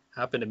thing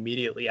happened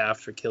immediately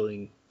after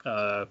killing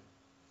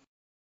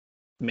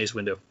Mace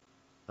Windu.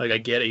 Like I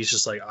get it, he's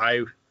just like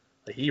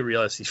he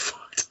realized he's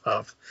fucked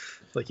up.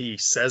 Like he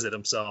says it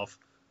himself,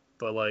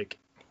 but like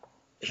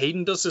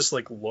Hayden does this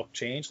like look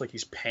change, like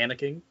he's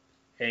panicking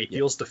and he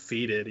feels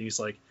defeated. He's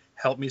like,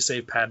 "Help me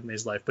save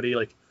Padme's life," but he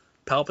like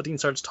Palpatine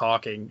starts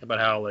talking about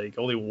how like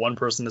only one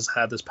person has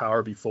had this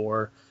power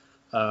before,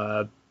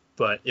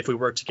 but if we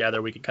work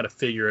together, we can kind of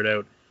figure it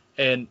out.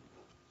 And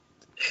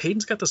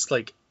Hayden's got this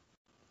like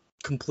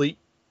complete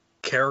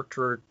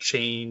character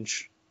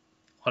change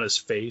on his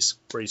face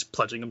where he's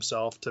pledging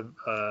himself to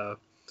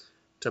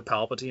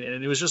Palpatine,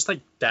 and it was just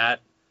like that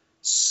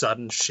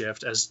sudden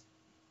shift. As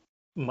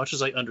much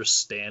as I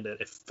understand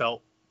it, it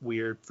felt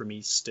weird for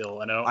me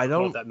still, and I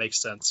don't know if that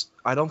makes sense.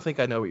 I don't think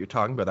I know what you're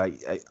talking about.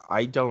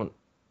 I don't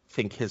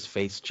think his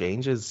face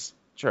changes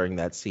during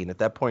that scene. At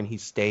that point, he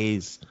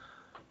stays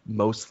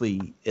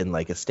mostly in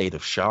like a state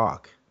of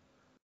shock.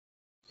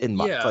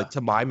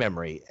 To my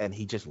memory, and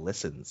he just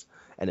listens,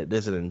 and it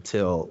isn't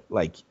until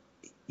like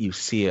you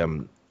see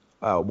him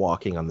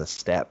walking on the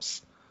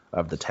steps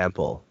of the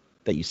temple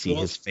that you see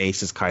his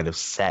face is kind of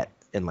set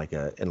in like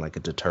a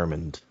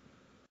determined.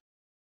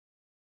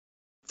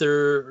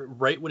 They're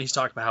right when he's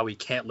talking about how he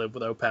can't live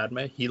without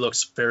Padme. He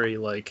looks very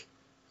like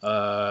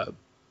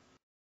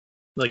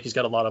like he's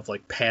got a lot of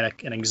like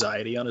panic and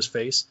anxiety on his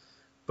face.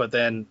 But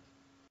then,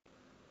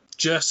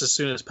 just as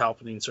soon as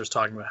Palpatine starts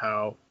talking about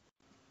how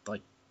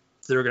like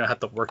they're gonna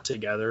have to work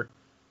together,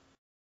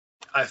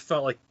 I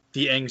felt like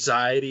the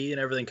anxiety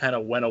and everything kind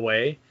of went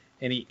away,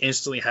 and he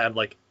instantly had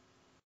like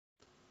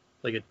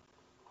a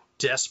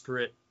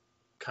desperate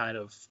kind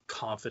of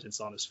confidence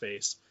on his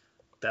face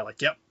that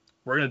like, yep,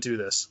 we're gonna do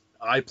this.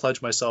 I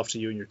pledge myself to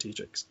you and your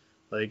teachings.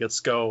 Like, let's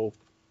go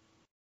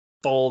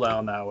full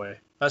down that way.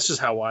 That's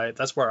just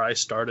that's where I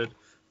started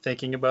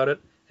thinking about it.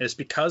 And it's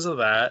because of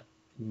that,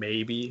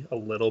 maybe a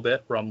little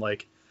bit, where I'm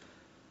like,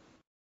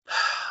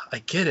 I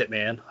get it,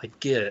 man. I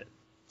get it.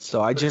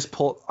 So I just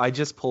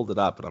pulled it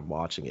up and I'm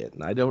watching it,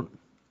 and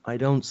I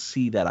don't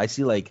see that. I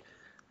see like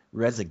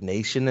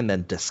resignation and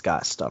then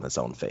disgust on his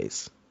own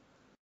face.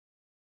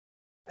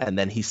 And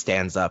then he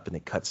stands up and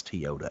it cuts to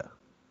Yoda.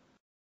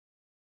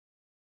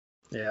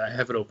 Yeah, I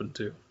have it open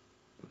too.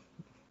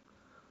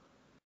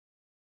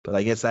 But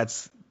I guess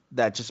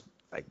that just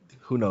like,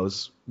 who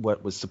knows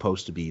what was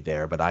supposed to be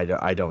there, but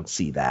I don't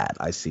see that.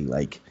 I see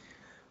like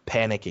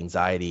panic,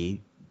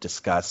 anxiety,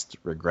 disgust,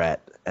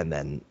 regret, and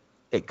then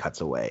it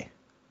cuts away.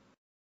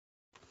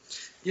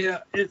 Yeah,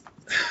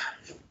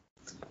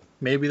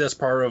 maybe that's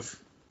part of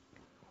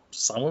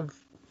I don't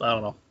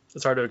know.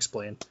 It's hard to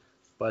explain.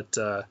 But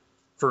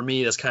for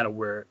me, that's kind of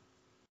where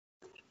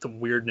the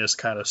weirdness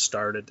kind of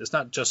started. It's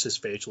not just his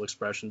facial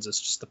expressions. It's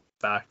just the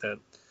fact that,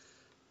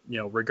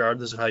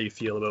 regardless of how you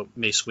feel about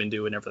Mace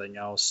Windu and everything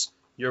else,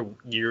 your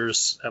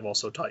years have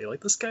also taught you,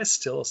 like, this guy's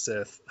still a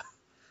Sith.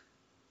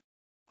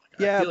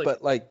 Yeah,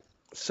 but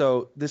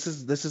so this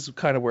is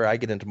kind of where I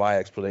get into my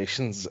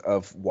explanations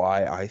of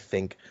why I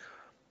think,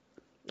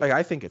 like,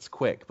 I think it's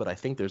quick, but I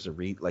think there's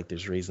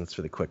there's reasons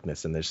for the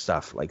quickness, and there's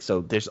stuff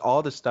so there's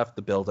all the stuff,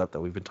 the build up that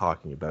we've been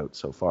talking about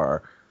so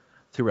far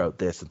throughout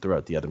this and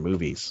throughout the other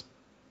movies.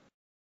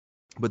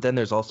 But then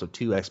there's also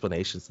two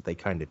explanations that they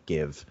kind of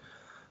give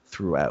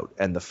throughout.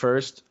 And the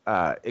first,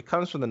 it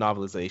comes from the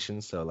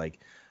novelization. So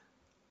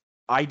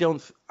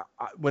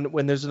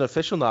when there's an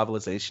official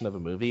novelization of a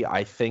movie,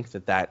 I think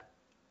that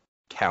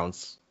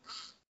counts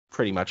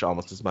pretty much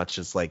almost as much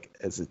as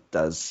it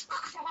does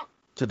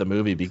to the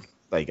movie.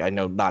 I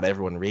know not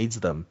everyone reads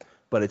them,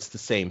 but it's the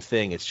same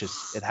thing. It's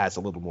just, it has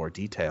a little more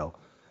detail.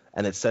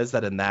 And it says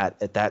that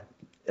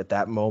at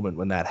that moment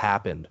when that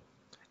happened,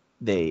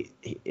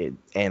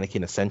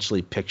 Anakin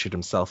essentially pictured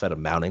himself at a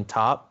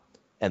mountaintop,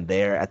 and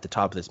there at the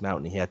top of this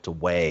mountain he had to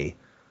weigh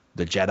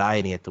the Jedi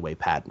and he had to weigh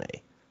Padme.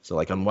 So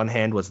on one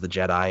hand was the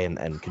Jedi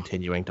and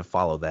continuing to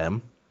follow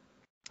them,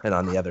 and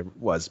on the other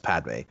was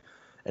Padme.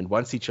 And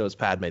once he chose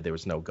Padme, there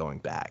was no going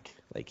back.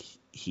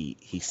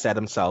 He set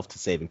himself to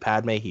saving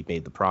Padme. He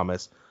made the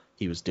promise.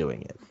 He was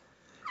doing it.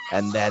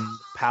 And then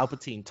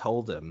Palpatine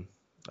told him,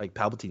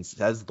 Palpatine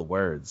says the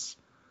words,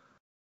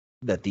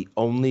 that the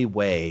only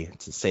way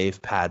to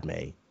save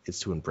Padme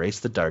is to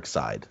embrace the dark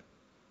side,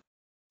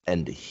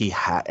 and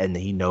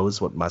he knows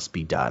what must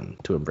be done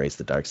to embrace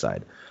the dark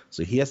side.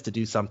 So he has to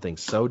do something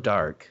so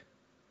dark,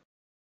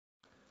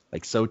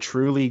 so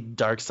truly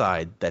dark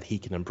side, that he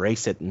can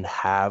embrace it and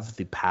have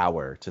the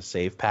power to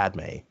save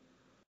Padme,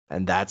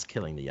 and that's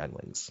killing the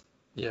younglings.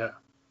 Yeah.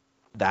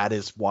 That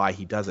is why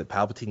he does it.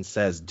 Palpatine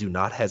says, "Do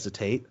not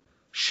hesitate,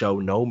 show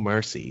no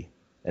mercy,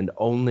 and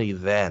only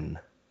then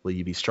will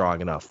you be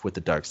strong enough with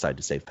the dark side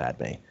to save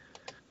Padme."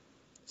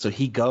 So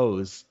he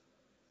goes,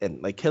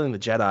 and killing the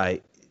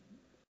Jedi,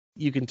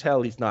 you can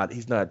tell he's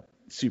not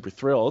super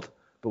thrilled,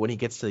 but when he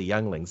gets to the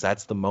younglings,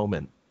 that's the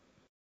moment.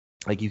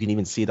 You can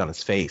even see it on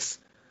his face,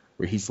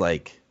 where he's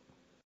like,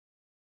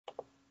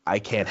 I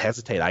can't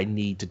hesitate. I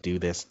need to do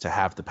this to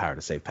have the power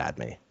to save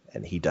Padme,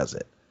 and he does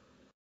it.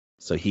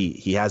 So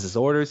he has his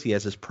orders, he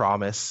has his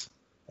promise,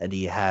 and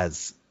he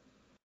has,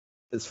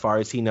 as far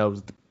as he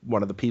knows,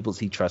 one of the peoples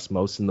he trusts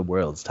most in the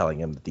world is telling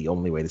him that the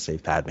only way to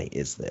save Padme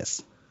is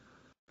this.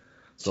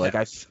 So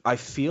I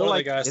feel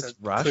like it's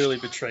rushed. Clearly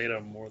betrayed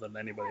him more than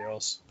anybody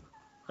else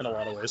in a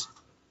lot of ways.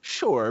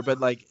 Sure, but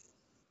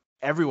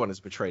everyone has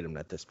betrayed him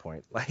at this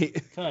point.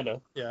 Kind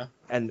of, yeah.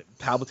 And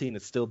Palpatine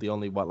is still the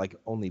only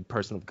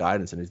person of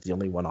guidance, and is the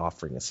only one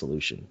offering a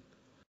solution.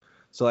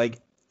 So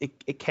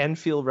it can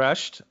feel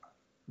rushed,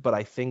 but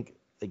I think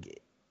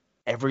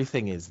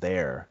everything is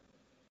there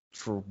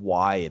for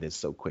why it is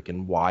so quick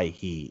and why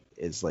he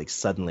is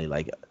suddenly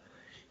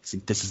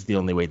this is the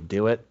only way to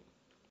do it.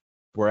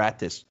 We're at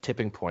this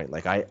tipping point.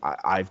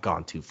 I've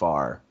gone too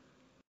far.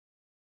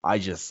 I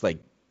just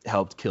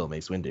helped kill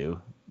Mace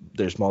Windu.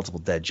 There's multiple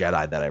dead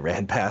Jedi that I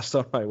ran past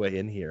on my way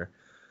in here.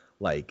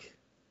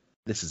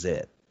 This is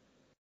it.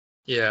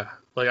 Yeah,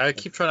 I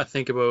keep trying to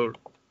think about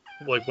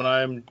when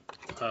I'm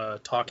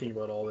talking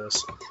about all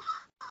this.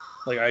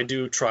 I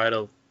do try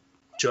to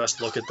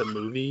just look at the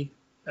movie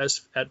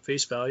at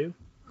face value,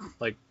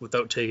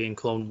 without taking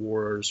Clone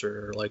Wars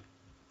or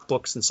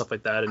books and stuff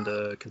like that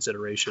into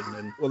consideration.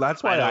 And well,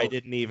 that's why I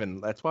didn't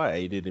even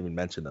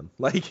mention them.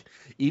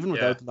 Even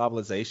without the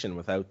novelization,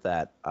 without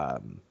that.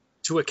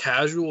 To a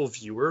casual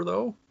viewer,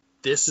 though,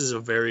 this is a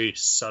very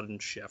sudden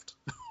shift.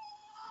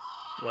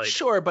 Like,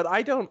 sure, but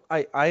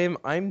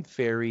I'm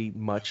very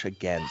much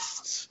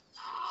against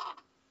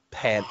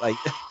like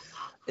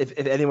if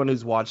anyone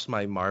who's watched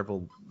my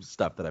Marvel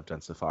stuff that I've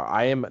done so far,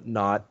 I am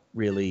not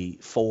really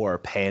for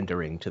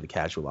pandering to the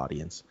casual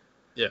audience.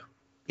 yeah,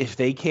 If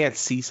they can't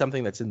see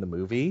something that's in the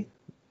movie,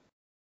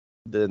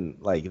 then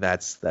like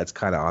that's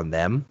kind of on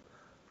them.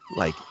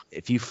 Like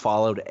if you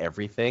followed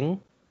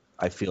everything,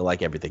 I feel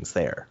like everything's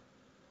there.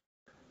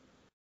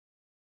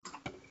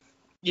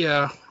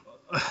 yeah.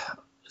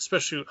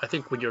 Especially, I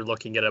think when you're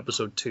looking at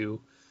episode 2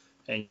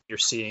 and you're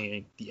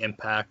seeing the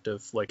impact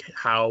of like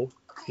how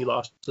he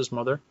lost his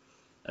mother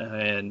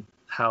and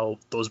how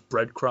those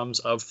breadcrumbs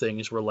of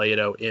things were laid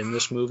out in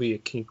this movie,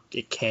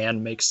 it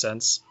can make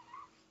sense.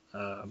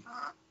 I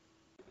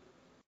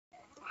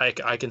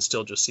can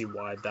still just see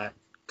why that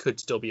could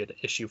still be an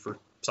issue for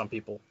some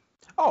people.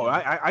 Oh,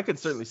 I can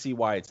certainly see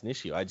why it's an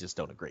issue. I just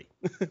don't agree.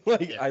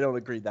 Like, Yeah. I don't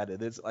agree that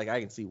it is. Like, I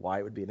can see why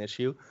it would be an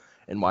issue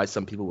and why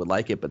some people would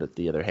like it. But at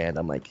the other hand,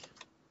 I'm like,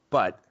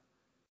 but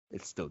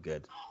it's still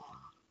good.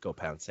 Go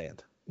pound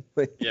sand.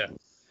 Yeah.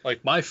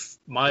 Like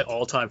my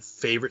all-time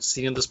favorite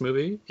scene in this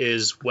movie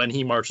is when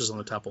he marches on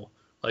the temple.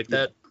 Like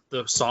that,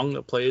 the song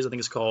that plays, I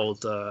think it's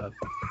called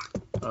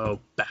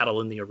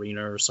Battle in the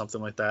Arena or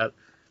something like that.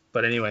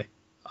 But anyway,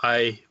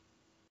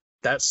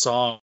 that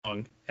song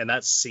and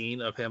that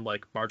scene of him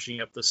like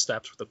marching up the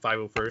steps with the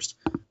 501st,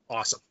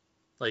 awesome.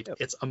 Like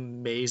it's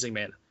amazing,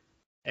 man.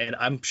 And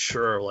I'm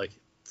sure like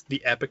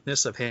the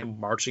epicness of him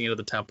marching into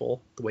the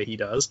temple the way he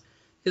does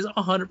is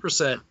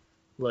 100%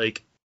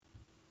 like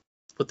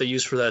what they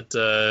use for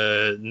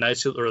that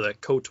Knights or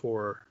that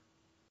KOTOR,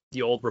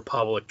 the old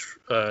Republic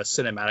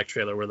cinematic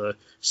trailer where the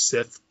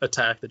Sith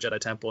attacked the Jedi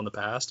Temple in the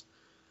past.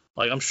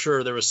 Like I'm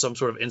sure there was some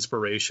sort of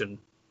inspiration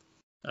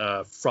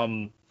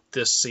from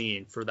this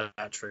scene for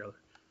that trailer.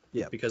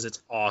 Yeah, because it's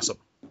awesome.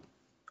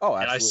 Oh,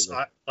 absolutely.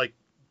 And like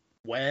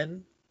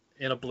when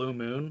in a blue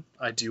moon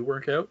I do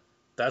work out,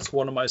 that's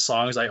one of my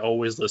songs I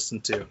always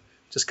listen to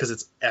just because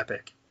it's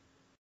epic.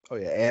 Oh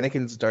yeah,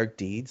 Anakin's Dark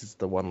Deeds is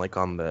the one like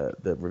on the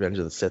Revenge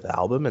of the Sith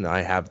album, and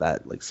I have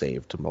that like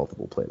saved to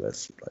multiple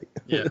playlists. Like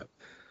yeah.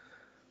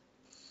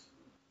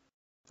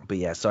 But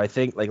yeah, so I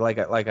think like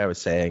I was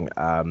saying,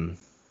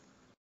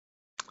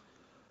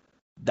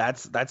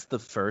 that's the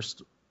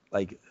first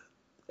like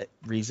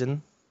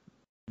reason.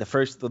 The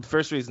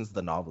first reason is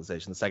the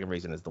novelization. The second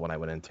reason is the one I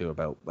went into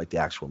about like the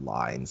actual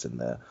lines and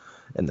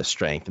the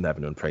strength and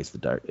having to embrace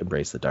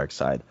the dark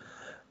side.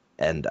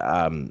 And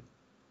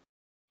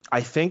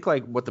I think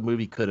like what the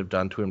movie could have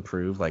done to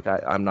improve, like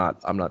I'm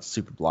not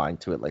super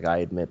blind to it. Like I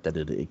admit that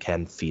it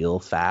can feel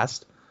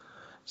fast.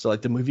 So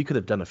like the movie could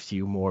have done a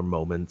few more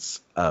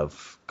moments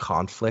of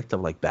conflict of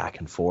like back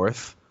and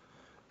forth,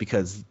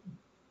 because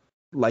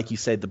like you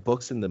said, the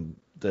books in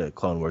the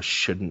Clone Wars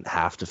shouldn't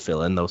have to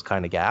fill in those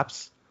kind of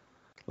gaps.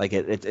 Like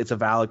it's a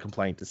valid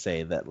complaint to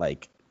say that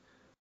like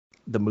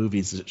the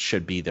movies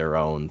should be their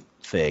own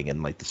thing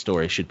and like the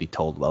story should be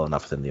told well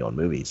enough within the own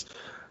movies.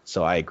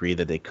 So I agree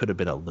that they could have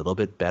been a little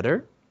bit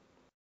better.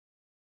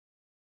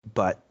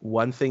 But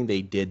one thing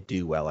they did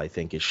do well, I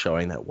think, is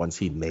showing that once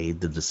he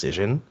made the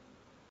decision,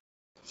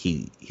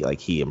 he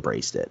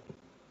embraced it.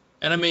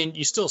 And I mean,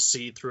 you still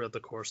see throughout the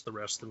course of the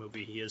rest of the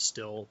movie, he is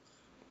still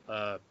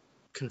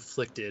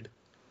conflicted.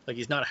 Like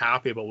he's not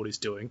happy about what he's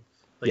doing.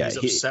 Like yeah, he's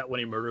upset when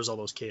he murders all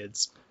those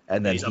kids.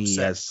 And then he's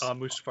upset on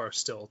Mustafar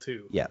still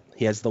too. Yeah,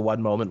 he has the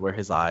one moment where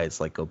his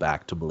eyes like go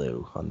back to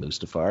blue on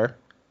Mustafar,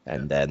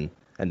 and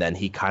then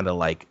he kind of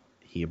like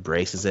he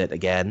embraces it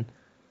again.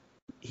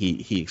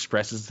 He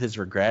expresses his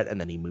regret,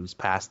 and then he moves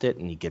past it,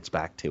 and he gets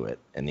back to it,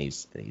 and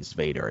he's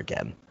Vader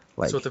again.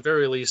 Like, so at the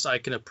very least, I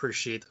can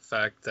appreciate the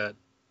fact that,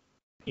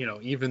 you know,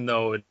 even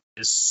though it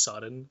is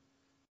sudden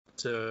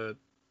to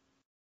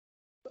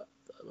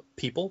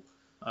people,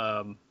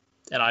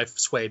 and I've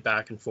swayed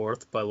back and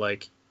forth, but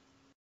like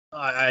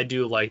I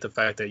do like the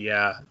fact that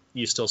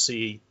you still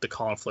see the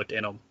conflict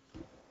in him,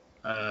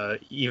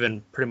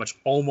 even pretty much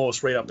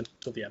almost right up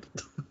until the end.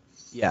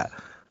 Yeah.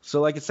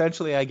 So like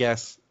essentially, I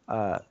guess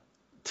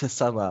to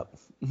sum up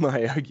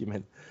my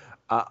argument,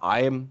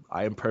 I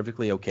am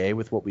perfectly okay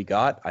with what we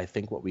got. I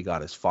think what we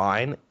got is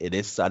fine. It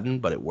is sudden,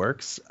 but it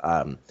works.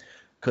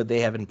 Could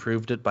they have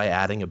improved it by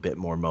adding a bit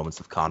more moments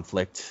of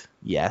conflict?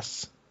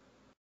 Yes.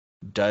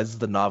 Does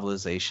the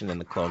novelization in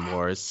the Clone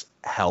Wars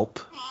help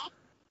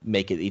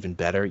make it even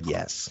better?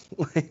 Yes.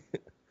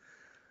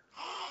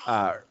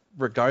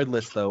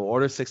 Regardless, though,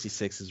 Order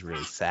 66 is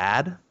really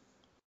sad.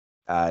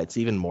 It's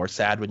even more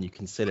sad when you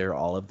consider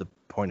all of the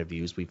point of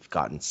views we've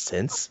gotten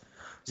since.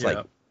 It's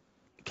like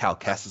Cal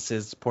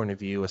Kestis's point of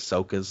view,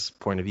 Ahsoka's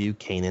point of view,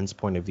 Kanan's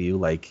point of view.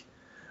 Like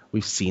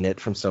we've seen it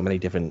from so many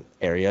different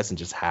areas and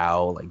just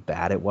how like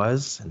bad it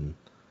was, and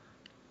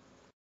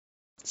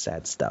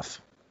sad stuff.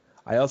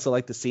 I also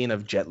like the scene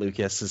of Jet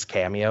Lucas's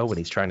cameo when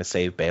he's trying to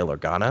save Bail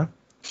Organa.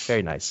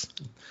 Very nice.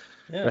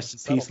 Yeah, rest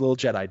in peace, little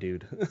Jedi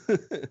dude.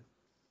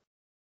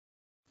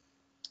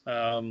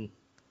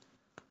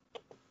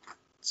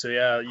 So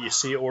yeah, you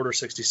see Order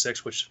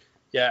 66, which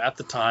at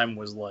the time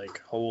was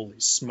like, holy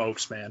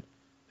smokes, man,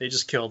 they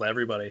just killed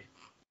everybody.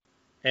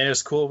 And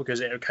it's cool because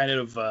it kind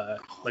of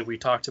like we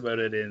talked about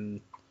it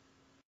in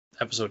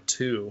episode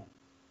 2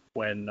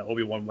 when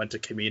Obi-Wan went to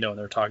Kamino, and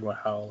they're talking about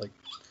how, like,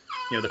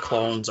 the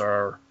clones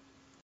are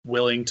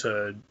willing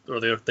to, or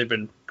they've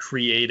been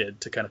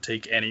created to kind of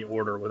take any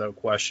order without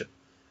question.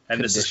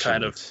 And this is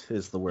kind of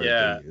the word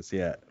they use.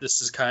 Yeah.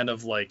 This is kind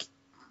of like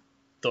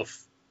the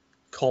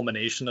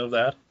culmination of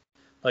that.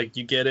 Like,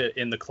 you get it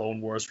in the Clone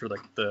Wars where,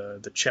 like,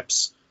 the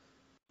chips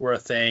were a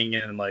thing,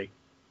 and, like,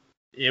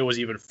 it was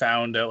even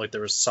found out, like,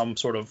 there was some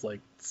sort of,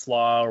 like,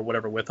 flaw or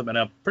whatever with them, and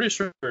I'm pretty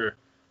sure the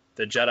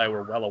Jedi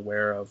were well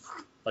aware of,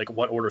 like,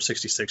 what Order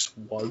 66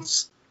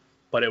 was,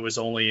 but it was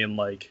only in,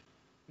 like,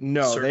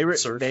 no, they were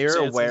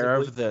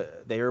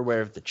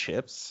aware of the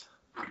chips,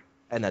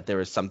 and that there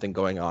was something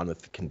going on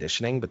with the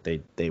conditioning, but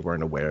they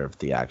weren't aware of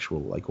the actual,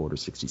 like, Order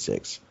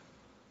 66.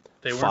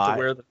 They weren't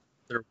aware that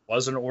there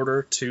was an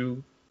order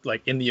to,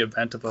 like, in the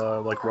event of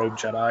a, like, rogue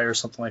Jedi or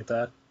something like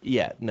that.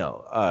 Yeah,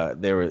 no,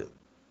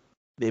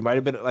 they might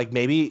have been, like,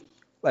 maybe,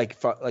 like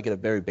at a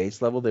very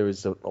base level, there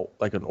was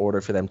like an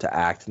order for them to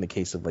act in the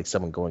case of, like,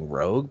 someone going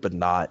rogue, but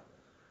not,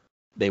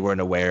 they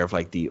weren't aware of,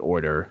 like, the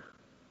order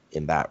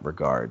in that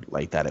regard,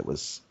 like that it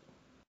was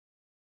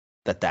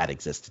that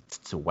existed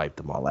to wipe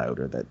them all out,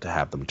 or that to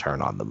have them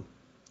turn on them.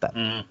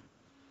 That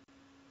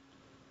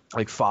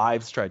like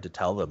Fives tried to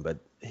tell them, but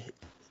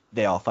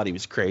they all thought he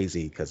was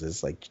crazy because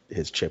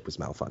his chip was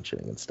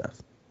malfunctioning and stuff.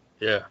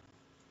 Yeah.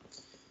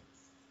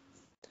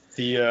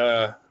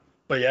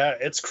 But yeah,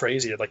 it's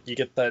crazy. Like, you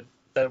get that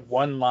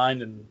one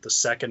line in the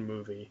second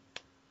movie,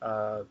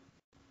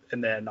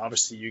 and then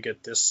obviously you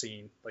get this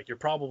scene. Like, you're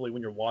probably,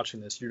 when you're watching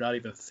this, you're not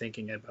even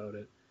thinking about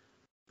it.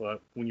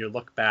 But when you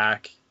look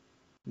back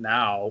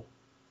now,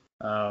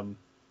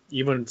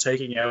 even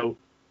taking out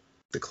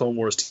the Clone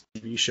Wars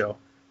TV show,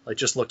 like,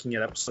 just looking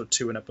at episode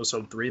 2 and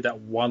episode 3, that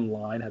one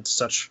line had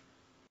such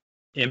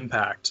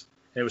impact.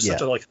 And it was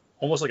such a, like,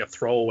 almost like a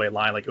throwaway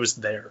line. Like, it was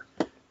there.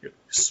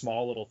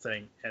 Small little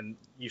thing, and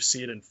you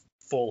see it in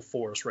full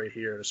force right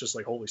here. It's just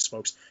like, holy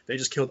smokes, they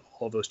just killed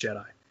all of those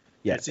Jedi.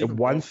 Yeah, and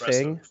one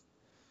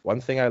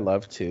thing I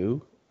love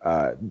too,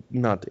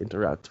 not to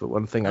interrupt, but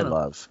one thing I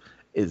love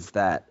is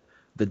that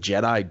the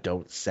Jedi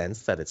don't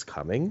sense that it's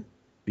coming,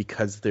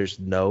 because there's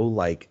no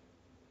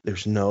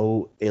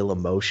ill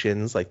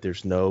emotions, like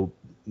there's no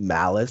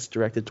malice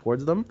directed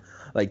towards them.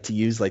 Like, to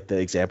use, like, the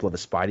example of the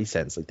Spidey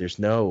sense, like there's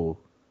no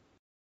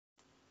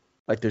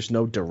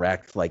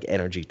direct, like,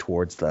 energy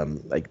towards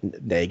them, like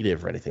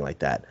negative or anything like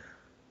that.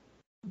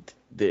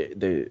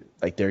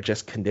 They're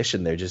just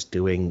conditioned. They're just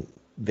doing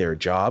their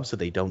job, so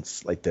they don't,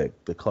 like,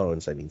 the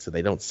clones, I mean, so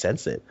they don't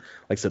sense it.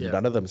 Like, so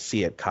none of them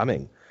see it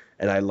coming.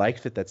 And I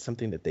like that that's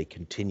something that they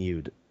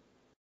continued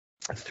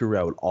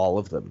throughout all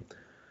of them.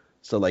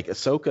 So, like,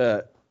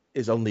 Ahsoka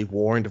is only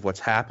warned of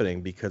what's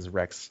happening because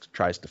Rex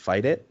tries to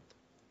fight it.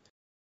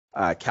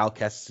 Cal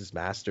Kestis'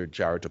 master,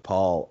 Jar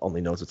Tapal,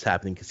 only knows what's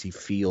happening because he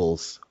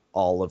feels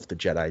all of the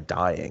Jedi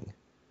dying.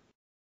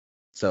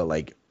 So,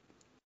 like,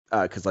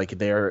 because, like,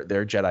 their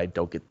Jedi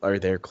don't get, or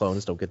their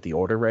clones don't get the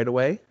order right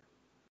away.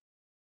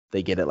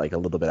 They get it, like, a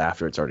little bit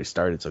after it's already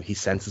started. So he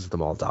senses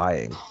them all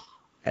dying,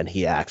 and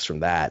he acts from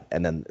that.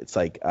 And then it's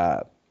like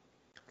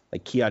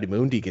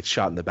Ki-Adi-Mundi gets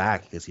shot in the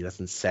back because he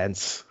doesn't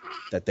sense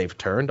that they've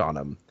turned on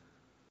him.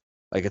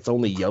 Like, it's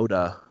only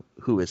Yoda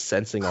who is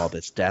sensing all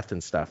this death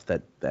and stuff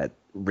that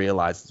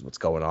realizes what's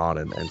going on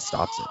and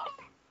stops it.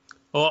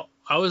 Well,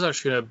 I was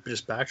actually going to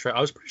just backtrack.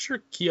 I was pretty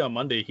sure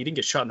Ki-Adi-Mundi, he didn't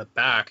get shot in the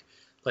back.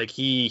 Like,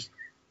 he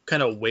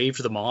kind of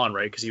waved them on,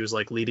 right? Because he was,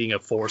 like, leading a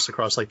force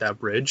across, like, that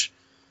bridge.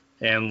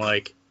 And,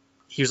 like,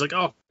 he was like,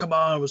 oh, come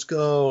on, let's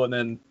go. And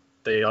then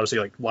they obviously,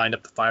 like, lined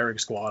up the firing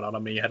squad on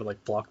him, and he had to,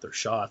 like, block their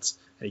shots.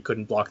 And he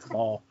couldn't block them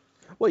all.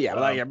 Well, yeah,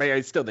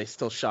 but they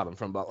still shot him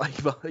from,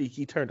 like,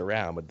 he turned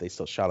around, but they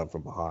still shot him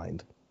from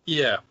behind.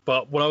 Yeah,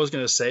 but what I was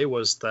going to say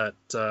was that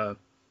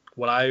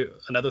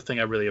another thing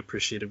I really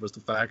appreciated was the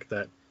fact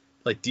that,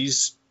 like,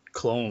 these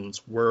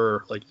clones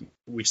were, like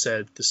we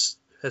said, this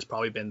has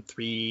probably been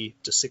 3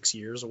 to 6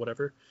 years or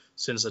whatever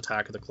since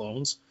Attack of the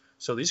Clones.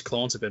 So these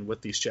clones have been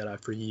with these Jedi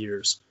for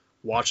years,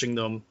 watching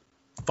them,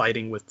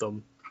 fighting with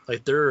them.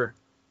 Like,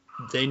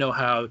 they know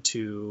how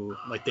to,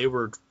 like, they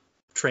were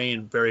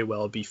trained very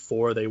well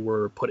before they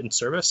were put in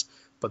service,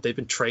 but they've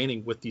been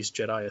training with these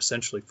Jedi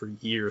essentially for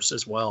years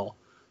as well.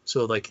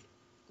 So, like,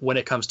 when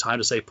it comes time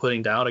to, say,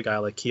 putting down a guy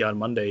like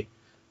Ki-Adi-Mundi,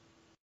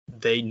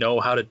 they know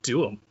how to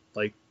do them.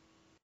 Like,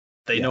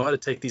 they know how to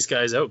take these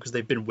guys out because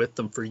they've been with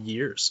them for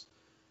years.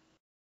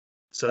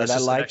 So that's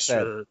just an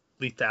extra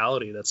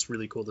lethality that's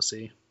really cool to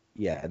see.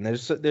 Yeah, and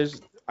there's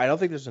I don't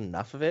think there's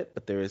enough of it,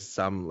 but there is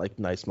some, like,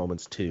 nice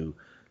moments to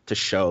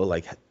show,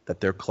 like,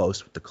 that they're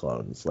close with the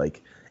clones,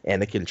 like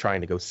Anakin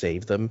trying to go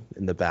save them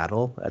in the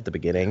battle at the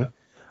beginning.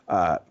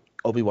 Yeah.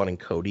 Obi-Wan and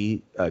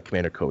Cody,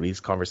 Commander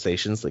Cody's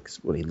conversations, like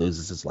when he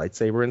loses his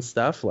lightsaber and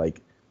stuff,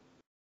 like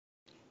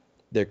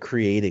they're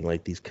creating,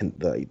 like, these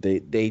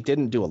they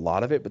didn't do a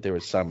lot of it, but there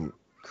was some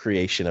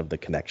creation of the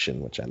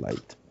connection, which I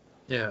liked.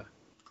 Yeah.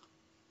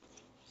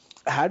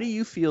 How do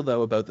you feel,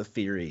 though, about the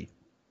theory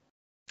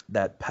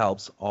that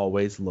Palps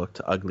always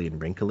looked ugly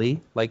and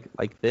wrinkly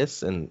like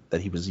this, and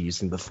that he was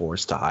using the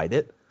Force to hide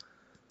it?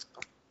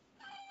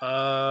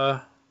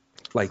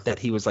 Like that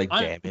he was like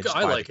damaged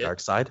I by like the it. dark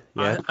side?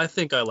 Yeah. I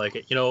think I like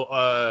it.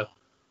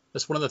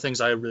 That's one of the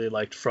things I really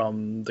liked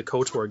from the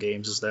KOTOR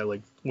games is that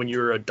like when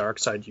you're a dark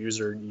side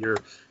user, your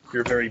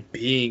very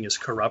being is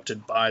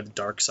corrupted by the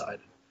dark side.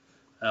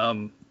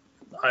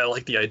 I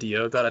like the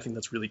idea of that. I think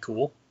that's really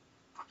cool.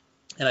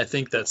 And I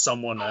think that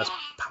someone as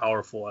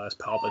powerful as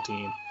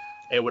Palpatine,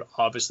 it would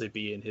obviously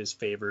be in his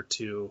favor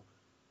to,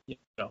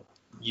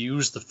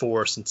 use the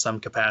Force in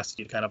some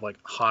capacity to kind of like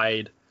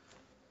hide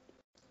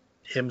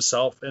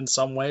himself in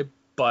some way.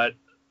 But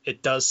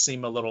it does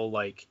seem a little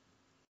like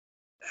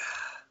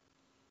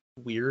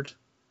weird.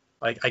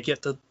 Like I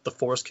get that the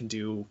Force can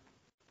do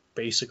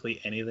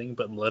basically anything,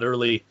 but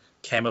literally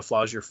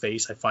camouflage your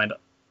face, I find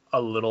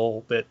a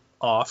little bit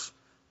off.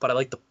 But I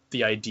like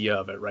the idea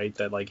of it, right?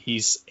 That like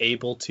he's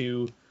able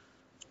to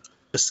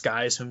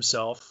disguise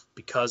himself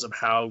because of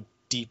how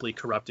deeply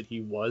corrupted he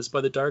was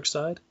by the dark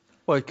side.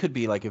 Well, it could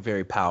be like a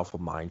very powerful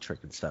mind trick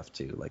and stuff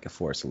too, like a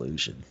Force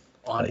illusion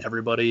On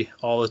everybody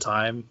all the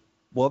time.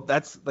 Well,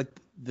 that's like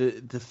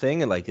the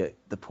thing, and like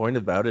the point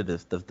about it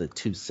is the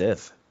two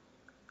Sith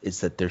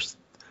is that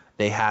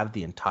they have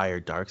the entire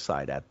dark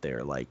side at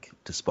their like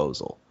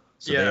disposal,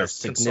 so they're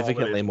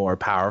significantly more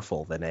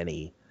powerful than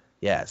any.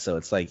 Yeah, so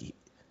it's like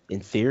in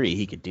theory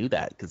he could do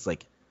that because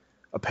like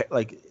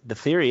the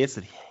theory is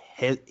that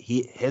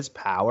his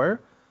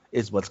power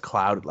is what's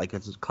clouded, like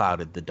it's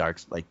clouded the dark,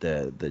 like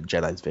the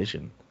Jedi's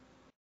vision,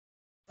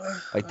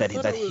 like that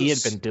he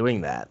had been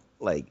doing that,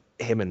 like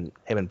him and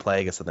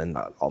Plagueis, and then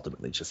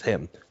ultimately just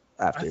him.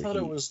 After I thought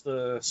it was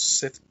the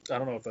Sith. I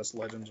don't know if that's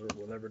Legends or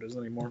whatever it is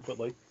anymore, but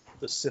like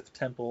the Sith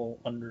temple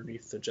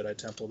underneath the Jedi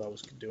temple that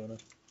was doing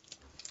it.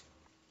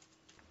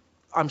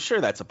 I'm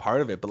sure that's a part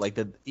of it, but like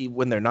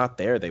when they're not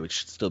there, they would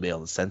still be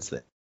able to sense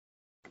it.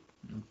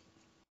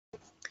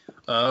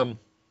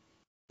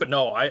 But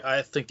no,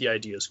 I think the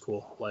idea is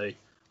cool. Like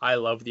I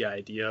love the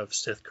idea of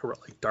Sith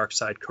like dark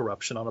side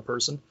corruption on a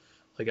person,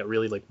 like it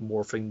really like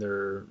morphing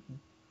their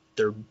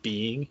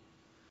being.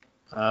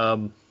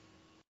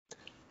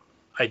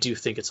 I do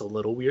think it's a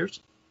little weird.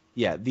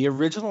 Yeah, the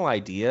original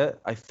idea,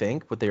 I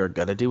think, what they were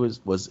gonna do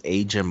was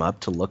age him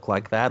up to look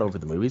like that over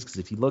the movies. Because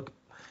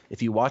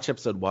if you watch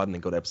episode 1 and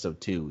then go to episode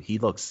 2, he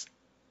looks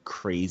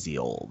crazy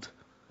old.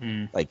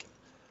 Like,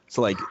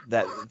 so like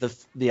that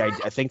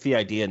I think the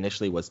idea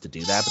initially was to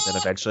do that, but then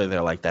eventually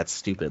they're like, that's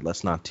stupid.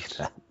 Let's not do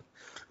that.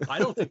 I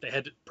don't think they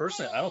had to,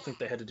 personally. I don't think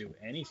they had to do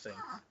anything.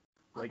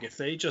 Like if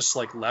they just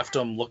like left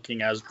him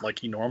looking as like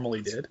he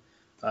normally did,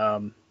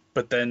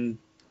 but then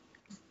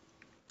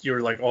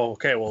you're like, oh,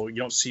 okay, well, you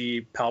don't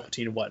see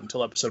Palpatine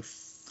until episode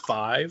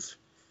 5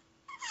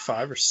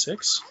 or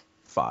 6.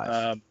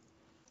 5.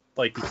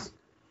 Like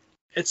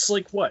it's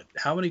like what?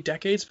 How many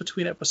decades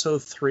between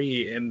episode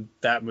 3 and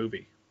that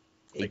movie?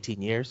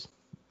 18 years,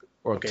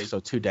 or okay, so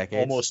 2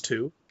 decades, almost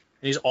 2. And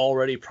he's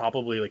already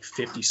probably like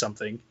 50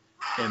 something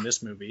in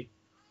this movie.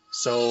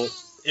 So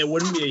it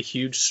wouldn't be a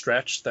huge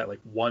stretch that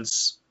like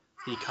once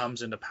he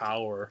comes into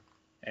power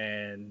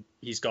and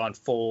he's gone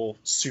full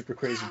super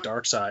crazy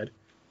dark side.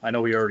 I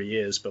know he already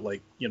is, but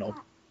like,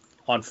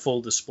 on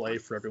full display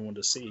for everyone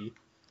to see.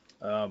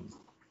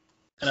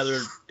 Another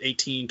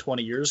 18,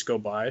 20 years go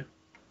by.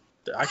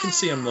 I can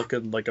see him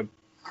looking like a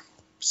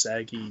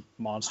saggy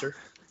monster.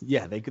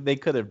 Yeah, they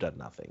could have done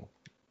nothing.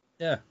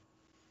 Yeah.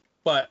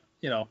 But,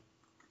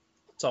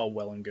 it's all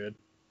well and good.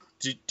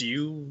 Do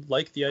you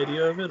like the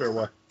idea of it or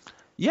what?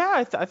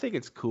 Yeah, I think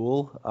it's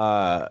cool.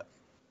 I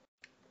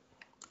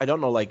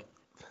don't know, like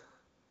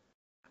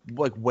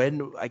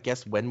when, I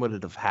guess, when would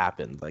it have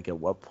happened? Like at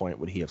what point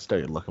would he have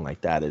started looking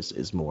like that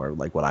is more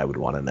like what I would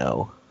want to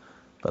know.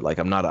 But like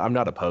I'm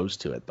not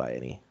opposed to it by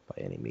any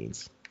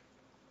means.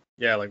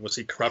 Yeah, like was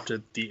he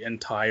corrupted the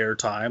entire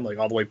time, like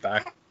all the way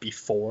back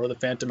before the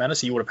Phantom Menace?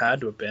 He would have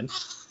had to have been,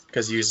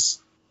 because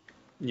he's,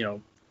 a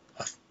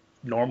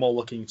normal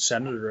looking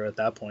senator at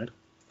that point.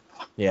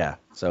 Yeah,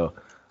 so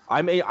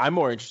I'm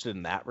more interested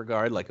in that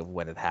regard, like of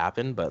when it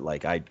happened, but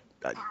like I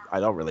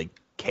don't really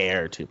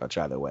care too much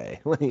either way.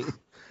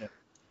 Yeah.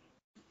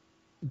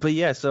 But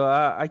yeah, so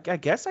I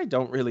guess I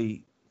don't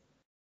really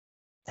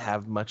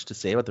have much to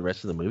say about the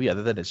rest of the movie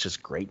other than it's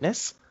just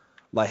greatness.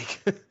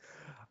 Like,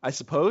 I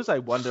suppose I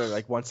wonder,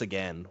 like, once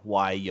again,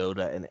 why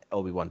Yoda and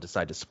Obi-Wan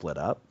decide to split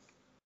up.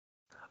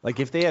 Like,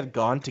 if they had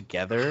gone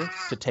together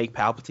to take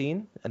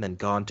Palpatine and then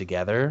gone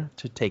together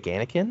to take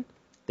Anakin,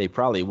 they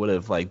probably would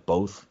have like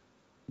both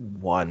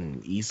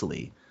won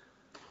easily.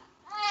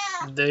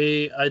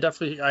 I have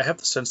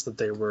the sense that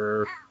they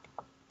were,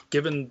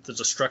 given the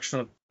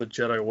destruction of the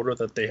Jedi Order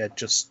that they had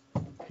just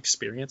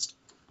experienced,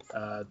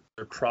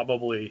 they're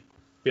probably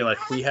being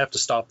like, we have to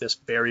stop this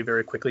very,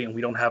 very quickly, and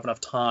we don't have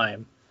enough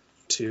time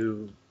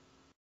to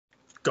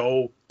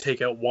go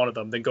take out one of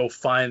them, then go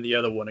find the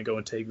other one and go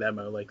and take them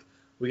out. Like,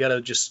 we got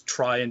to just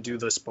try and do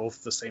this both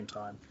at the same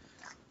time.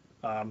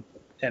 And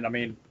I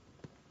mean,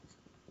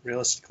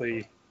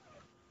 realistically,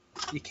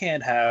 you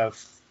can't have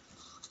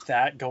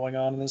that going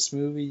on in this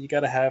movie. You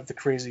got to have the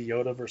crazy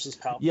Yoda versus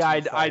Palpatine. Yeah,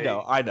 I fight.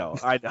 know.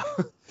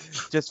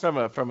 Just from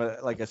a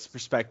like a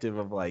perspective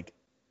of like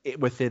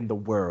within the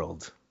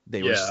world,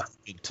 they were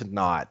to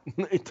not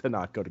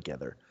go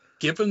together.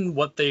 Given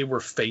what they were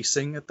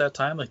facing at that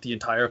time, like the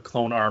entire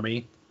clone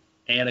army,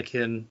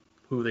 Anakin,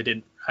 who they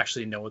didn't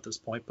actually know at this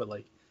point, but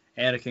like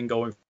Anakin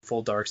going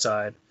full dark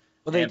side,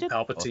 and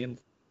Palpatine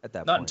at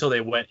that not point. until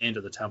they went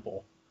into the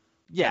temple.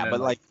 Yeah,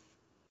 but like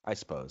I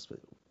suppose,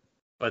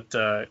 but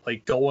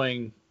like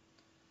going,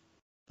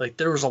 like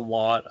there was a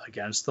lot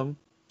against them,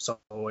 so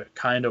it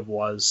kind of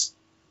was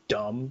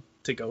dumb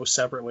to go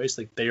separate ways.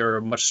 Like they are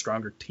a much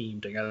stronger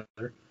team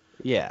together.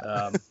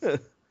 Yeah.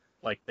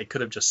 Like they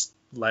could have just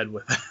led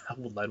with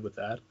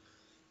that.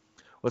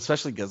 Well,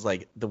 especially because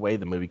like the way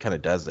the movie kind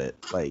of does it,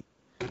 like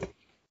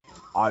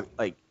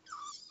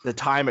the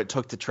time it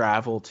took to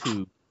travel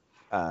to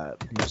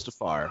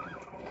Mustafar,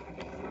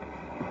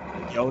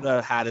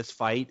 Yoda had his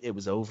fight. It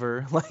was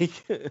over. Like,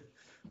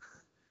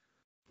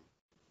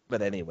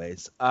 but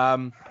anyways,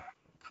 yeah,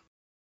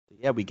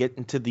 we get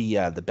into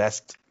the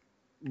best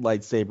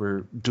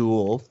lightsaber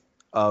duel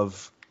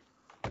of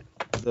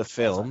the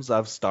films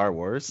of Star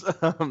Wars,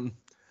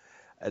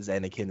 as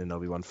Anakin and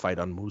Obi-Wan fight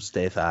on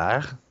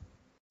Mustafar.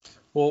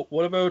 Well,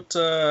 what about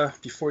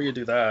before you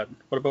do that?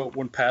 What about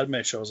when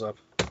Padme shows up?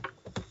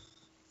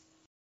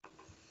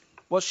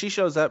 Well, she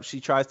shows up. She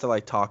tries to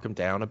like talk him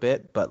down a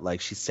bit, but like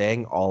she's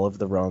saying all of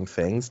the wrong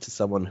things to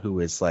someone who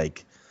is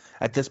like,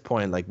 at this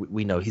point, like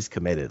we know he's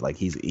committed. Like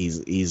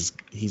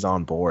he's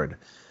on board,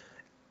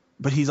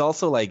 but he's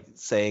also like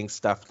saying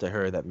stuff to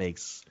her that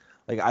makes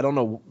like I don't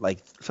know, like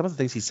some of the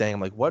things he's saying.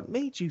 I'm like, what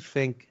made you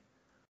think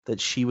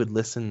that she would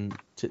listen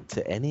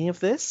to any of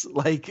this?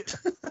 Like,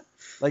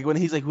 like when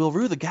he's like, we'll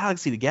rule the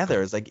galaxy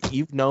together. It's like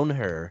you've known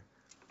her.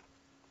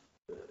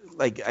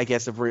 Like I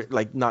guess if we're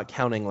like not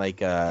counting like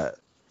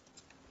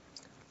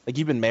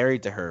you've been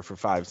married to her for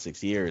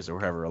 5-6 years or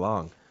however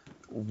long.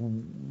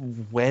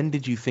 When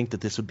did you think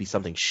that this would be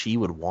something she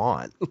would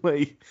want?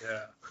 Like,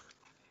 yeah.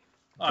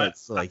 But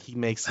like he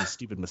makes some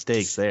stupid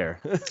mistakes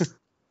there.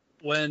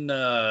 When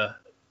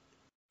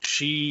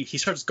he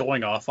starts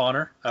going off on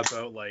her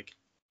about like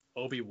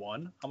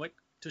Obi-Wan, I'm like,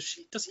 does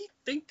he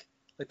think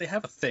like they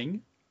have a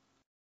thing?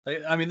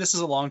 Like, I mean, this is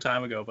a long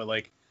time ago, but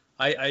like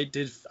I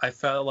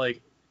felt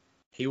like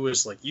he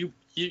was like,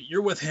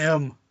 you're with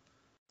him.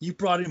 You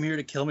brought him here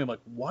to kill me. I'm like,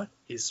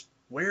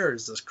 where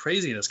is this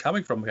craziness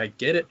coming from? Like, I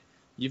get it.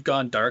 You've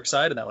gone dark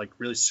side, and that like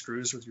really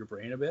screws with your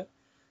brain a bit.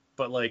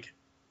 But like,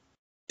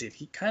 did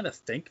he kind of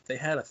think they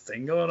had a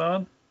thing going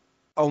on?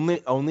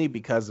 Only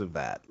because of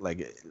that.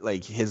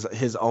 Like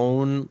his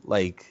own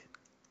like,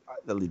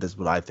 at least that's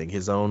what I think.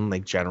 His own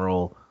like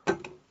general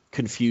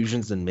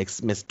confusions and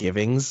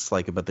misgivings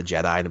like about the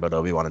Jedi and about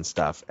Obi-Wan and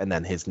stuff, and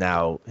then his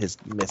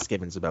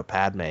misgivings about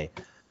Padme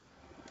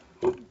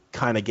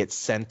kind of gets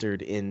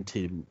centered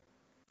into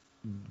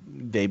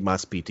they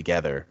must be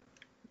together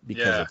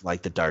because of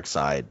like the dark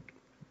side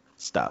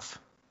stuff.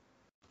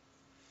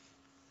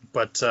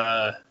 But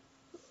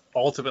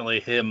ultimately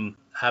him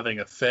having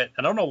a fit,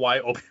 I don't know why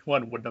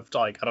Obi-Wan wouldn't have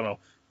like, I don't know,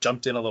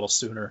 jumped in a little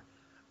sooner,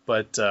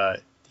 but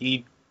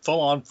he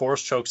full on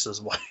force chokes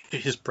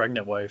his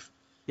pregnant wife.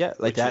 Yeah,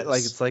 like that,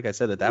 like it's like I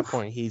said, at that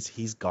point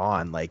he's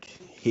gone. Like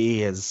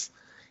he's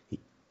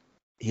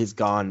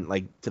gone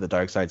like to the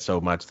dark side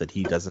so much that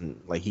he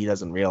doesn't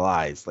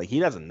realize, like he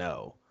doesn't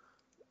know.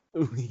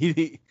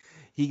 he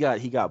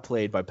got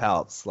played by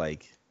Palps.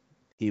 Like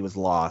he was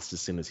lost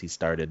as soon as he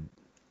started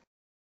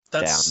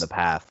down the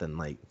path, and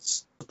like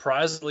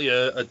surprisingly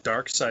a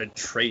dark side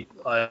trait.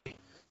 I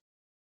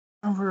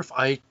remember if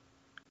I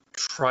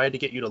tried to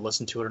get you to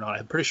listen to it or not.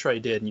 I'm pretty sure I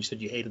did, and you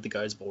said you hated the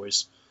guy's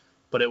voice,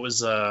 but it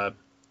was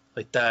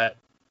like that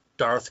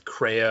Darth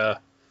Kreia.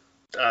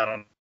 I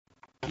don't.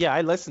 Yeah,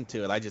 I listened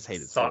to it. I just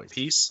hated thought voice.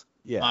 piece.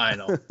 Yeah, I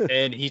know.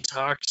 And he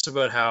talks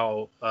about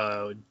how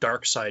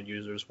dark side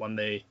users, when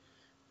they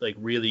like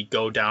really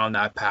go down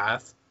that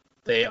path,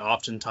 they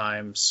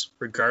oftentimes,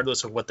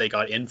 regardless of what they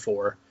got in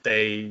for,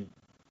 they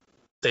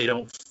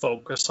don't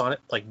focus on it.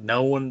 Like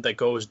no one that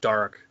goes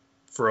dark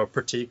for a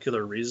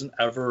particular reason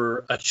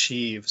ever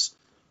achieves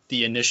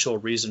the initial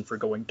reason for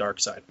going dark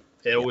side.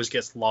 It always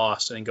gets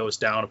lost and goes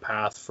down a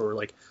path for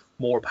like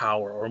more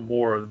power or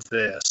more of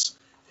this.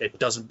 It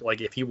doesn't, like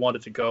if he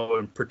wanted to go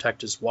and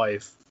protect his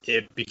wife,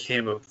 it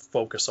became a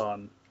focus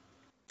on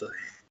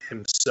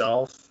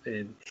himself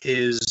and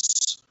his,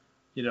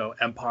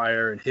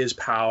 empire and his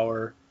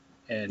power,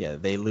 and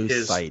they lose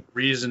his sight.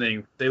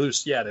 Reasoning. They lose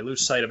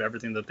sight of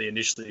everything that they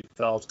initially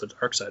fell to the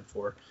dark side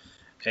for,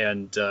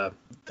 and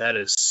that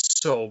is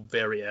so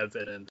very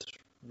evident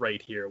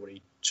right here when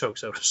he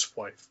chokes out his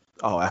wife.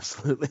 Oh,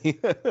 absolutely.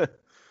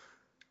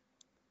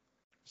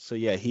 So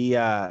yeah, he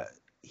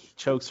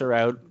chokes her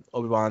out.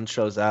 Obi-Wan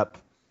shows up.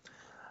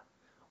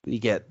 We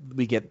get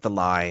the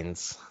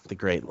lines, the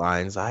great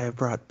lines. I have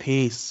brought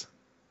peace.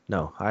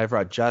 No, I have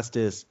brought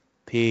justice,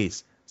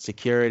 peace,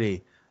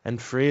 security,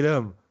 and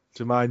freedom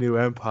to my new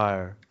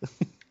empire.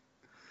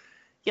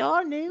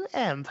 Your new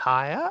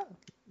empire?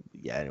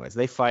 Yeah, anyways,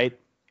 they fight.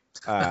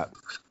 Uh,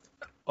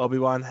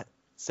 Obi-Wan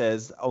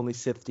says only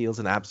Sith deals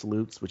in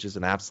absolutes, which is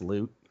an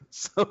absolute.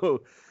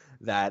 So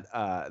that's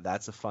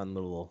a fun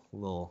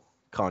little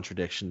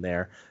contradiction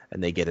there.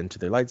 And they get into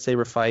their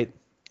lightsaber fight.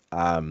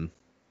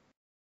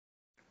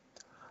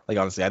 Like,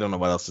 honestly, I don't know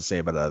what else to say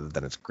about it other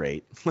than it's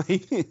great.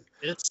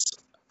 It's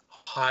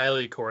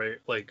highly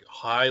choreographed.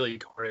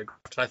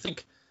 I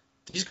think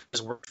these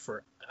guys worked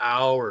for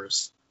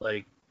hours,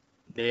 like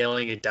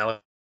nailing it down,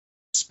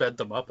 sped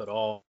them up at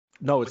all.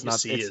 No, it's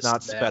not. It's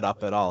not sped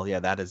up at all. Yeah,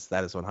 that is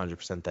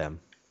 100%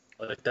 them.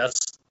 Like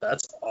that's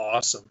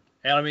awesome.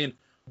 And I mean,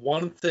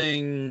 one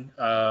thing,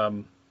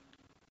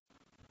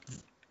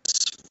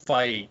 this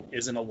fight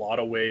is in a lot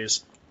of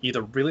ways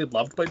either really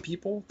loved by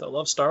people that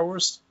love Star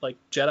Wars, like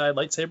Jedi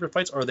lightsaber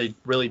fights, or they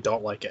really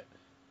don't like it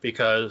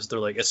because they're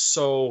like, it's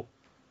so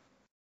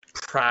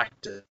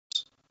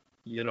practiced.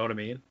 You know what I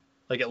mean?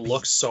 Like, it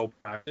looks so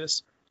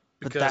practiced.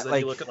 Because then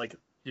you look at like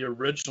the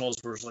originals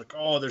where it's like,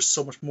 oh, there's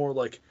so much more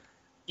like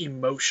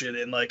emotion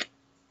and like,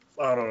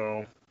 I don't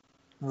know,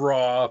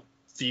 raw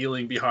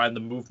feeling behind the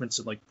movements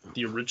in like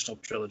the original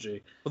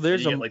trilogy. Well,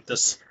 there's like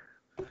this.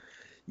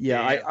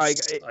 Yeah, I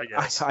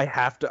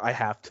have to I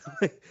have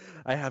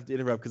to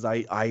interrupt because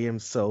I am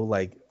so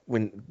like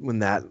when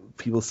that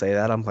people say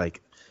that I'm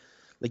like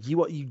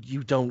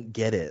you don't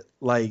get it.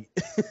 Like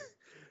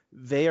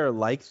they are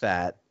like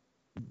that.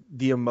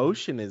 The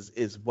emotion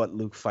is what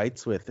Luke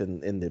fights with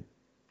in the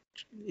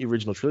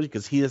original trilogy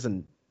because he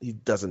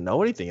doesn't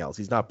know anything else.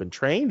 He's not been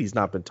trained. He's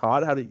not been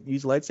taught how to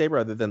use a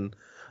lightsaber other than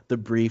the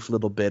brief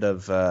little bit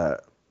of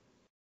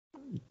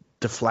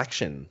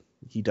deflection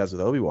he does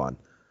with Obi-Wan.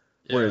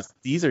 Yeah. Whereas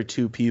these are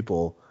two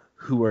people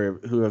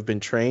who have been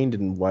trained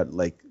in what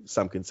like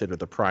some consider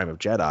the prime of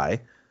Jedi.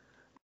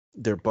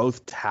 They're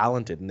both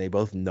talented and they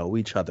both know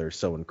each other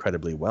so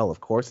incredibly well. Of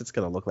course it's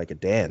going to look like a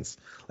dance.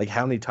 Like,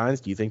 how many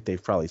times do you think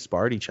they've probably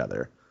sparred each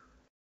other?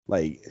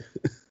 Like,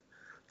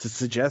 to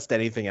suggest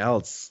anything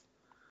else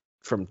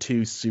from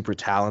two super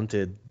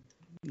talented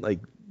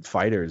like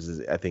fighters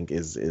I think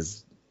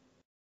is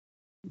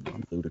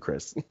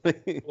ludicrous.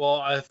 Well,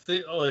 I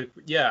think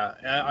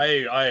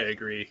I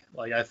agree.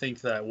 Like, I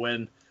think that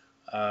when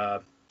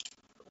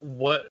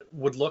what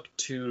would look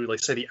to, like,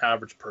 say the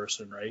average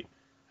person, right,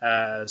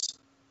 as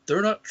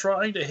they're not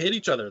trying to hit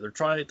each other,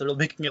 they're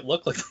making it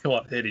look like they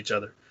want to hit each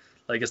other.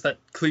 Like, it's that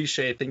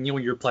cliche thing,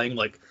 when you're playing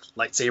like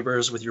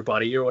lightsabers with your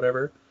buddy or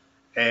whatever,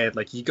 and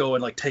like you go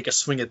and like take a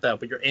swing at them,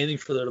 but you're aiming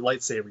for their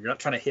lightsaber, you're not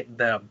trying to hit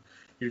them,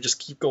 you just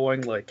keep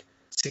going, like,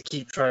 to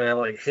keep trying to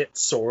like hit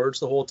swords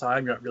the whole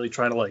time. You're not really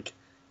trying to like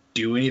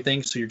do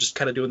anything, so you're just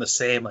kind of doing the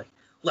same, like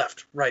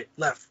left, right,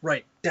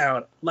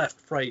 down, left,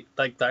 right,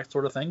 like that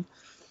sort of thing.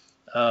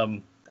 At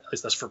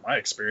least that's from my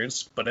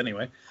experience. But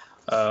anyway,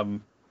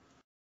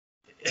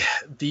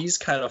 these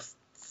kind of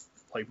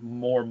like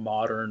more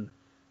modern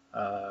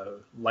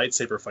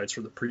lightsaber fights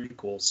from the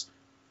prequels,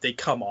 they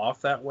come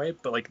off that way,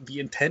 but like the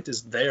intent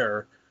is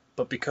there,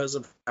 but because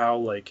of how,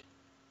 like,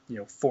 you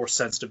know, force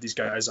sensitive these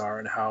guys are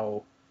and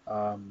how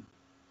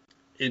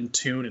in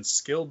tune and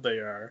skilled they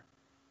are,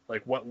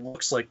 like what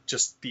looks like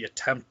just the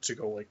attempt to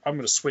go like, I'm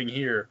going to swing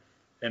here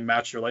and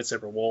match your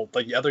lightsaber, well,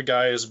 like the other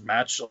guys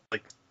match,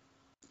 like,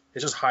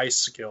 it's just high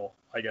skill,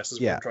 I guess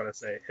is what I'm trying to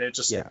say. And it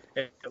just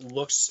it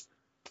looks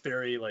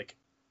very like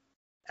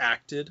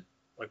acted.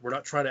 Like, we're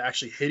not trying to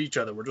actually hit each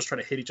other, we're just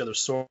trying to hit each other's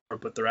sword,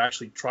 but they're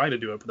actually trying to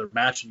do it, but they're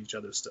matching each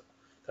other still.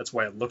 That's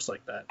why it looks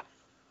like that.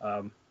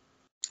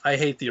 I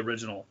hate the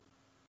original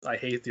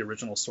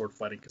sword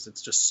fighting because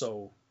it's just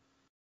so,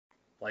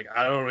 like,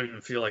 I don't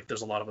even feel like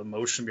there's a lot of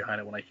emotion behind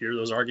it when I hear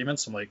those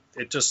arguments. I'm like,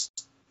 it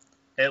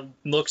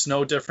looks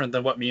no different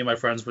than what me and my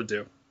friends would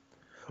do.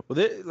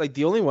 Well, like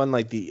the only one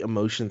like the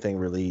emotion thing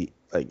really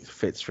like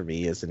fits for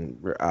me is in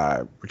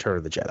Return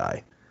of the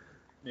Jedi,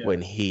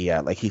 when he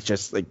like he's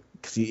just like,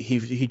 cause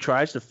he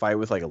tries to fight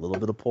with like a little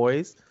bit of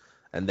poise,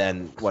 and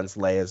then once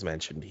Leia's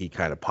mentioned, he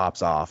kind of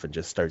pops off and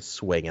just starts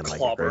swinging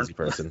like a crazy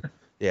person.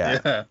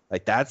 Yeah.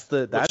 Like that's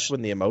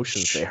when the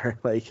emotion's there.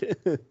 Like,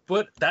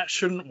 but that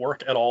shouldn't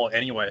work at all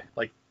anyway.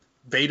 Like,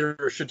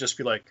 Vader should just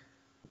be like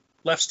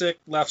left stick,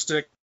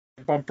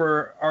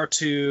 bumper,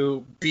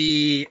 R2,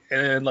 B,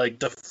 and like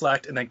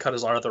deflect, and then cut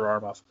his other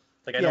arm off.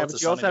 Like, I know it's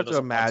but you also have to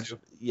imagine.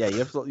 Yeah,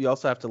 you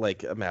also have to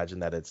like imagine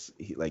that it's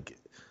like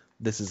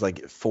this is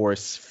like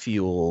force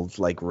fueled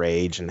like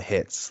rage and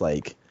hits.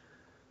 Like,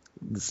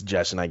 the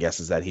suggestion, I guess,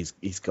 is that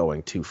he's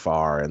going too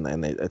far, and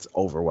then it's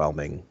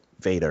overwhelming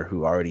Vader,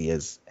 who already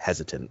is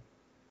hesitant.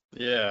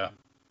 Yeah,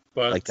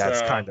 but like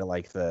that's kind of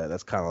like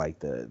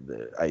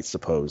the I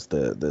suppose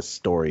the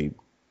story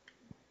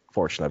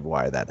portion of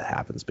why that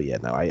happens. But yeah,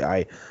 no,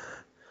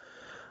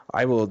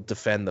 I will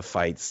defend the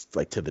fights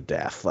like to the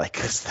death, like,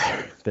 because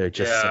they're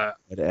just so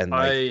good, and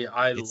like,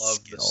 I love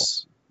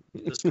this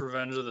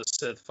Revenge of the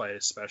Sith fight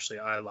especially.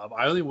 I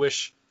only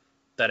wish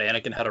that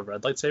Anakin had a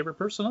red lightsaber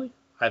personally.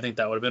 I think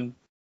that would have been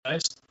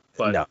nice.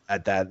 But no,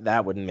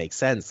 that wouldn't make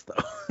sense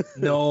though.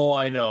 No,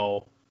 I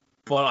know,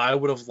 but I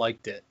would have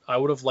liked it. I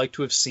would have liked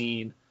to have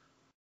seen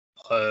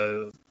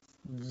a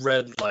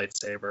red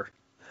lightsaber.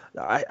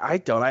 I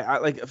don't. I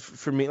like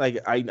for me like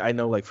I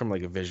know like from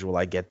like a visual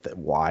I get that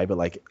why, but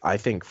like I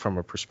think from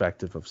a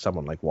perspective of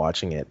someone like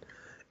watching it,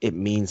 it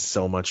means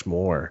so much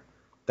more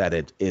that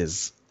it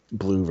is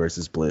blue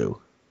versus blue.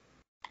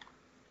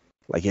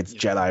 Like it's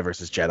Jedi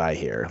versus Jedi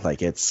here.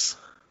 Like it's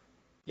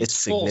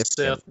full significant.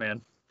 Sith, man.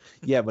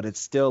 Yeah, but it's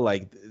still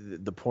like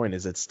the point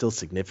is it's still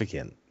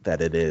significant that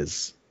it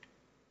is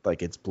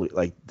like it's blue.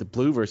 Like the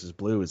blue versus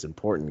blue is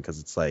important because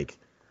it's like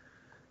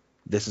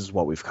this is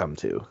what we've come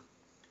to.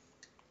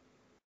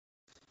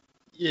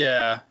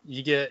 Yeah,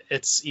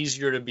 it's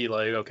easier to be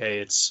like, okay,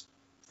 it's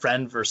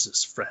friend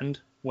versus friend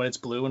when it's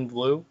blue and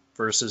blue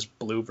versus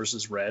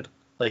red.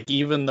 Like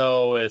even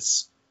though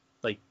it's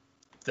like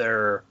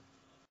their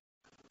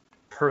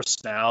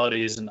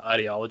personalities and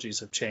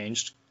ideologies have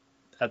changed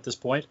at this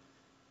point,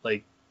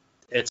 like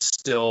it's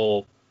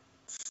still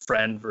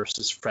friend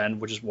versus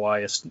friend, which is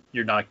why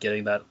you're not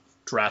getting that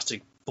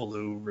drastic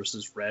blue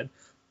versus red.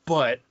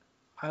 But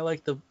I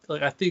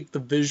think the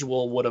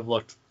visual would have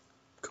looked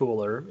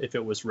cooler if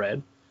it was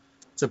red.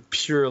 It's a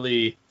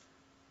purely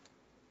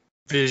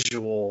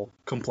visual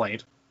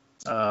complaint.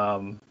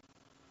 What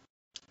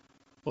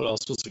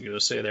else was I going to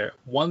say there?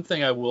 One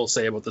thing I will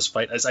say about this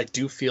fight is I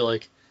do feel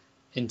like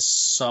in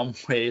some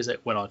ways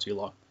it went on too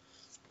long.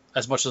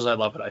 As much as I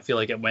love it, I feel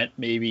like it went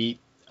maybe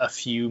a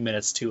few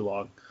minutes too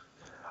long.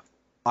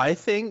 I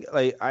think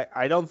like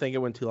I don't think it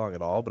went too long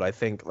at all, but I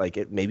think like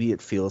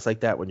it feels like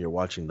that when you're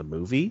watching the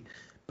movie.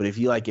 But if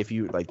you like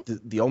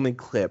the only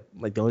clip,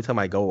 like the only time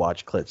I go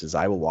watch clips is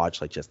I will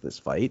watch like just this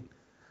fight.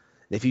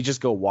 If you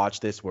just go watch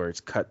this where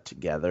it's cut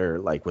together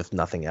like with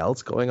nothing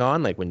else going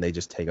on, like when they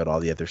just take out all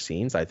the other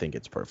scenes, I think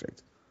it's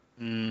perfect.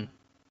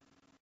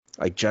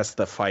 Like just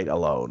the fight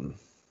alone.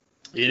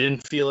 You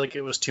didn't feel like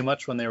it was too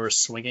much when they were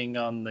swinging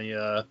on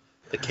the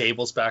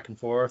cables back and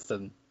forth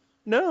and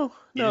No.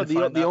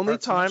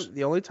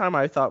 The only time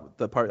I thought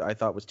the part I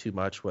thought was too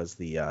much was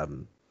the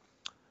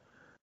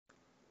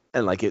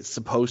and like it's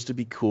supposed to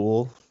be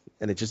cool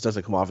and it just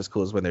doesn't come off as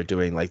cool as when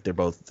they're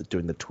both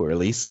doing the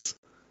twirlies.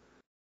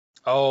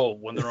 Oh,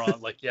 when they're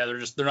on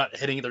they're not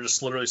hitting, they're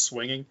just literally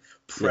swinging,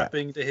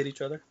 prepping to hit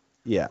each other.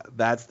 Yeah,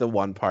 that's the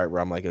one part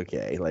where I'm like,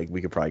 okay, like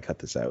we could probably cut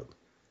this out.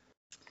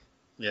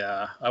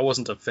 Yeah, I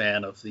wasn't a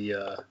fan of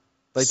the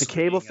like the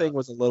cable thing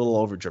was a little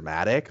over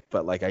dramatic,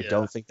 but like I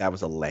don't think that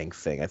was a length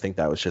thing. I think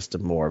that was just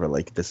more of a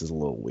like this is a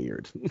little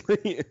weird.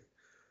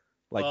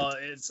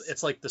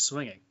 It's like the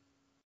swinging.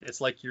 It's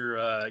like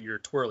your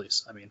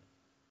twirlies. I mean.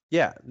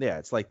 Yeah,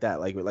 it's like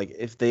that. Like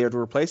if they had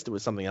replaced it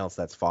with something else,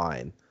 that's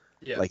fine.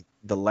 Yeah. Like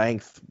the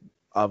length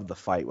of the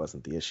fight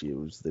wasn't the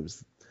issue. It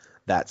was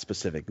that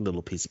specific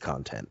little piece of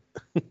content.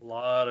 A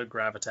lot of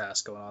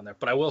gravitas going on there.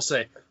 But I will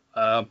say,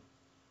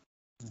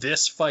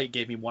 this fight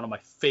gave me one of my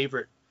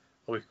favorite.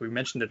 We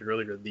mentioned it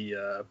earlier.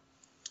 The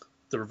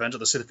Revenge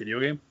of the Sith video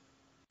game.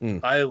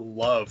 I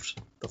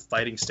loved the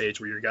fighting stage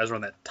where your guys were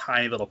on that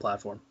tiny little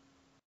platform.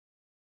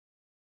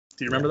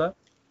 Do you remember that?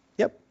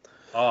 Yep.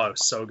 Oh, it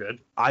was so good.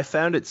 I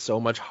found it so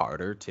much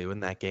harder too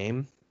in that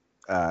game.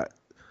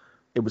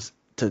 It was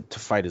to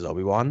fight as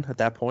Obi-Wan at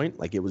that point.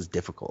 Like it was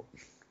difficult.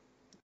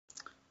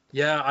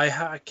 Yeah,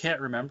 I can't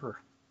remember.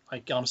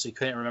 I honestly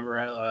can't remember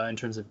in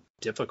terms of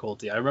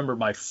difficulty. I remember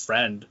my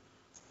friend.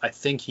 I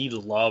think he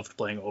loved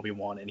playing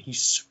Obi-Wan, and he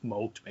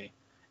smoked me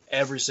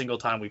every single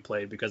time we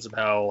played because of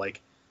how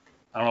like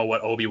I don't know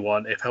what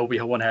if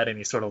Obi-Wan had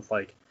any sort of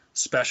like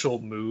special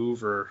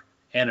move or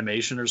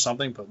animation or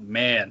something, but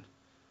man,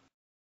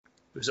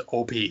 it was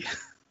OP.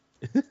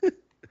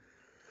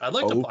 I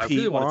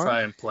really want to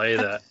try and play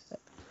that.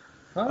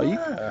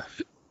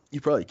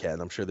 You probably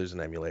can. I'm sure there's an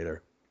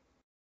emulator.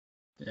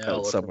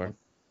 Yeah, somewhere.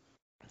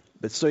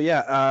 But so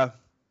yeah,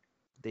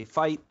 they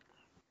fight.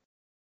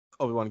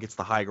 Obi-Wan gets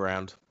the high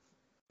ground.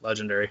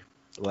 Legendary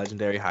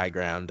high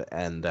ground,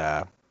 and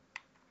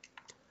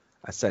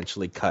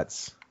essentially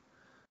cuts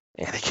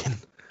Anakin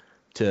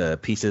to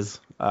pieces.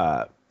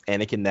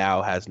 Anakin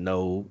now has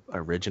no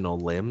original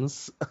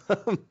limbs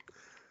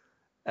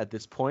at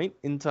this point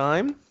in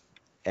time,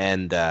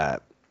 and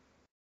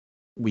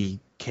we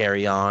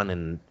carry on.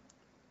 And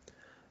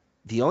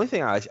the only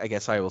thing I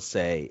guess I will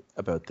say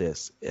about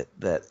this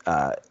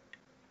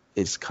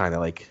is kind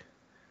of like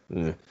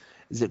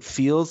is it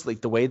feels like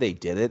the way they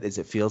did it is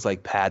it feels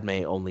like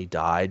Padme only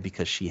died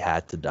because she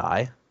had to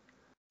die.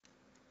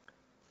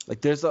 Like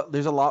there's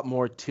a lot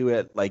more to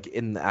it like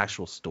in the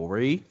actual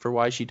story for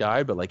why she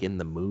died, but like in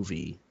the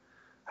movie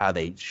how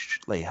they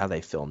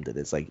filmed it,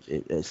 it's like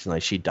it's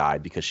like she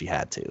died because she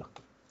had to.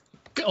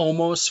 It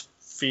almost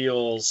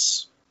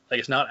feels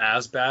like it's not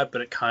as bad, but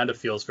it kind of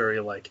feels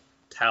very like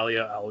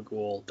Talia al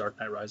Ghul Dark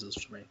Knight Rises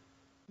for me.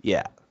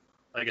 Yeah.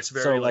 Like it's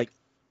very like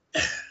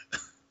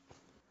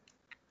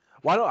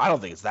well, I don't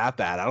think it's that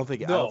bad. I don't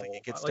think it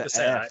gets like to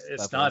say,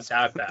 it's not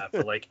that bad,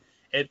 but like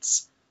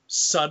it's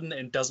sudden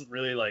and doesn't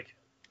really like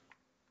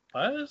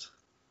what?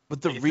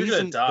 But the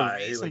reason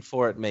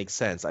for it makes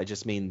sense. I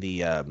just mean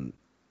the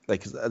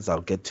like as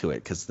I'll get to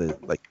it because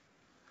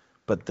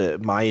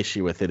my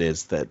issue with it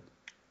is that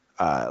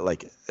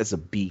like as a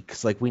beat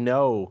because like we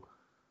know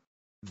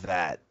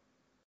that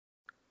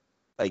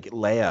like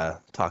Leia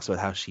talks about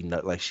how she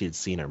had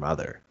seen her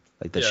mother,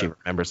 like that she Yeah.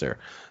 remembers her.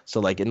 So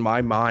like in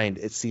my mind,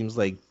 it seems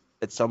like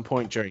at some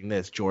point during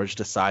this, George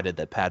decided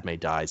that Padme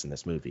dies in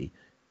this movie,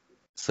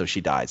 so she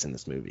dies in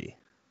this movie.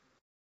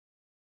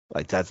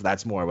 Like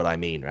that's more what I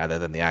mean, rather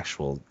than the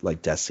actual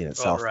like death scene Oh,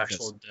 itself. her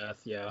actual death.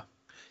 Yeah.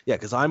 Yeah,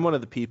 because I'm one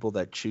of the people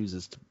that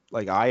chooses to,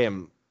 like, I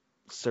am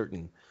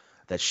certain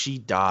that she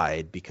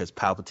died because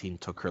Palpatine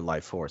took her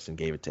life force and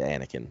gave it to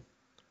Anakin.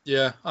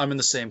 Yeah, I'm in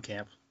the same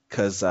camp.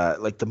 Because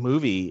like the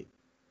movie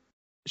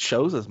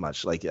shows as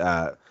much. Like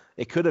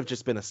it could have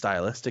just been a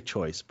stylistic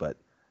choice, but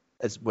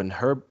as when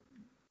her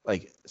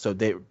like so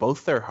they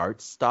both their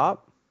hearts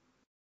stop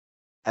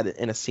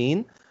in a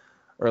scene,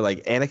 or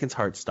like Anakin's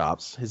heart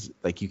stops, his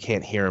like you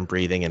can't hear him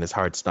breathing and his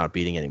heart's not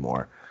beating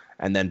anymore,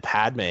 and then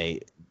Padme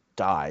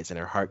dies and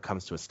her heart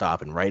comes to a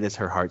stop, and right as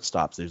her heart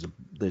stops,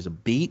 there's a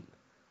beat,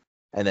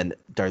 and then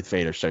Darth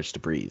Vader starts to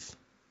breathe.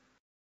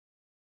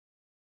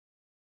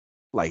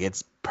 Like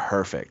it's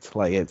perfect.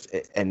 Like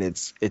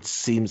it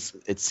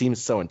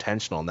seems so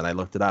intentional, and then I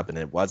looked it up and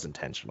it was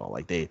intentional.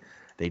 Like they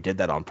did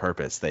that on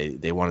purpose.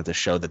 They wanted to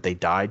show that they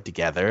died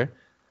together,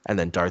 and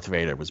then Darth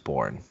Vader was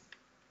born.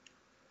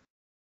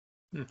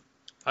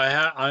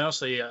 I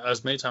honestly,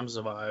 as many times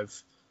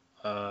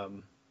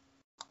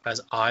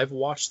as I've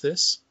watched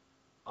this,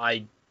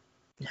 I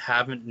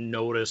haven't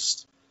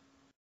noticed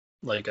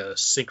like a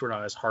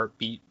synchronized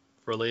heartbeat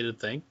related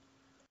thing,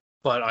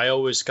 but I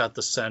always got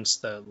the sense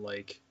that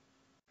like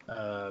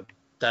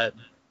that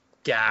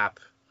gap,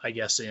 I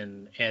guess,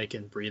 in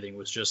Anakin breathing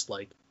was just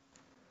like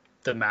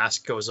the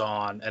mask goes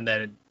on and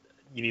then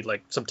you need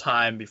like some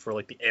time before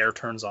like the air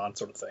turns on,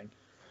 sort of thing.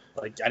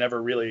 Like I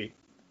never really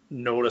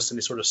noticed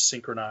any sort of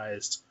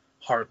synchronized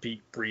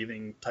heartbeat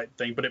breathing type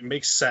thing, but it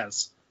makes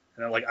sense.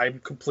 And like I'm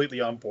completely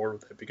on board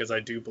with it because I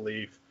do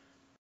believe,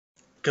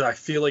 because I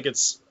feel like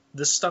this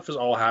stuff is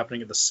all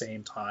happening at the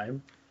same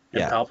time,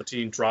 and Yeah.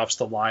 Palpatine drops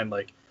the line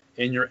like,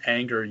 "In your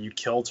anger, you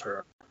killed her."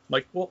 I'm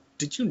like, well,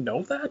 did you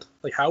know that?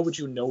 Like, how would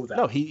you know that?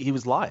 No, he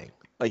was lying.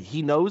 Like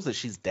he knows that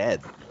she's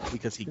dead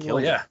because he Well,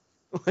 killed yeah,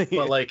 her.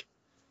 but like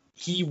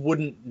he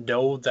wouldn't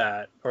know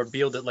that or be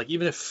able to like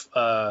even if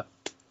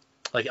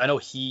like I know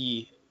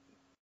he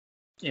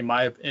I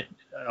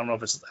don't know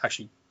if it's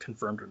actually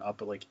confirmed or not,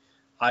 but like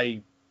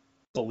I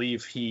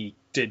believe he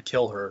did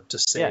kill her to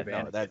Yeah, save no,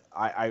 Anakin. that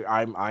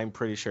I'm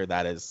pretty sure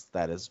that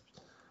is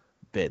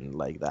been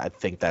like that. I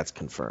think that's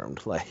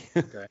confirmed. Like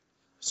Okay,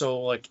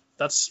 so like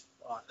that's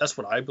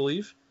what I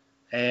believe,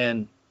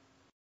 and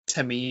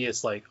to me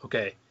it's like,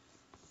 okay,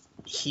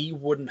 he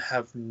wouldn't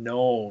have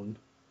known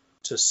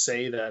to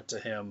say that to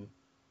him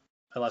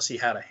unless he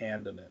had a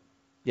hand in it,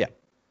 yeah,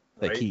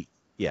 like right?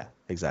 yeah,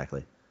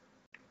 exactly.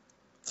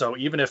 So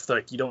even if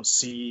like you don't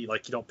see,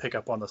 like you don't pick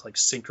up on this like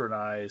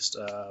synchronized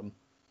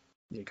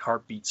like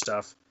heartbeat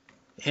stuff,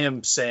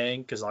 him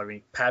saying, because I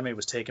mean Padme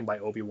was taken by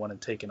Obi-Wan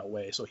and taken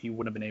away, so he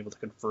wouldn't have been able to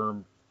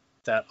confirm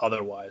that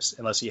otherwise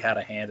unless he had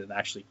a hand in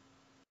actually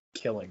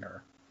killing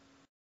her.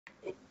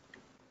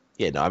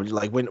 Yeah, no, I'm just,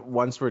 like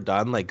once we're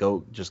done, like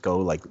go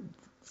like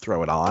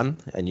throw it on,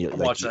 and you I'm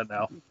like watching that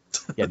now.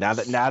 yeah,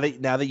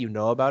 now that you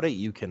know about it,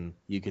 you can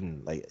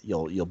like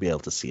you'll be able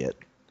to see it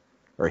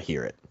or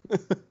hear it.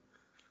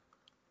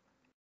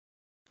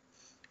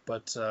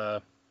 But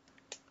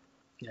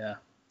yeah,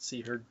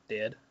 see her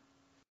dead.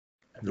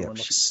 Everyone Yep,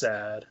 looks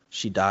sad.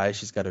 she dies.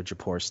 She's got a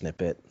Japor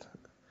snippet.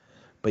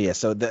 But yeah,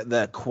 so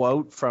the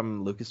quote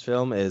from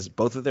Lucasfilm is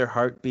both of their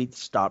heartbeats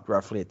stopped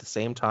roughly at the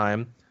same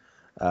time.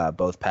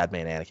 Both Padme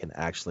and Anakin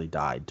actually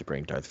died to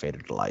bring Darth Vader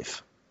to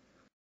life.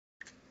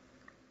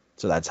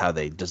 So that's how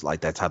they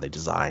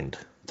designed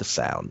the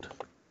sound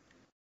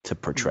to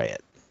portray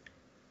it.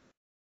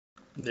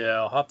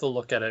 Yeah, I'll have to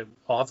look at it.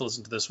 I'll have to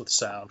listen to this with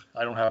sound.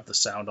 I don't have the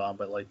sound on,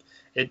 but like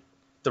it.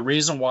 The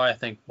reason why I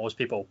think most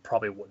people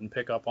probably wouldn't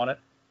pick up on it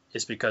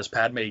is because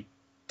Padme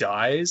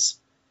dies,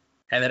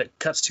 and then it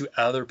cuts to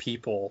other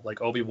people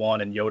like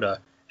Obi-Wan and Yoda,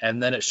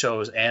 and then it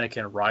shows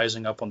Anakin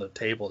rising up on the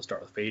table as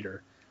Darth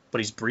Vader, but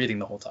he's breathing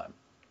the whole time.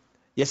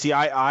 Yeah, see,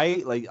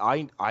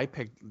 I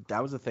picked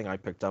that was the thing I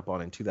picked up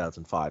on in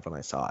 2005 when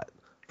I saw it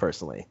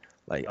personally.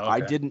 Like Okay.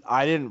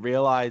 I didn't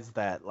realize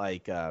that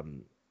like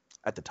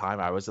at the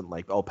time I wasn't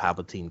like, oh,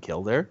 Palpatine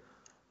killed her,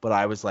 but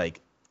I was like,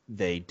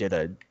 they did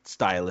a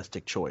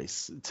stylistic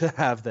choice to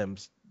have them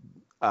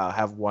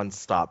have one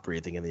stop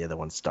breathing and the other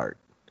one start.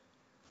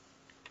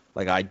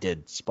 Like I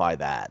did spy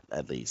that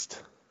at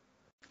least,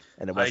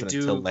 and it wasn't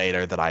until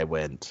later that I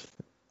went,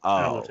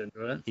 I oh, looked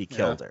into it. he Yeah.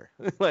 killed her.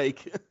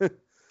 Like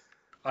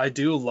I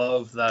do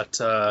love that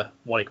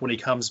like when he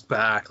comes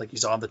back, like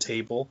he's on the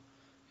table,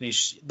 and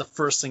the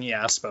first thing he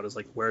asks about is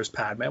like, "Where's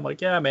Padme?" I'm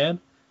like, "Yeah, man,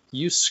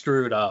 you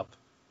screwed up.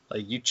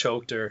 Like you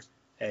choked her,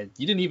 and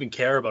you didn't even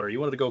care about her. You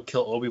wanted to go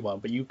kill Obi-Wan,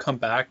 but you come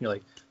back and you're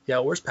like, yeah,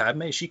 where's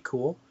Padme? Is she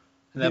cool?"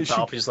 And then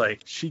Palpatine's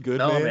like, she good,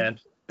 "No, man.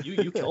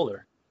 you killed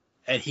her,"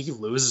 and he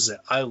loses it.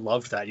 I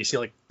loved that. You see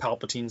like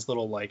Palpatine's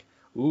little like,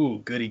 "Ooh,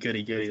 goody,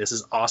 goody, goody. This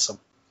is awesome."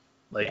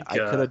 Like I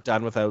could have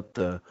done without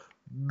the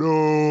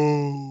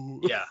no.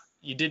 yeah,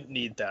 you didn't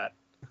need that.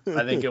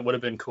 I think it would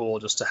have been cool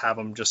just to have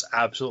him just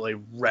absolutely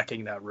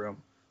wrecking that room.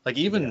 Like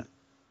even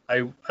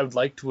I would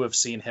like to have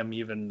seen him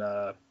even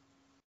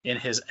in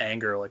his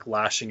anger, like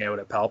lashing out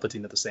at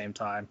Palpatine at the same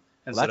time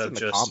instead that's of in the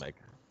just. comic.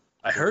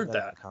 I heard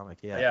that. Comic,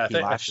 yeah. Yeah, He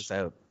lashes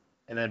out.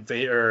 And then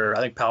Vader,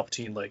 I think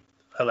Palpatine like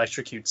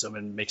electrocutes him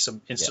and makes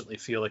him instantly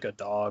feel like a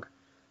dog.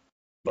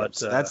 But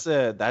so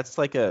that's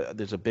like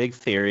there's a big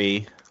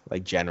theory,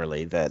 like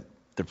generally, that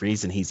the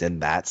reason he's in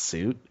that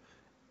suit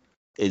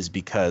is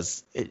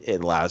because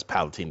it allows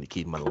Palpatine to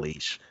keep him on a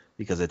leash,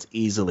 because it's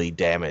easily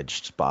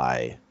damaged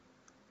by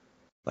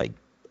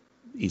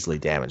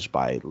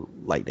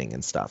lightning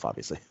and stuff,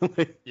 obviously.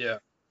 Yeah.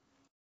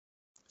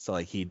 So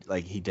he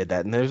did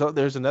that, and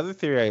there's another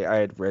theory I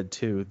had read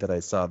too that I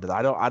saw that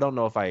I don't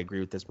know if I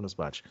agree with this one as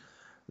much,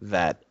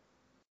 that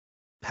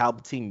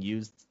Palpatine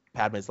used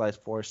Padme's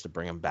life force to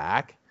bring him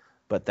back,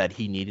 but that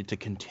he needed to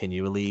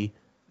continually,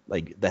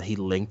 like, that he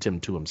linked him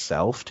to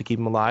himself to keep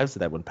him alive,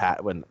 so that when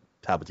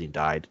Palpatine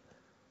died,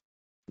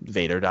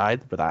 Vader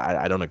died. But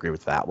I don't agree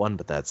with that one,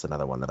 but that's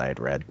another one that I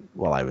had read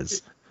while I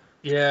was.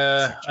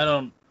 Yeah, I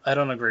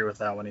don't agree with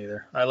that one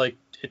either. I like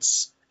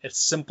it's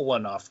simple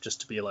enough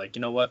just to be like,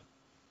 you know what?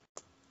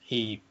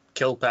 He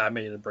killed Padme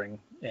to bring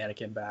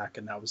Anakin back,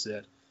 and that was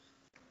it.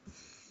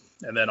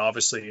 And then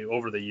obviously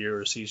over the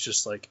years, he's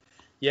just like,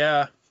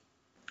 yeah,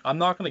 I'm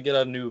not going to get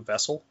a new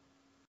vessel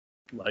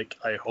like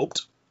I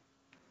hoped.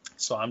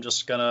 So I'm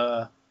just going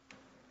to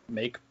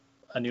make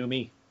a new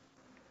me.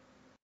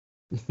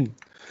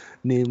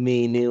 New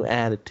me, new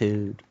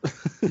attitude.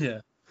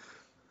 Yeah.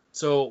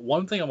 So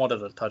one thing I wanted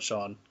to touch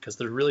on, because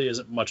there really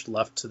isn't much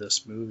left to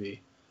this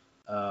movie.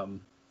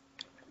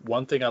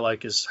 One thing I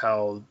like is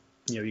how,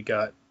 you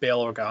got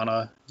Bail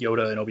Organa,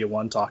 Yoda, and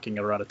Obi-Wan talking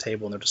around a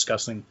table, and they're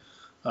discussing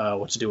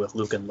what to do with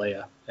Luke and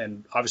Leia.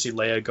 And obviously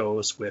Leia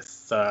goes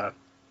with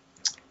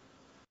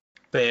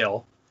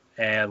Bail,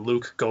 and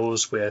Luke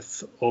goes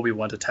with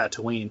Obi-Wan to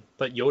Tatooine.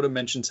 But Yoda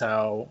mentions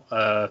how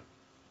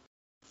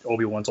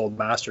Obi-Wan's old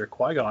master,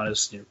 Qui-Gon,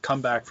 is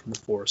come back from the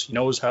Force. He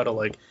knows how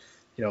to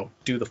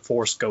do the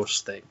Force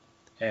ghost thing,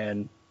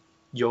 and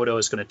Yoda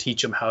is going to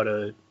teach him how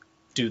to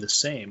do the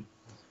same.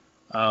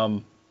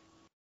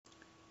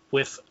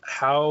 With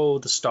how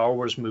the Star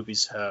Wars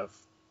movies have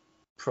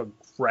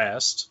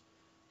progressed,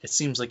 it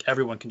seems like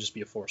everyone can just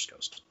be a Force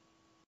ghost.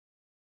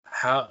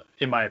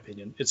 In my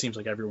opinion, it seems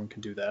like everyone can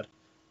do that.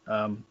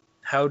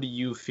 How do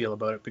you feel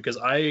about it? Because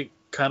I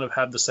kind of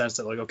have the sense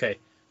that, like, okay,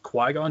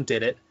 Qui-Gon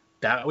did it.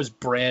 That was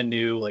brand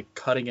new, like,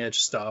 cutting edge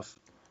stuff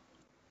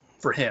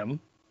for him.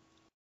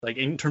 Like,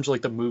 in terms of,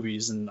 like, the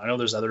movies, and I know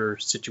there's other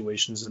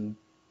situations and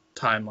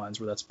timelines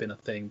where that's been a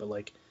thing, but,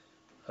 like,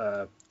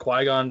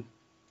 Qui-Gon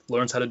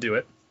learns how to do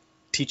it,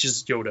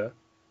 teaches Yoda,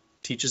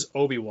 teaches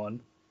Obi-Wan.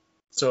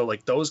 So,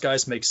 like, those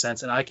guys make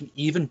sense, and I can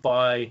even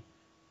buy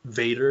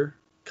Vader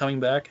coming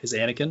back, his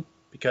Anakin,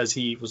 because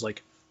he was,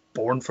 like,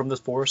 born from the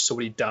Force, so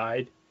when he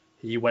died,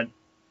 he went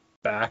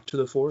back to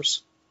the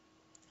Force,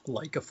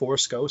 like a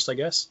Force ghost, I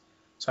guess.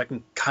 So I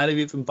can kind of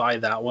even buy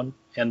that one,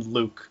 and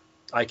Luke,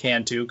 I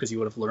can too, because he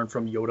would have learned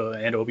from Yoda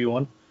and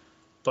Obi-Wan.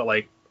 But,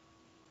 like,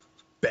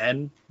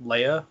 Ben,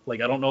 Leia,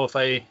 like, I don't know if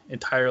I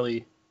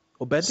entirely...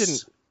 Well,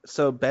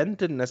 Ben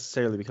didn't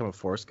necessarily become a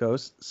Force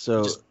ghost.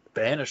 So just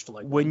banished,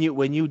 like, when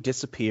you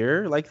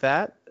disappear like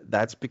that,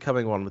 that's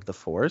becoming one with the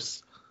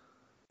Force.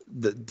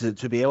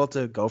 To be able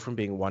to go from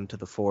being one to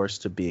the Force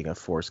to being a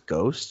Force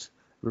ghost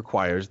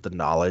requires the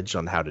knowledge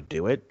on how to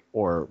do it,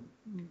 or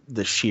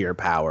the sheer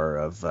power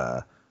of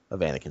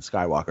Anakin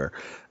Skywalker.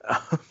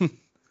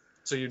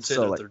 So you'd say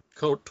that, like, they're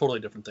totally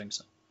different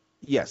things.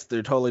 Yes,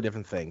 they're totally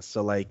different things.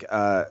 So, like,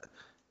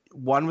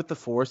 one with the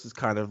Force is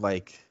kind of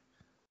like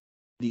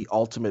the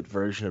ultimate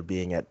version of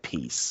being at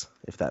peace,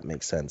 if that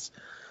makes sense.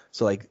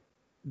 So, like,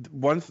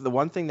 the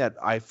one thing that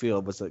I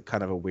feel was a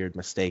kind of a weird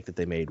mistake that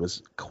they made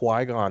was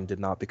Qui-Gon did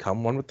not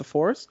become one with the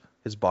Force.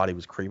 His body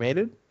was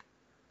cremated.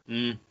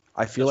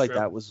 I feel like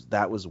that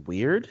was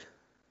weird,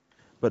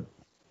 but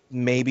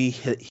maybe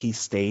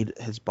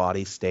his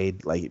body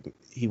stayed, like,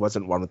 he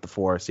wasn't one with the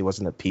Force. He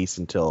wasn't at peace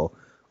until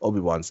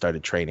Obi-Wan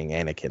started training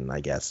Anakin,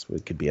 I guess.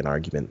 It could be an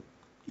argument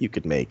you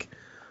could make,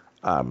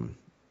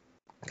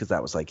 because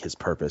that was, like, his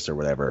purpose or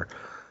whatever.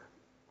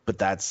 But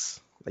that's,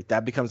 like,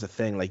 that becomes a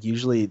thing. Like,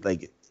 usually,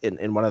 like,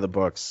 in one of the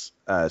books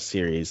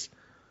series,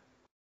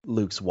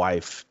 Luke's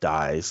wife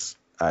dies.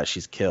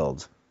 She's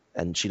killed,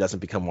 and she doesn't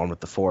become one with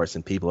the Force,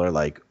 and people are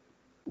like,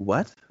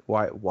 what?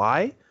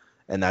 Why?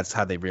 And that's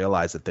how they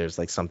realize that there's,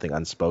 like, something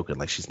unspoken.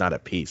 Like, she's not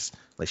at peace.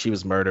 Like, she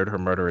was murdered. Her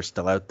murderer is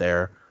still out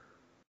there.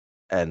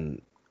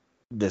 And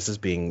this is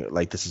being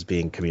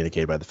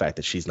communicated by the fact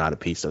that she's not at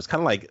peace. So it's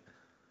kind of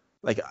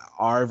like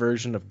our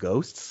version of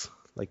ghosts.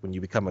 Like, when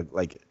you become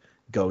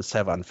ghosts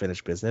have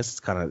unfinished business. It's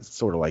kind of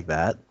sort of like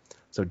that.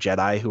 So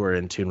Jedi who are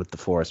in tune with the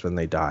Force, when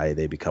they die,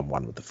 they become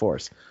one with the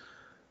Force.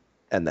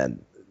 And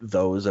then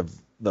those of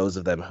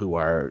them who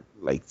are,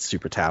 like,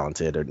 super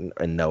talented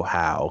and know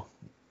how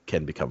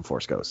can become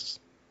Force ghosts.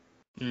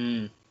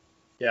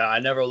 Yeah, I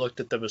never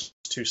looked at them as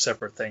two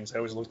separate things. I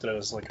always looked at it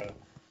as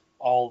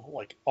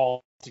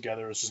all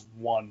together as just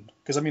one.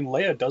 Because I mean,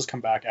 Leia does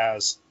come back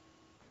as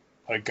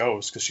a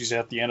ghost because she's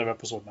at the end of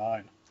episode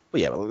 9.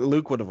 Well, yeah,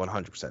 Luke would have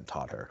 100%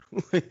 taught her.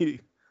 I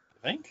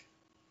think.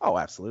 Oh,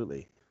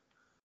 absolutely.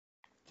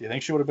 Do you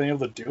think she would have been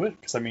able to do it?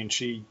 Because I mean,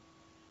 she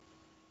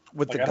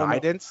with like, the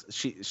guidance,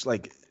 she's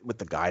like with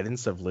the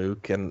guidance of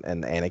Luke and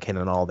Anakin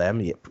and all them.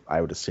 Yeah,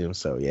 I would assume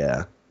so.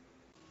 Yeah.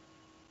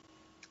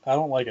 I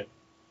don't like it.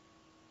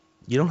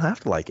 You don't have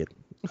to like it.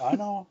 I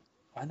know.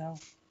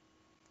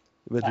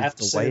 But I have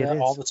to the say way that it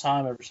all is. the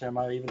time, every time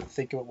I even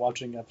think about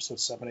watching episode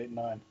 7, 8, and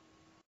 9.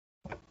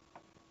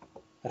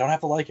 I don't have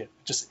to like it.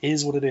 It just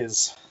is what it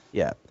is.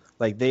 Yeah,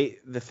 like the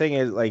thing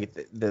is, like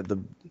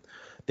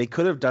they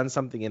could have done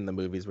something in the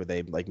movies where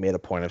they like made a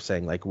point of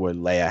saying like where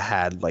Leia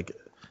had like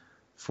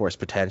force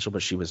potential,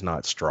 but she was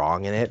not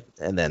strong in it.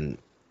 And then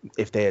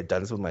if they had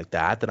done something like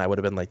that, then I would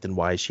have been like, then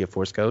why is she a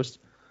force ghost?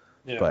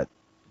 Yeah. But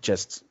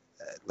just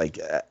like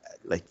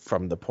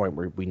from the point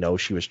where we know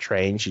she was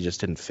trained, she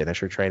just didn't finish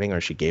her training or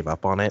she gave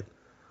up on it.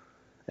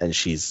 And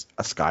she's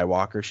a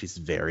Skywalker. She's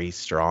very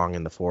strong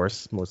in the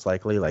Force, most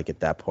likely. Like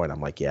at that point,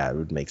 I'm like, yeah, it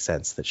would make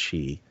sense that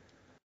she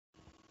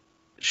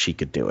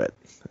could do it.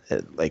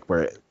 Like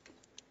where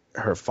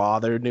her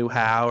father knew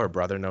how, her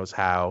brother knows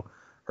how,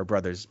 her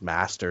brother's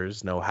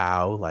masters know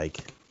how. Like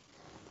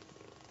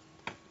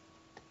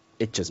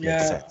it just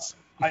makes sense.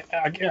 I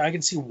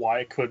can see why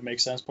it could make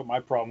sense, but my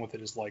problem with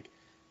it is like,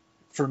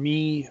 for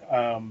me,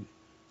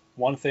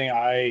 one thing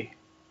I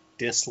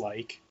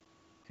dislike,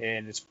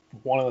 and it's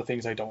one of the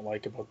things I don't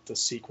like about the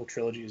sequel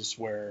trilogies,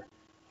 where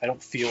I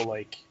don't feel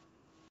like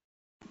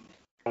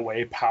the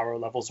way power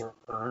levels are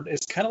earned.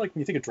 It's kind of like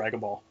when you think of Dragon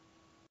Ball.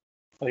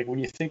 Like when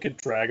you think of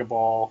Dragon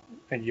Ball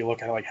and you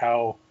look at like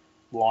how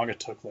long it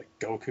took like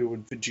Goku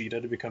and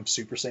Vegeta to become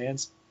Super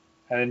Saiyans,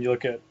 and then you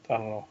look at, I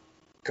don't know,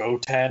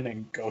 Goten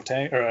and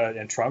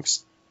and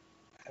Trunks,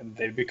 and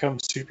they become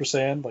Super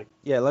Saiyan. Like,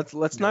 yeah,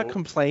 let's not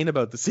complain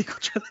about the sequel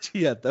trilogy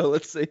yet, though.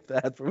 Let's save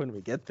that for when we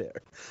get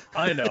there.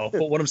 I know,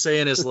 but what I'm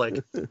saying is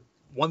like,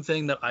 one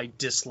thing that I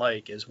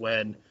dislike is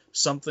when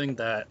something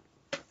that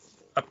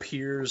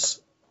appears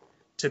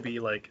to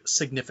be like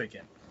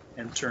significant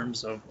in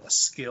terms of a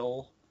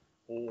skill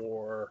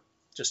or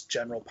just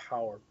general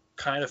power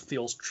kind of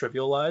feels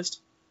trivialized.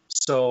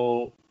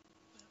 So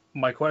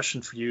my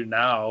question for you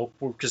now,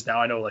 because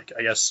now I know, like,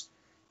 I guess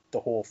the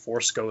whole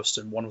Force Ghost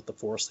and One with the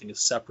Force thing is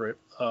separate.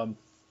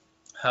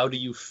 How do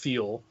you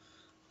feel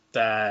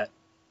that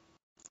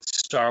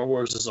Star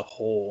Wars as a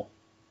whole,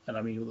 and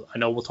I mean, I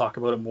know we'll talk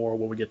about it more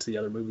when we get to the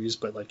other movies,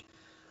 but like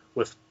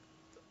with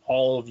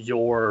all of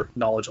your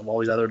knowledge of all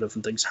these other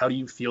different things, how do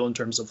you feel in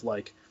terms of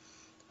like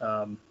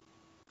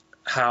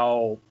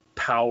how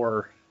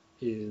power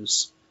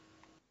is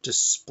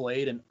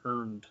displayed and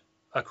earned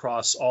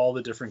across all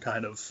the different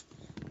kind of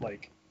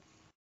like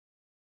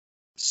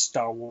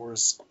Star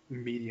Wars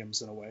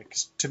mediums in a way?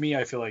 Because to me,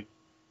 I feel like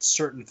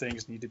certain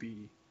things need to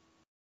be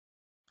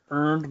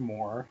earned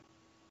more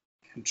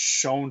and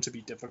shown to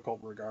be difficult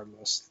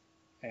regardless.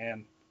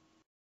 And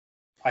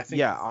I think,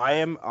 yeah,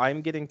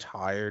 I'm getting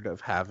tired of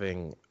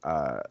having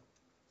I'm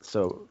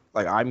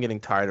getting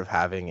tired of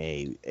having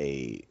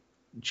a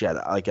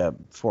Jedi, like a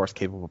Force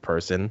capable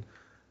person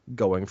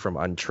going from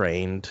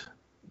untrained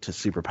to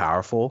super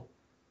powerful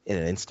in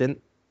an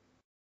instant.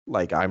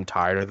 Like I'm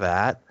tired of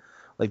that.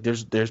 Like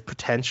there's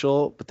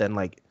potential, but then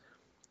like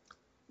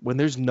when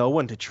there's no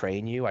one to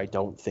train you, I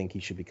don't think you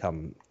should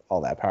become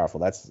all that powerful.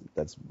 That's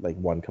like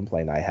one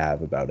complaint I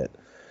have about it.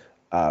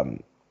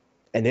 And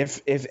if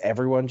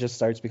everyone just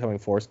starts becoming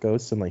Force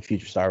ghosts in like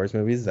future Star Wars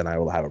movies, then I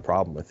will have a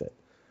problem with it.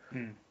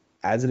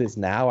 As it is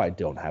now, I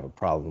don't have a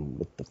problem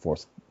with the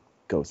Force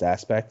ghost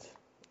aspect,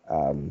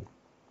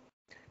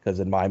 because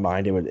in my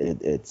mind,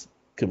 it's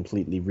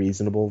completely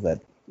reasonable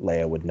that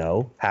Leia would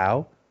know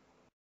how,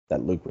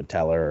 that Luke would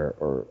tell her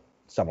or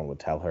someone would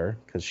tell her,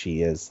 because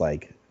she is a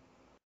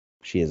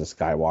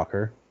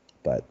Skywalker.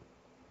 But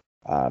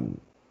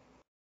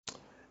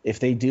if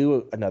they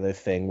do another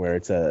thing where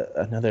it's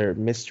another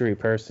mystery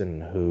person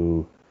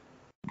who,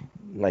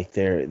 like,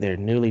 they're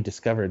newly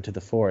discovered to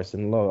the Force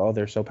and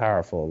they're so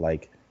powerful,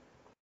 like,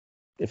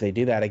 if they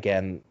do that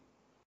again,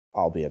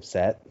 I'll be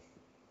upset.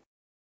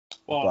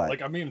 well,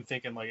 like, I'm even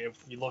thinking, like, if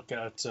you look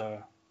at,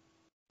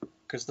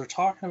 because they're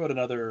talking about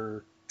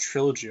another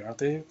trilogy, aren't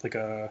they? Like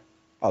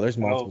there's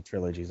multiple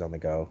trilogies on the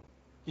go.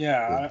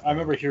 Yeah, I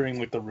remember hearing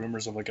like the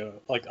rumors of like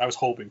I was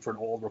hoping for an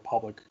Old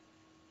Republic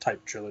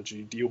type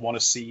trilogy. Do you want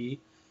to see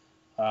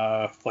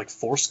like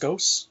Force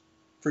Ghosts,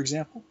 for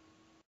example?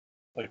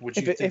 Like, would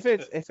you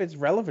if it's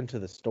relevant to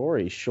the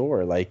story,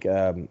 sure. Like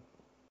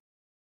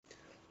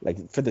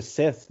for the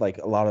Sith, like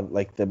a lot of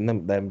like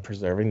them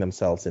preserving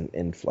themselves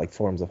in like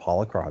forms of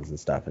holocrons and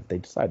stuff. If they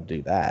decide to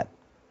do that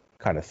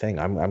kind of thing,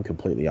 I'm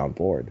completely on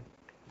board.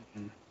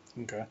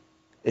 Okay.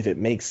 If it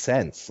makes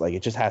sense, like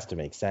it just has to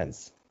make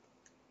sense.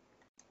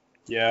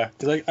 Yeah,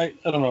 because I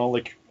don't know,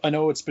 like I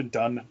know it's been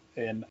done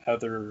in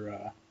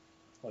other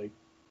like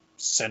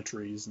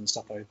centuries and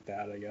stuff like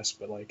that, I guess,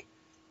 but like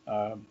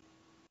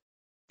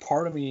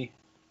part of me,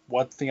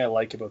 one thing I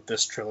like about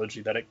this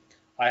trilogy that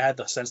I had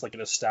the sense like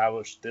it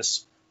established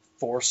this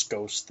Force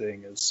Ghost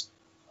thing is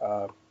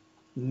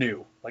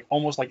new, like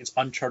almost like it's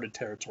uncharted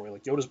territory.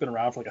 Like Yoda's been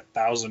around for like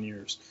 1,000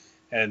 years,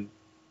 and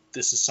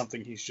this is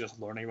something he's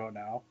just learning about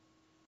now.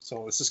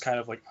 So this is kind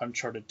of like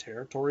uncharted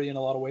territory in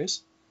a lot of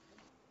ways,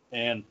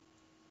 and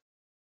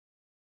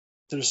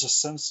there's a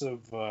sense of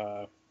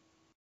I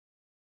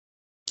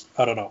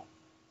don't know,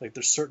 like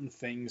there's certain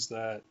things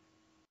that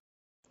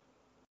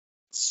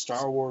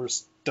Star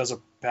Wars does a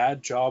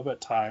bad job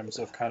at times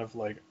of kind of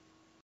like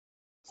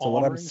So what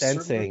I'm honoring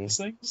certain sensing,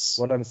 things.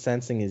 what I'm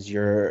sensing is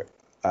you're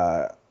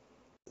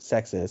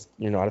sexist.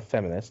 You're not a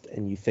feminist,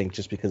 and you think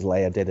just because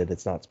Leia did it,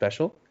 it's not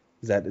special.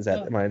 Is that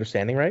Yeah. am I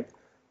understanding right?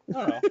 I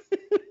don't know.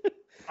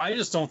 I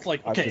just don't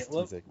like. I'm Okay, just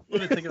let teasing.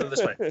 me think of it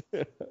this way.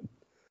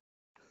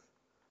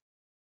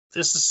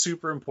 This is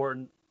super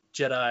important.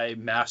 Jedi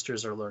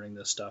masters are learning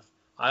this stuff.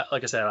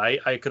 Like I said,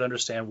 I could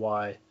understand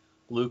why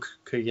Luke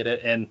could get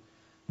it, and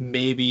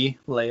maybe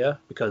Leia,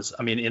 because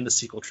I mean, in the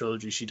sequel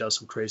trilogy, she does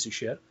some crazy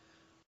shit.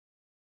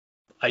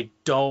 I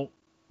don't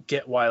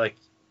get why,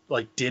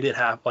 like did it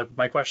happen? Like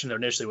my question there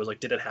initially was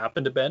like, did it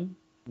happen to Ben?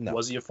 No,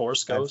 Was he a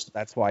Force ghost?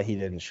 that's why he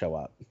didn't show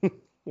up.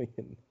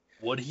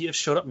 Would he have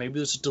showed up? Maybe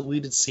there's a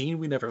deleted scene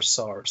we never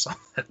saw or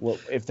something. Well,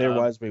 if there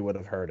was, we would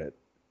have heard it.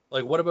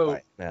 Like, what about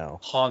Right now.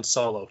 Han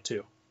Solo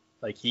too?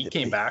 Like he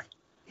came back.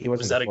 He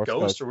wasn't Was that a Force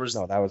ghost or was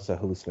no? That was a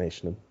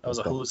hallucination. that was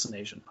a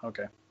hallucination?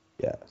 Okay.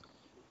 Yeah.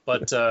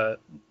 But I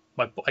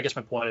guess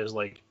my point is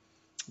like,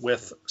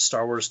 with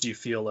Star Wars, do you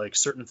feel like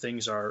certain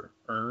things are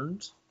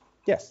earned,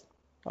 Yes.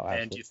 Oh,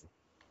 and absolutely.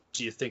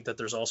 do you think that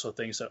there's also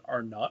things that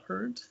are not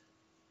earned?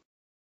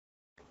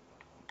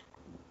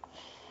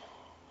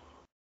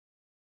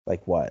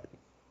 Like what?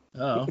 I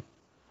don't know.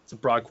 It's a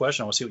broad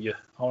question. I want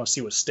to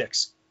see what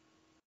sticks.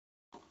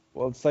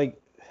 Well, it's like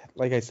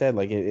I said,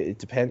 like it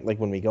depends. Like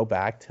when we go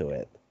back to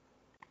it,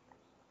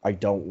 I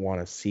don't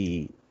want to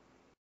see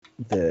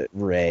the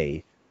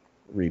Rey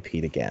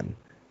repeat again.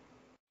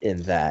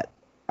 In that,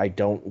 I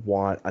don't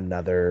want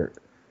another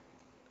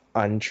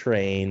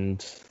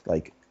untrained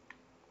like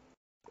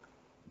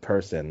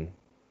person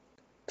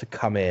to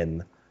come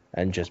in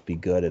and just be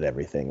good at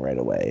everything right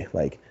away.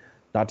 Like,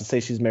 not to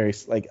say she's Mary.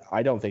 Like,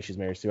 I don't think she's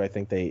Mary Sue. I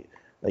think they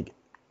like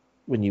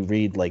when you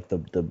read like the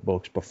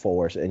books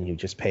before and you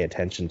just pay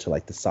attention to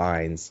like the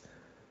signs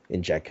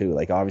in Jakku.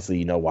 Like, obviously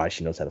you know why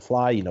she knows how to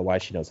fly. You know why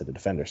she knows how to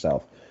defend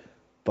herself.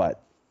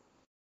 But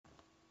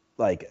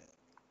like,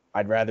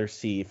 I'd rather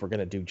see, if we're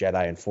gonna do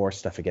Jedi and Force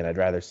stuff again, I'd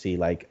rather see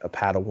like a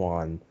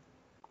Padawan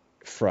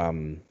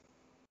from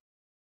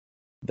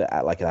the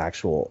like an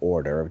actual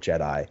order of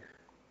Jedi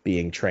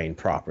being trained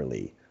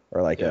properly,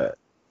 or like a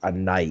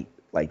knight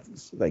like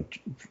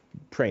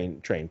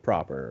trained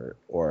proper,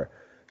 or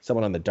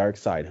someone on the dark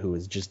side who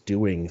is just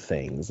doing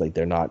things. Like,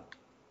 they're not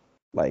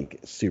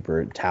like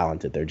super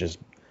talented, they're just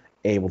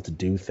able to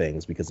do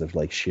things because of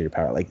like sheer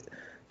power. Like,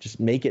 just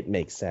make it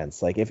make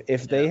sense. Like,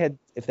 if they had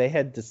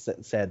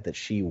said that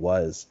she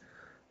was,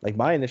 like,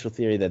 my initial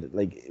theory that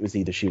like it was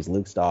either she was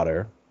Luke's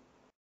daughter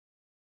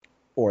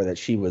or that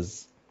she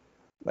was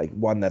like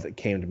one that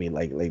came to me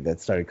like that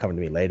started coming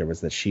to me later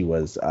was that she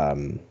was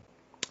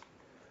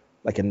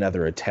like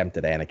another attempt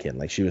at Anakin.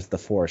 Like, she was the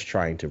Force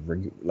trying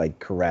to like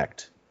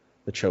correct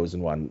the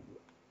chosen one,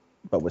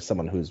 but with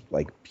someone who's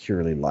like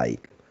purely light,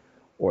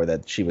 or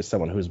that she was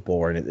someone who's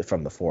born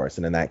from the Force,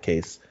 and in that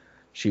case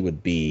she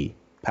would be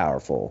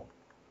powerful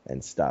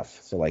and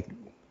stuff. So like,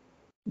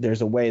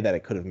 there's a way that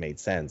it could have made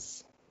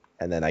sense,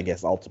 and then I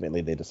guess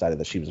ultimately they decided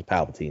that she was a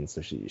Palpatine,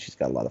 so she's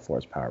got a lot of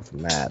Force power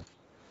from that.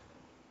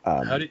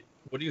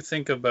 What do you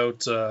think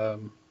about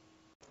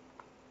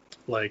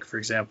like, for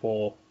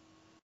example,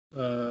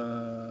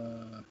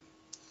 because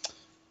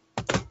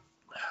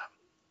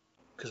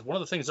one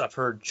of the things I've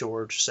heard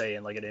George say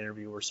in like an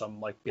interview or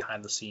some like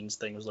behind the scenes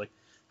thing was like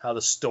how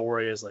the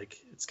story is like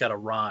it's got to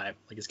rhyme,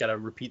 like it's got to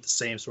repeat the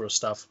same sort of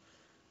stuff.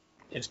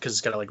 It's because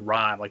it's got to like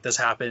rhyme, like this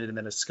happened and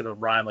then it's gonna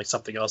rhyme like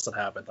something else that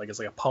happened. Like, it's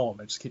like a poem.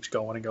 It just keeps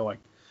going and going.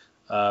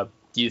 Do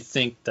you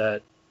think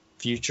that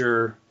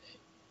future,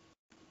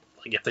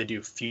 like if they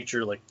do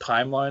future like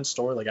timeline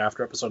story like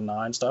after episode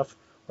 9 stuff,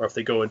 or if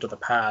they go into the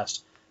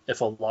past,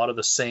 if a lot of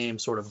the same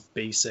sort of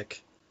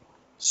basic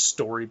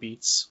story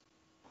beats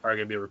are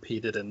going to be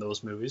repeated in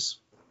those movies?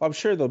 I'm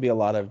sure there'll be a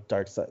lot of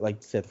dark side,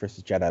 like Sith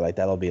versus Jedi, like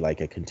that'll be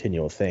like a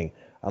continual thing,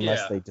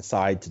 unless they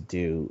decide to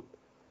do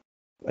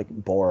like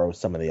borrow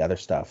some of the other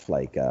stuff.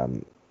 Like I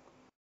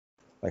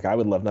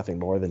would love nothing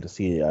more than to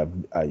see I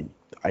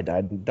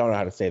don't know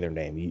how to say their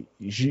name,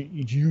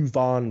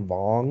 Yuvon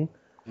Vong.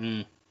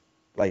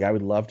 Like, I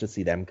would love to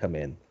see them come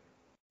in,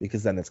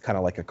 because then it's kind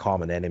of like a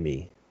common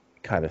enemy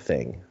kind of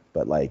thing.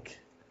 But like,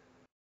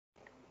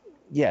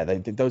 yeah,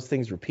 those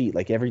things repeat.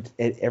 Like, every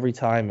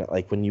time,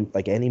 like when you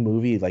like any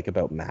movie like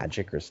about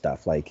magic or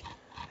stuff, like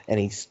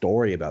any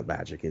story about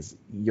magic, is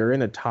you're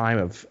in a time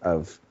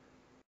of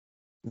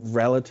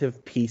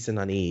relative peace and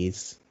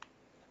unease,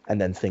 and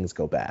then things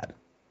go bad.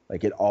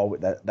 Like,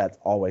 that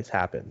always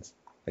happens.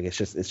 Like, it's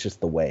just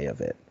the way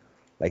of it.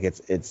 Like,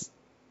 it's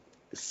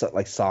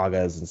like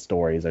sagas and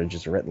stories are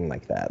just written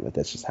like that. Like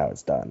that's just how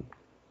it's done.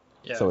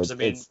 Yeah, So because I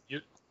mean,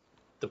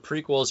 the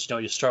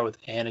prequels, you start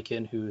with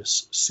Anakin,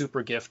 who's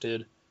super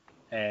gifted,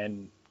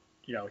 and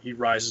he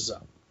rises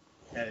up,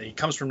 and he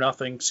comes from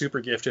nothing,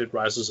 super gifted,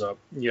 rises up.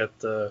 You got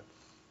the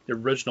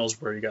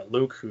originals where you got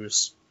Luke,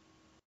 who's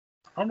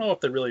I don't know if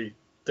they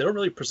don't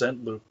really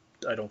present Luke,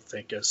 I don't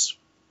think, as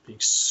being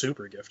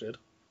super gifted.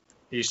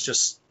 He's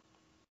just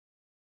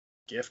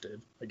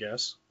gifted, I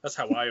guess. That's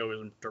how I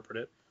always interpret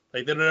it.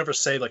 Like they don't ever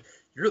say like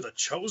you're the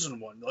chosen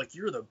one, like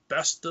you're the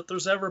best that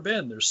there's ever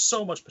been. There's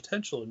so much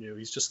potential in you.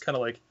 He's just kind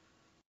of like,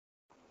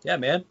 yeah,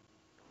 man,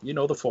 you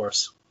know the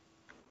Force.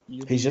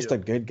 He's just a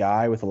good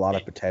guy with a lot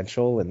of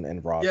potential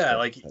and raw. Yeah,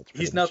 like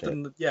he's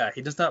nothing. Yeah,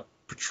 he does not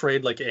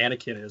portrayed like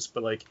Anakin is,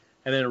 but like,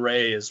 and then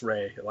Rey is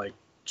Rey. Like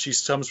she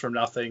comes from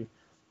nothing,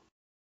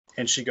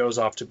 and she goes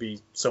off to be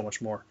so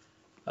much more.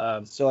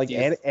 So like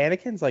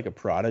Anakin's like a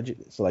prodigy.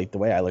 So like the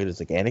way I look at it is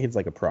like Anakin's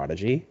like a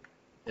prodigy.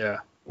 Yeah.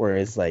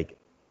 Whereas like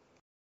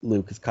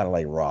Luke is kind of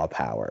like raw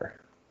power.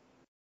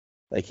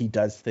 Like he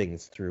does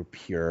things through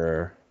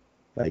pure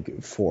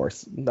like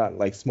force, not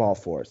like small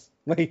force,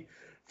 like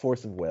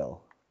force of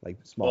will, like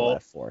small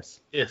F force.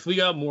 If we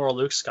got more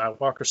Luke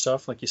Skywalker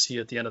stuff like you see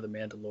at the end of The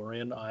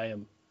Mandalorian, I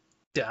am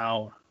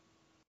down.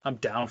 I'm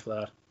down for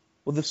that.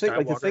 Well, the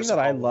thing that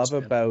I love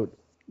about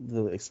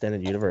the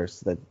extended universe,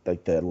 that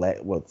like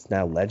it's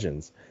now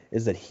Legends,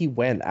 is that he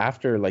went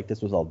after like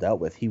this was all dealt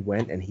with. He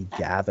went and he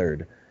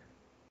gathered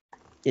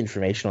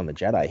information on the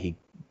Jedi. He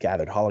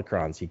gathered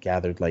holocrons. He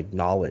gathered like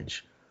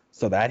knowledge,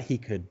 so that he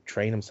could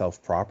train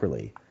himself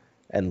properly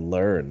and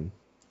learn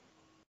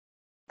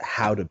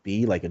how to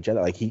be like a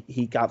Jedi. Like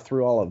he got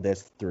through all of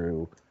this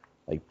through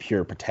like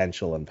pure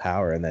potential and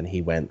power, and then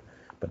he went,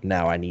 but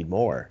now I need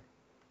more.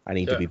 I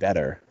need to be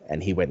better,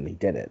 and he went and he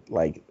did it.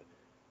 Like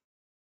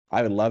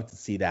I would love to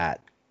see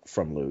that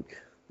from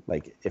Luke,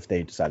 like if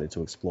they decided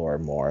to explore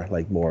more,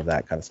 like more of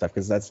that kind of stuff,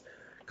 because that's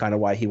kind of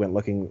why he went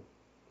looking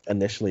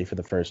initially for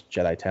the first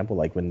Jedi Temple,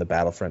 like when the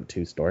Battlefront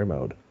 2 story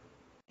mode.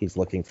 He's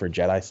looking for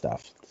Jedi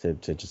stuff to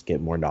just get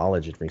more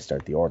knowledge and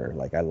restart the Order.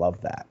 Like I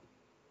love that.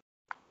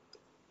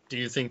 Do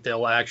you think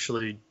they'll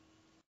actually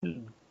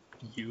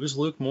use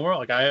Luke more?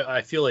 Like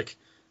I feel like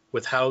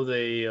with how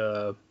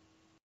they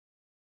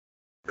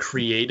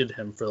created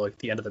him for like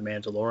the end of the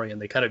Mandalorian,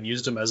 they kind of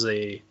used him as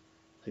a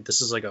like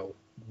this is like a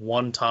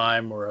one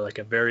time or like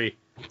a very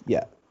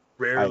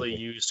rarely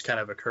used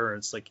kind of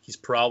occurrence. Like he's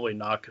probably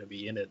not going to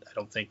be in it. I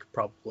don't think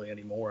probably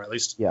anymore. At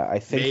least I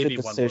think maybe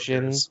the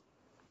decision.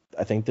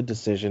 I think the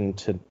decision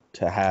to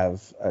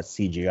have a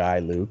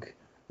CGI Luke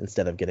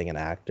instead of getting an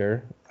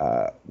actor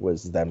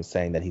was them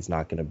saying that he's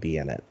not going to be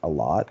in it a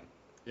lot.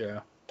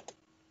 Yeah.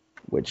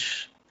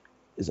 Which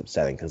is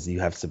upsetting because you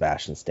have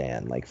Sebastian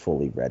Stan like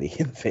fully ready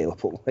and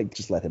available. Like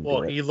just let him do it.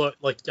 Well, he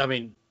looked like, I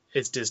mean,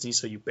 it's Disney,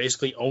 so you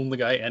basically own the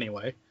guy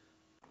anyway.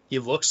 He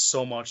looks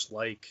so much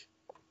like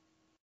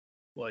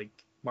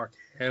Mark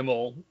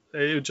Hamill.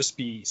 It would just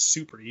be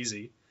super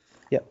easy.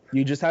 Yeah,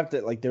 you just have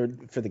to like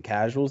for the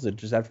casuals. There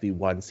just have to be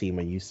one scene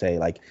when you say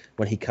like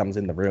when he comes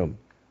in the room,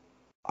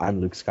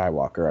 "I'm Luke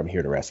Skywalker. I'm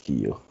here to rescue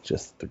you."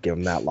 Just to give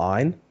him that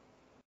line,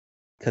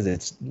 because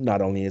it's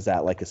not only is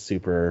that like a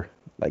super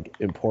like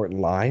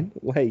important line,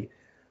 like,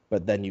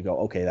 but then you go,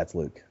 okay, that's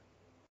Luke.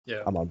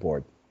 Yeah, I'm on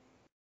board.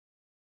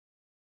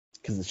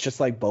 Because it's just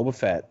like Boba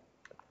Fett.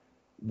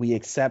 We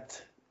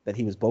accept that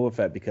he was Boba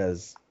Fett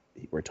because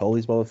we're told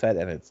he's Boba Fett,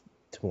 and it's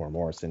Temuera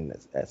Morrison,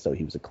 so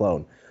he was a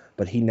clone.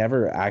 But he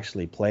never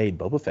actually played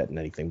Boba Fett in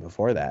anything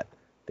before that.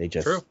 They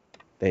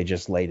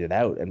just laid it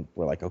out, and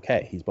we're like,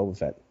 okay, he's Boba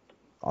Fett,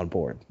 on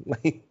board.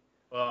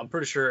 Well, I'm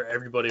pretty sure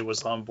everybody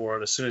was on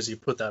board as soon as he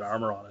put that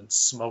armor on and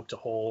smoked a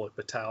whole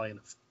battalion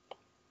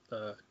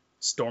of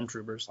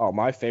stormtroopers. Oh,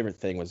 my favorite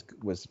thing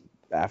was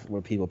after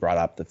when people brought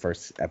up the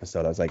first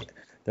episode. I was like,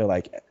 they're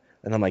like,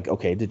 and I'm like,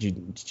 okay, did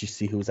you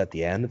see who was at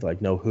the end? They're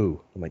like, no,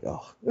 who? I'm like,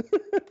 oh.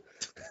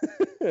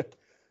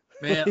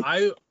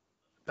 Man,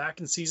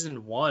 back in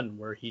season 1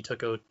 where he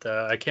took out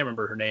I can't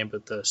remember her name,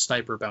 but the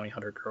sniper bounty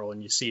hunter girl,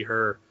 and you see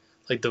her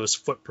like those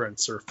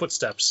footprints or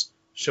footsteps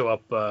show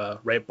up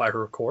right by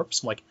her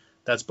corpse. I'm like,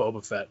 that's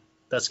Boba Fett.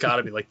 That's got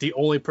to be like the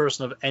only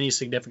person of any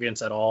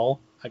significance at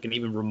all I can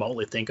even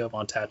remotely think of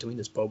on Tatooine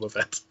is Boba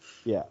Fett.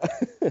 Yeah.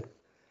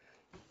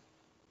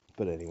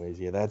 But anyways,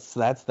 yeah, that's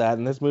that.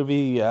 And this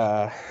movie,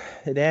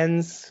 it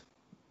ends.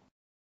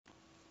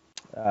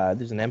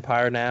 There's an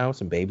empire now.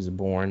 Some babies are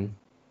born.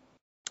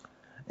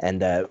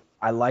 And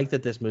I like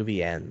that this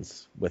movie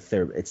ends with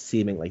it's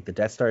seeming like the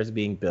Death Star is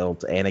being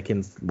built,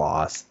 Anakin's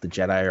lost, the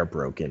Jedi are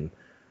broken,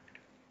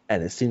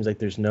 and it seems like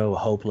there's no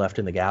hope left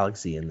in the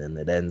galaxy. And then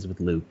it ends with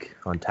Luke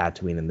on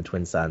Tatooine and the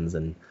Twin Suns,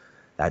 and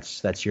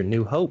that's your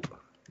new hope.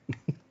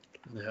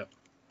 Yeah,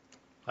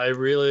 I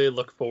really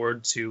look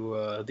forward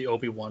to the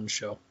Obi-Wan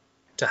show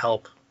to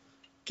help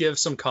give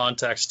some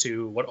context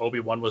to what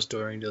Obi-Wan was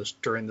doing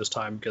during this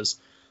time, because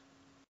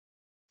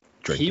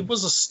he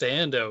was a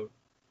standout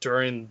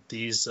during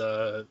these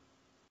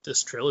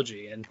this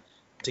trilogy, and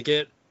to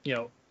get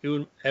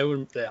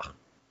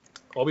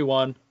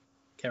Obi-Wan,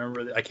 Can't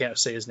remember. I can't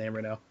say his name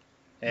right now.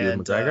 Ewan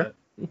And McGregor?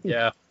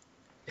 yeah,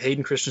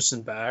 Hayden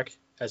Christensen back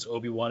as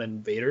Obi-Wan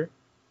and Vader.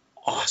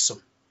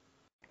 Awesome.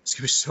 It's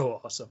gonna be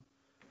so awesome.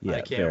 Yeah,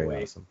 I can't very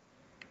wait. awesome.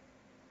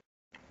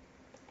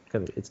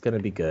 It's gonna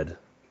be good,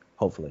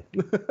 hopefully.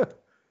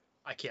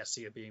 I can't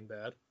see it being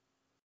bad.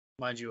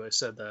 Mind you, I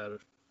said that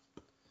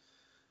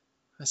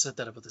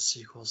about the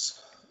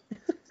sequels.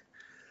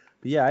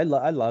 But yeah, I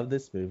love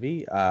this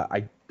movie.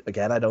 I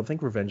don't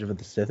think Revenge of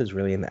the Sith is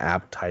really an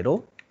apt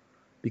title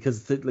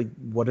because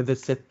what are the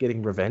Sith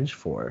getting revenge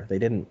for? They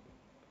didn't.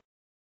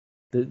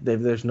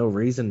 There's no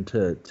reason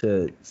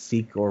to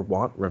seek or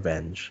want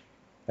revenge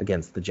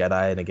against the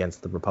Jedi and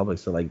against the Republic.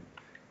 So like,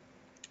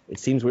 it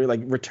seems weird.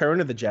 Like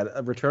Return of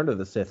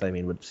the Sith. I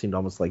mean, would seem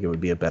almost like it would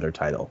be a better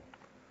title.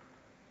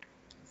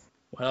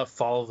 Why not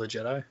Fall of the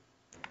Jedi?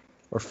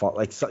 Or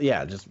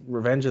just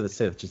Revenge of the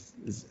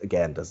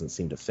Sith doesn't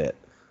seem to fit.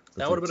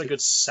 That would have been a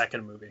good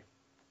second movie.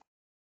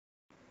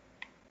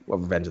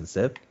 What, Revenge of the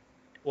Sith?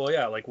 Well,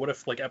 yeah, like what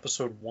if like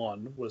episode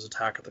 1 was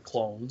Attack of the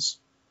Clones?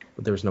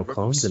 But there was no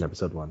clones in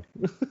episode 1.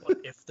 But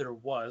if there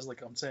was,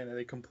 like I'm saying,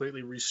 they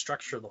completely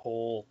restructure the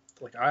whole.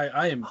 Like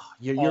I am.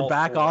 You're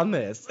back on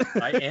this.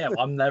 I am.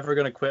 I'm never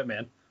gonna quit,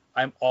 man.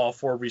 I'm all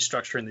for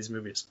restructuring these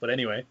movies. But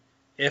anyway,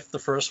 if the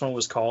first one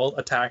was called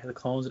Attack of the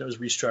Clones and it was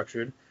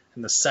restructured,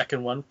 and the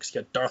second one, because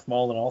you got Darth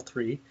Maul in all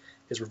three,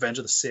 is Revenge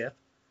of the Sith,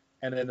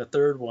 and then the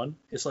third one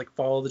is like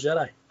Fall of the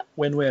Jedi.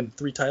 Win-win.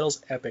 3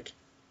 titles, epic.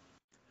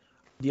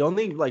 The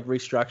only like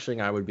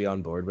restructuring I would be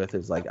on board with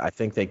is like I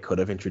think they could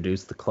have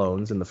introduced the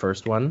clones in the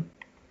first one,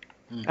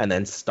 and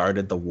then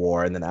started the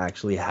war, and then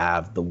actually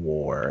have the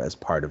war as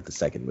part of the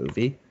second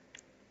movie.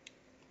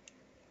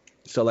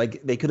 So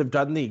like they could have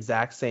done the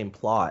exact same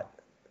plot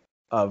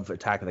of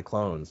Attack of the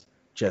Clones,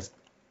 just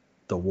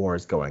the war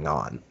is going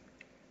on.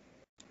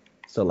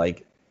 So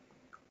like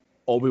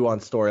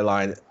Obi-Wan's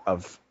storyline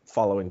of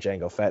following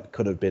Jango Fett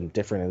could have been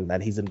different in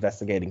that he's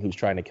investigating who's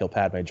trying to kill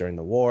Padme during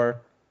the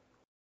war,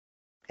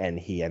 and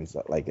he ends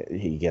up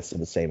he gets to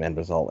the same end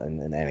result, and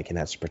Anakin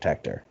has to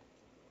protect her.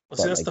 Well,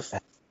 see, that's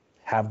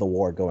have the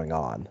war going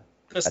on.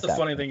 That's the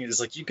funny thing is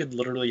like you could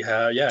literally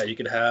have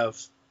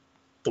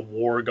the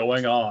war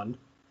going on,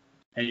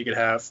 and you could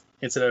have,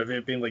 instead of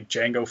it being like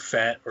Jango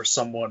Fett or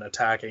someone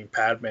attacking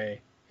Padme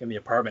in the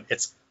apartment,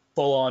 it's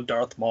full on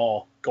Darth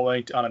Maul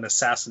going on an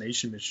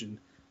assassination mission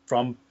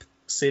from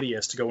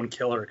Sidious to go and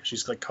kill her because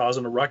she's like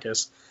causing a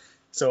ruckus.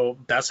 So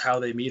that's how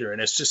they meet her, and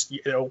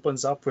it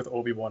opens up with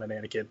Obi-Wan and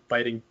Anakin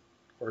fighting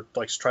or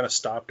like trying to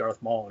stop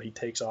Darth Maul, and he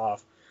takes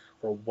off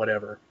or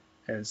whatever.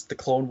 And it's the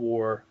Clone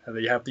War, and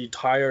they have the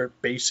entire,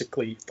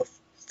 basically the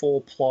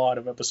full plot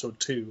of Episode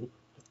 2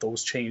 with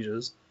those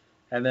changes,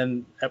 and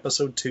then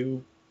Episode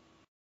 2,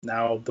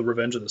 now the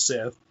Revenge of the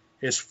Sith,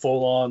 is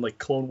full on like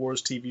Clone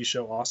Wars TV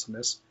show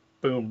awesomeness.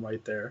 Boom,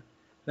 right there.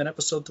 Then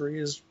Episode 3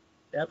 is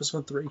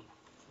Episode 3.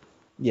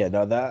 Yeah,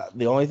 no,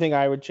 the only thing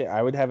I would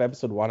I would have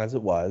Episode 1 as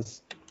it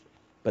was,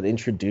 but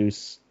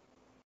introduce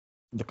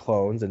the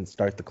clones and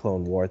start the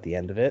Clone War at the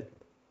end of it,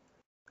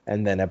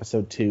 and then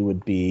Episode 2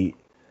 would be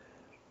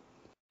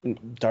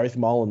Darth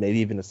Maul and maybe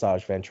even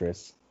Asajj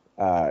Ventress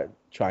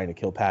trying to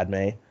kill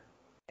Padme.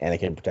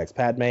 Anakin protects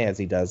Padme as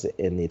he does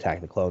in the Attack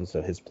of the Clones,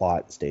 so his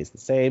plot stays the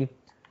same.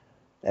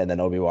 And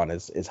then Obi-Wan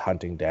is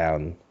hunting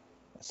down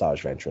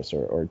Asajj Ventress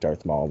or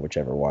Darth Maul,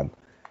 whichever one.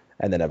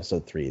 And then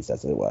Episode 3 is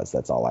as it was.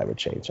 That's all I would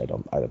change. I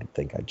don't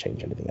think I'd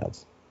change anything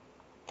else.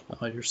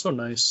 Oh, you're so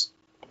nice.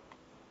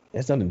 It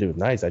has nothing to do with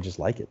nice. I just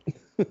like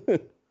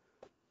it.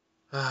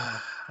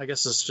 I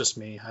guess it's just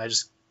me. I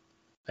just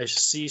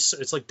see,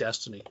 it's like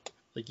Destiny.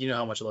 Like, you know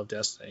how much I love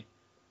Destiny.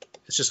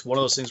 It's just one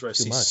of those things where I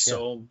see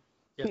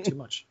too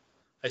much.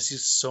 I see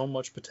so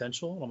much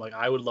potential. I'm like,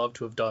 I would love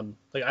to have done,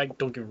 like,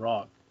 don't get me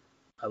wrong.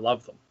 I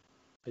love them.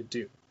 I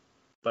do.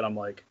 But I'm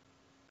like,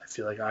 I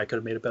feel like I could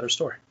have made a better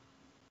story.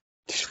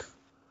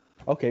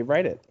 Okay,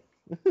 write it.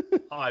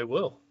 I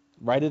will.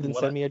 Write it and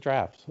send me a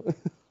draft. The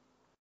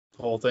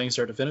whole thing,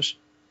 start to finish?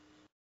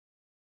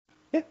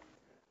 Yeah.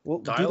 Well,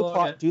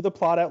 do the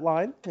plot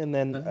outline, and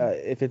then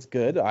if it's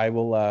good, I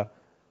will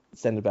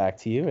send it back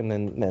to you, and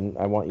then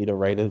I want you to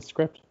write a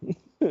script.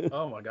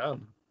 Oh my god.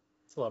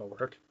 It's a lot of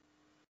work.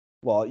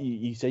 Well,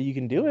 you say you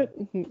can do it.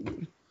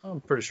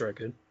 I'm pretty sure I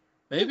could.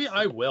 Maybe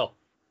I will.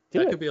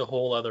 That could be a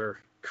whole other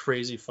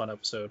crazy fun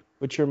episode.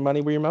 Put your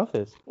money where your mouth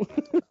is.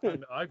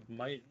 I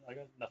might. I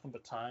got nothing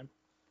but time.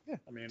 Yeah,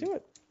 I mean, do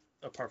it.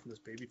 Apart from this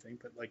baby thing,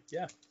 but like,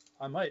 yeah,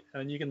 I might.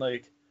 And you can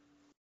like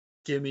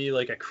give me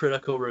like a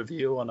critical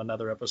review on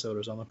another episode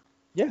or something.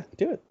 Yeah,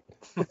 do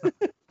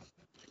it.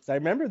 I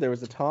remember there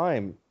was a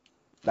time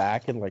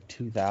back in like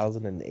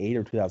 2008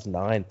 or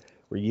 2009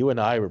 where you and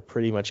I were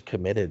pretty much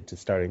committed to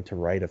starting to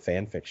write a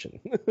fan fiction.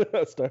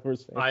 Star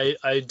Wars fan.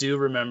 I do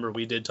remember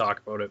we did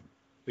talk about it.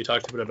 We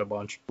talked about it a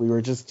bunch. We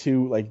were just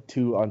two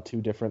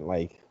different,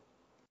 like,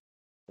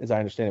 as I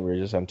understand it, we were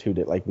just on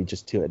we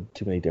just had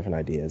too many different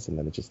ideas, and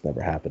then it just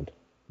never happened.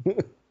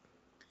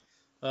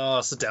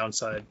 That's the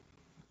downside.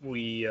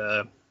 We,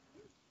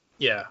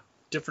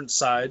 different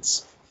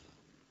sides,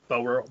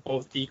 but we're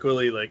both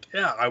equally like,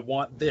 yeah, I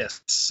want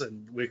this,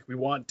 and we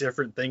want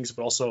different things,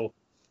 but also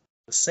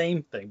the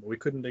same thing, but we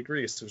couldn't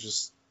agree. So it was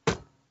just,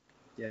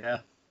 yeah,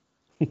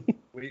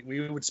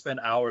 we would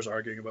spend hours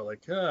arguing about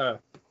like,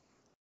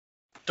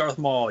 Darth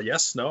Maul,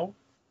 yes, no,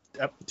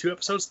 2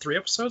 episodes, 3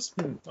 episodes,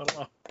 I don't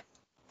know.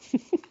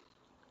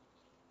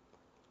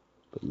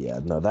 But yeah,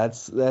 no,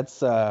 that's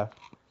as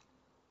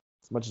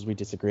much as we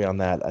disagree on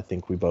that, I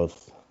think we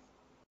both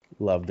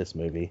love this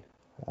movie.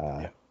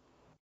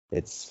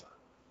 It's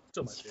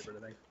Still my favorite,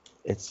 I think.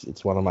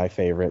 It's one of my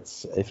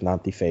favorites, if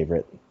not the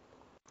favorite.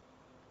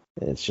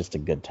 It's just a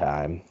good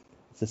time.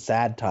 It's a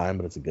sad time,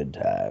 but it's a good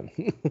time.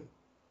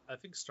 I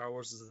think Star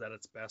Wars is at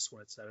its best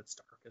when it's at its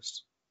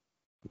darkest.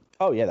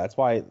 Oh yeah, that's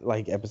why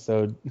like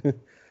episode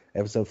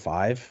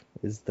 5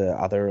 is the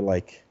other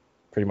like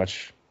pretty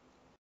much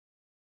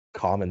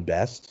calm and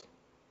best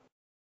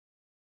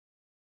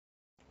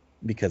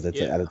because it's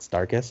at its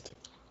darkest.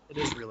 It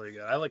is really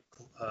good. I like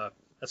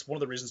that's one of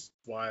the reasons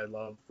why I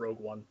love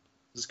Rogue One,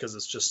 is because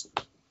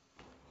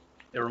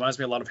it reminds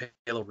me a lot of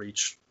Halo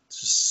Reach.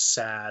 It's just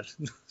sad.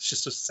 It's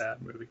just a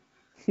sad movie.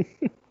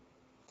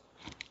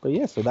 But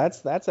yeah, so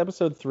that's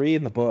episode 3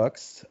 in the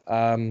books.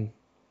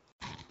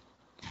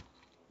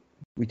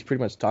 We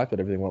pretty much talked about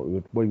everything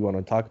what we want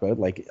to talk about,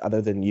 like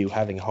other than you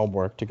having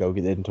homework to go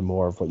get into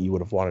more of what you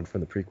would have wanted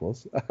from the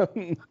prequels.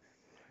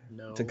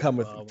 No, to come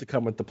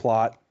with the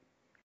plot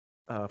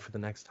for the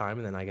next time,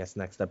 and then I guess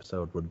next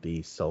episode would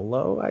be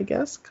Solo. I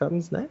guess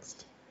comes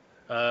next.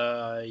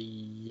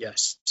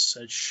 Yes,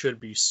 it should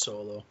be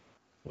Solo,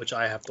 which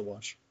I have to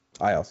watch.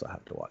 I also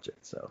have to watch it,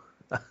 so.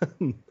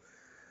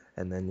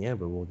 And then yeah,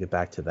 but we'll get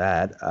back to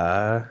that.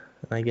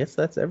 I guess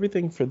that's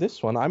everything for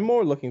this one. I'm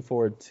more looking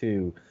forward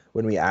to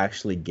when we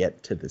actually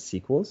get to the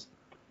sequels,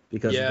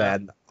 because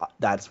then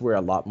that's where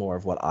a lot more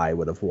of what I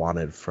would have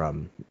wanted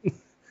from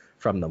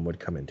them would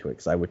come into it,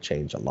 because I would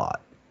change a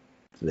lot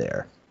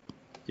there.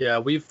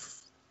 Yeah,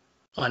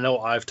 I know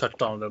I've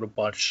touched on it a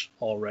bunch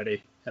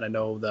already, and I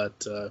know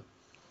that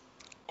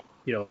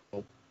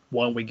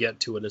when we get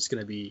to it, it's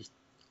going to be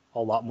a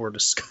lot more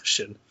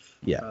discussion.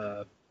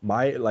 Yeah.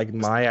 My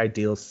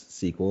ideal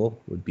sequel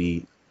would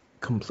be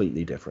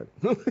completely different.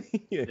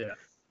 Yeah.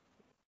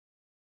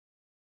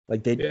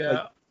 Like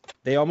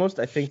they almost,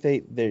 I think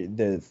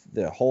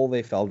the hole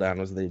they fell down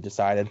was they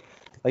decided,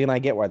 like, and I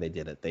get why they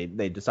did it.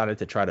 They decided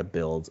to try to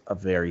build a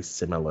very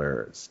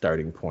similar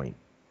starting point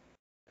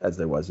as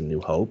there was in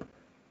New Hope,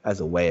 as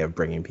a way of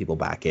bringing people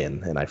back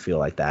in, and I feel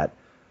like that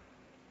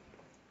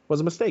was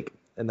a mistake,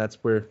 and that's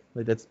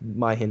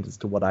my hint as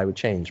to what I would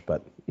change,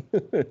 but.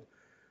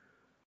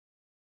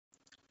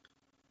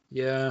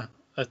 Yeah,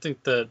 I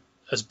think that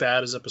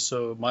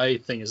my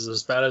thing is,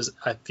 as bad as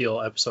I feel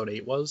episode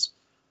 8 was,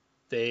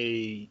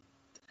 they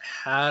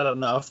had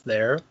enough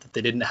there that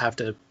they didn't have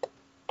to,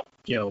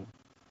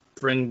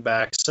 bring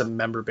back some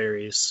member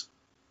berries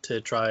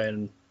to try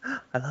and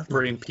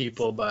bring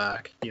people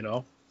back,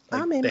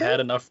 They had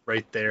enough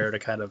right there to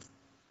kind of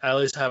at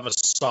least have a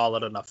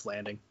solid enough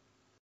landing.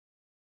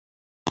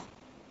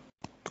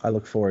 I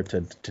look forward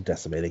to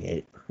decimating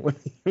 8 when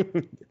we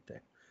get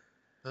there.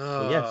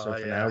 So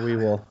for now we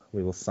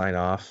will sign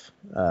off.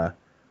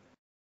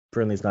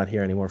 Brinley's not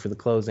here anymore for the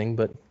closing,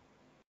 but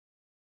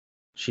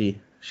she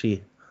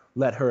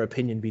let her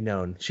opinion be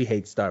known. She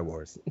hates Star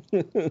Wars.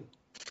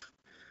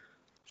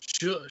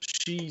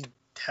 She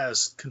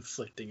has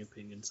conflicting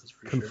opinions, that's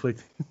for sure.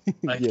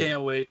 I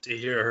can't wait to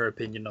hear her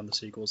opinion on the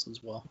sequels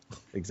as well.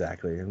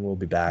 Exactly, and we'll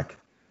be back,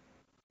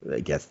 I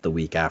guess, the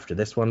week after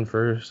this one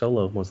for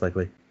Solo, most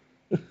likely.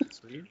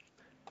 Sweet.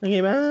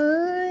 Okay,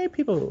 bye,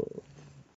 people.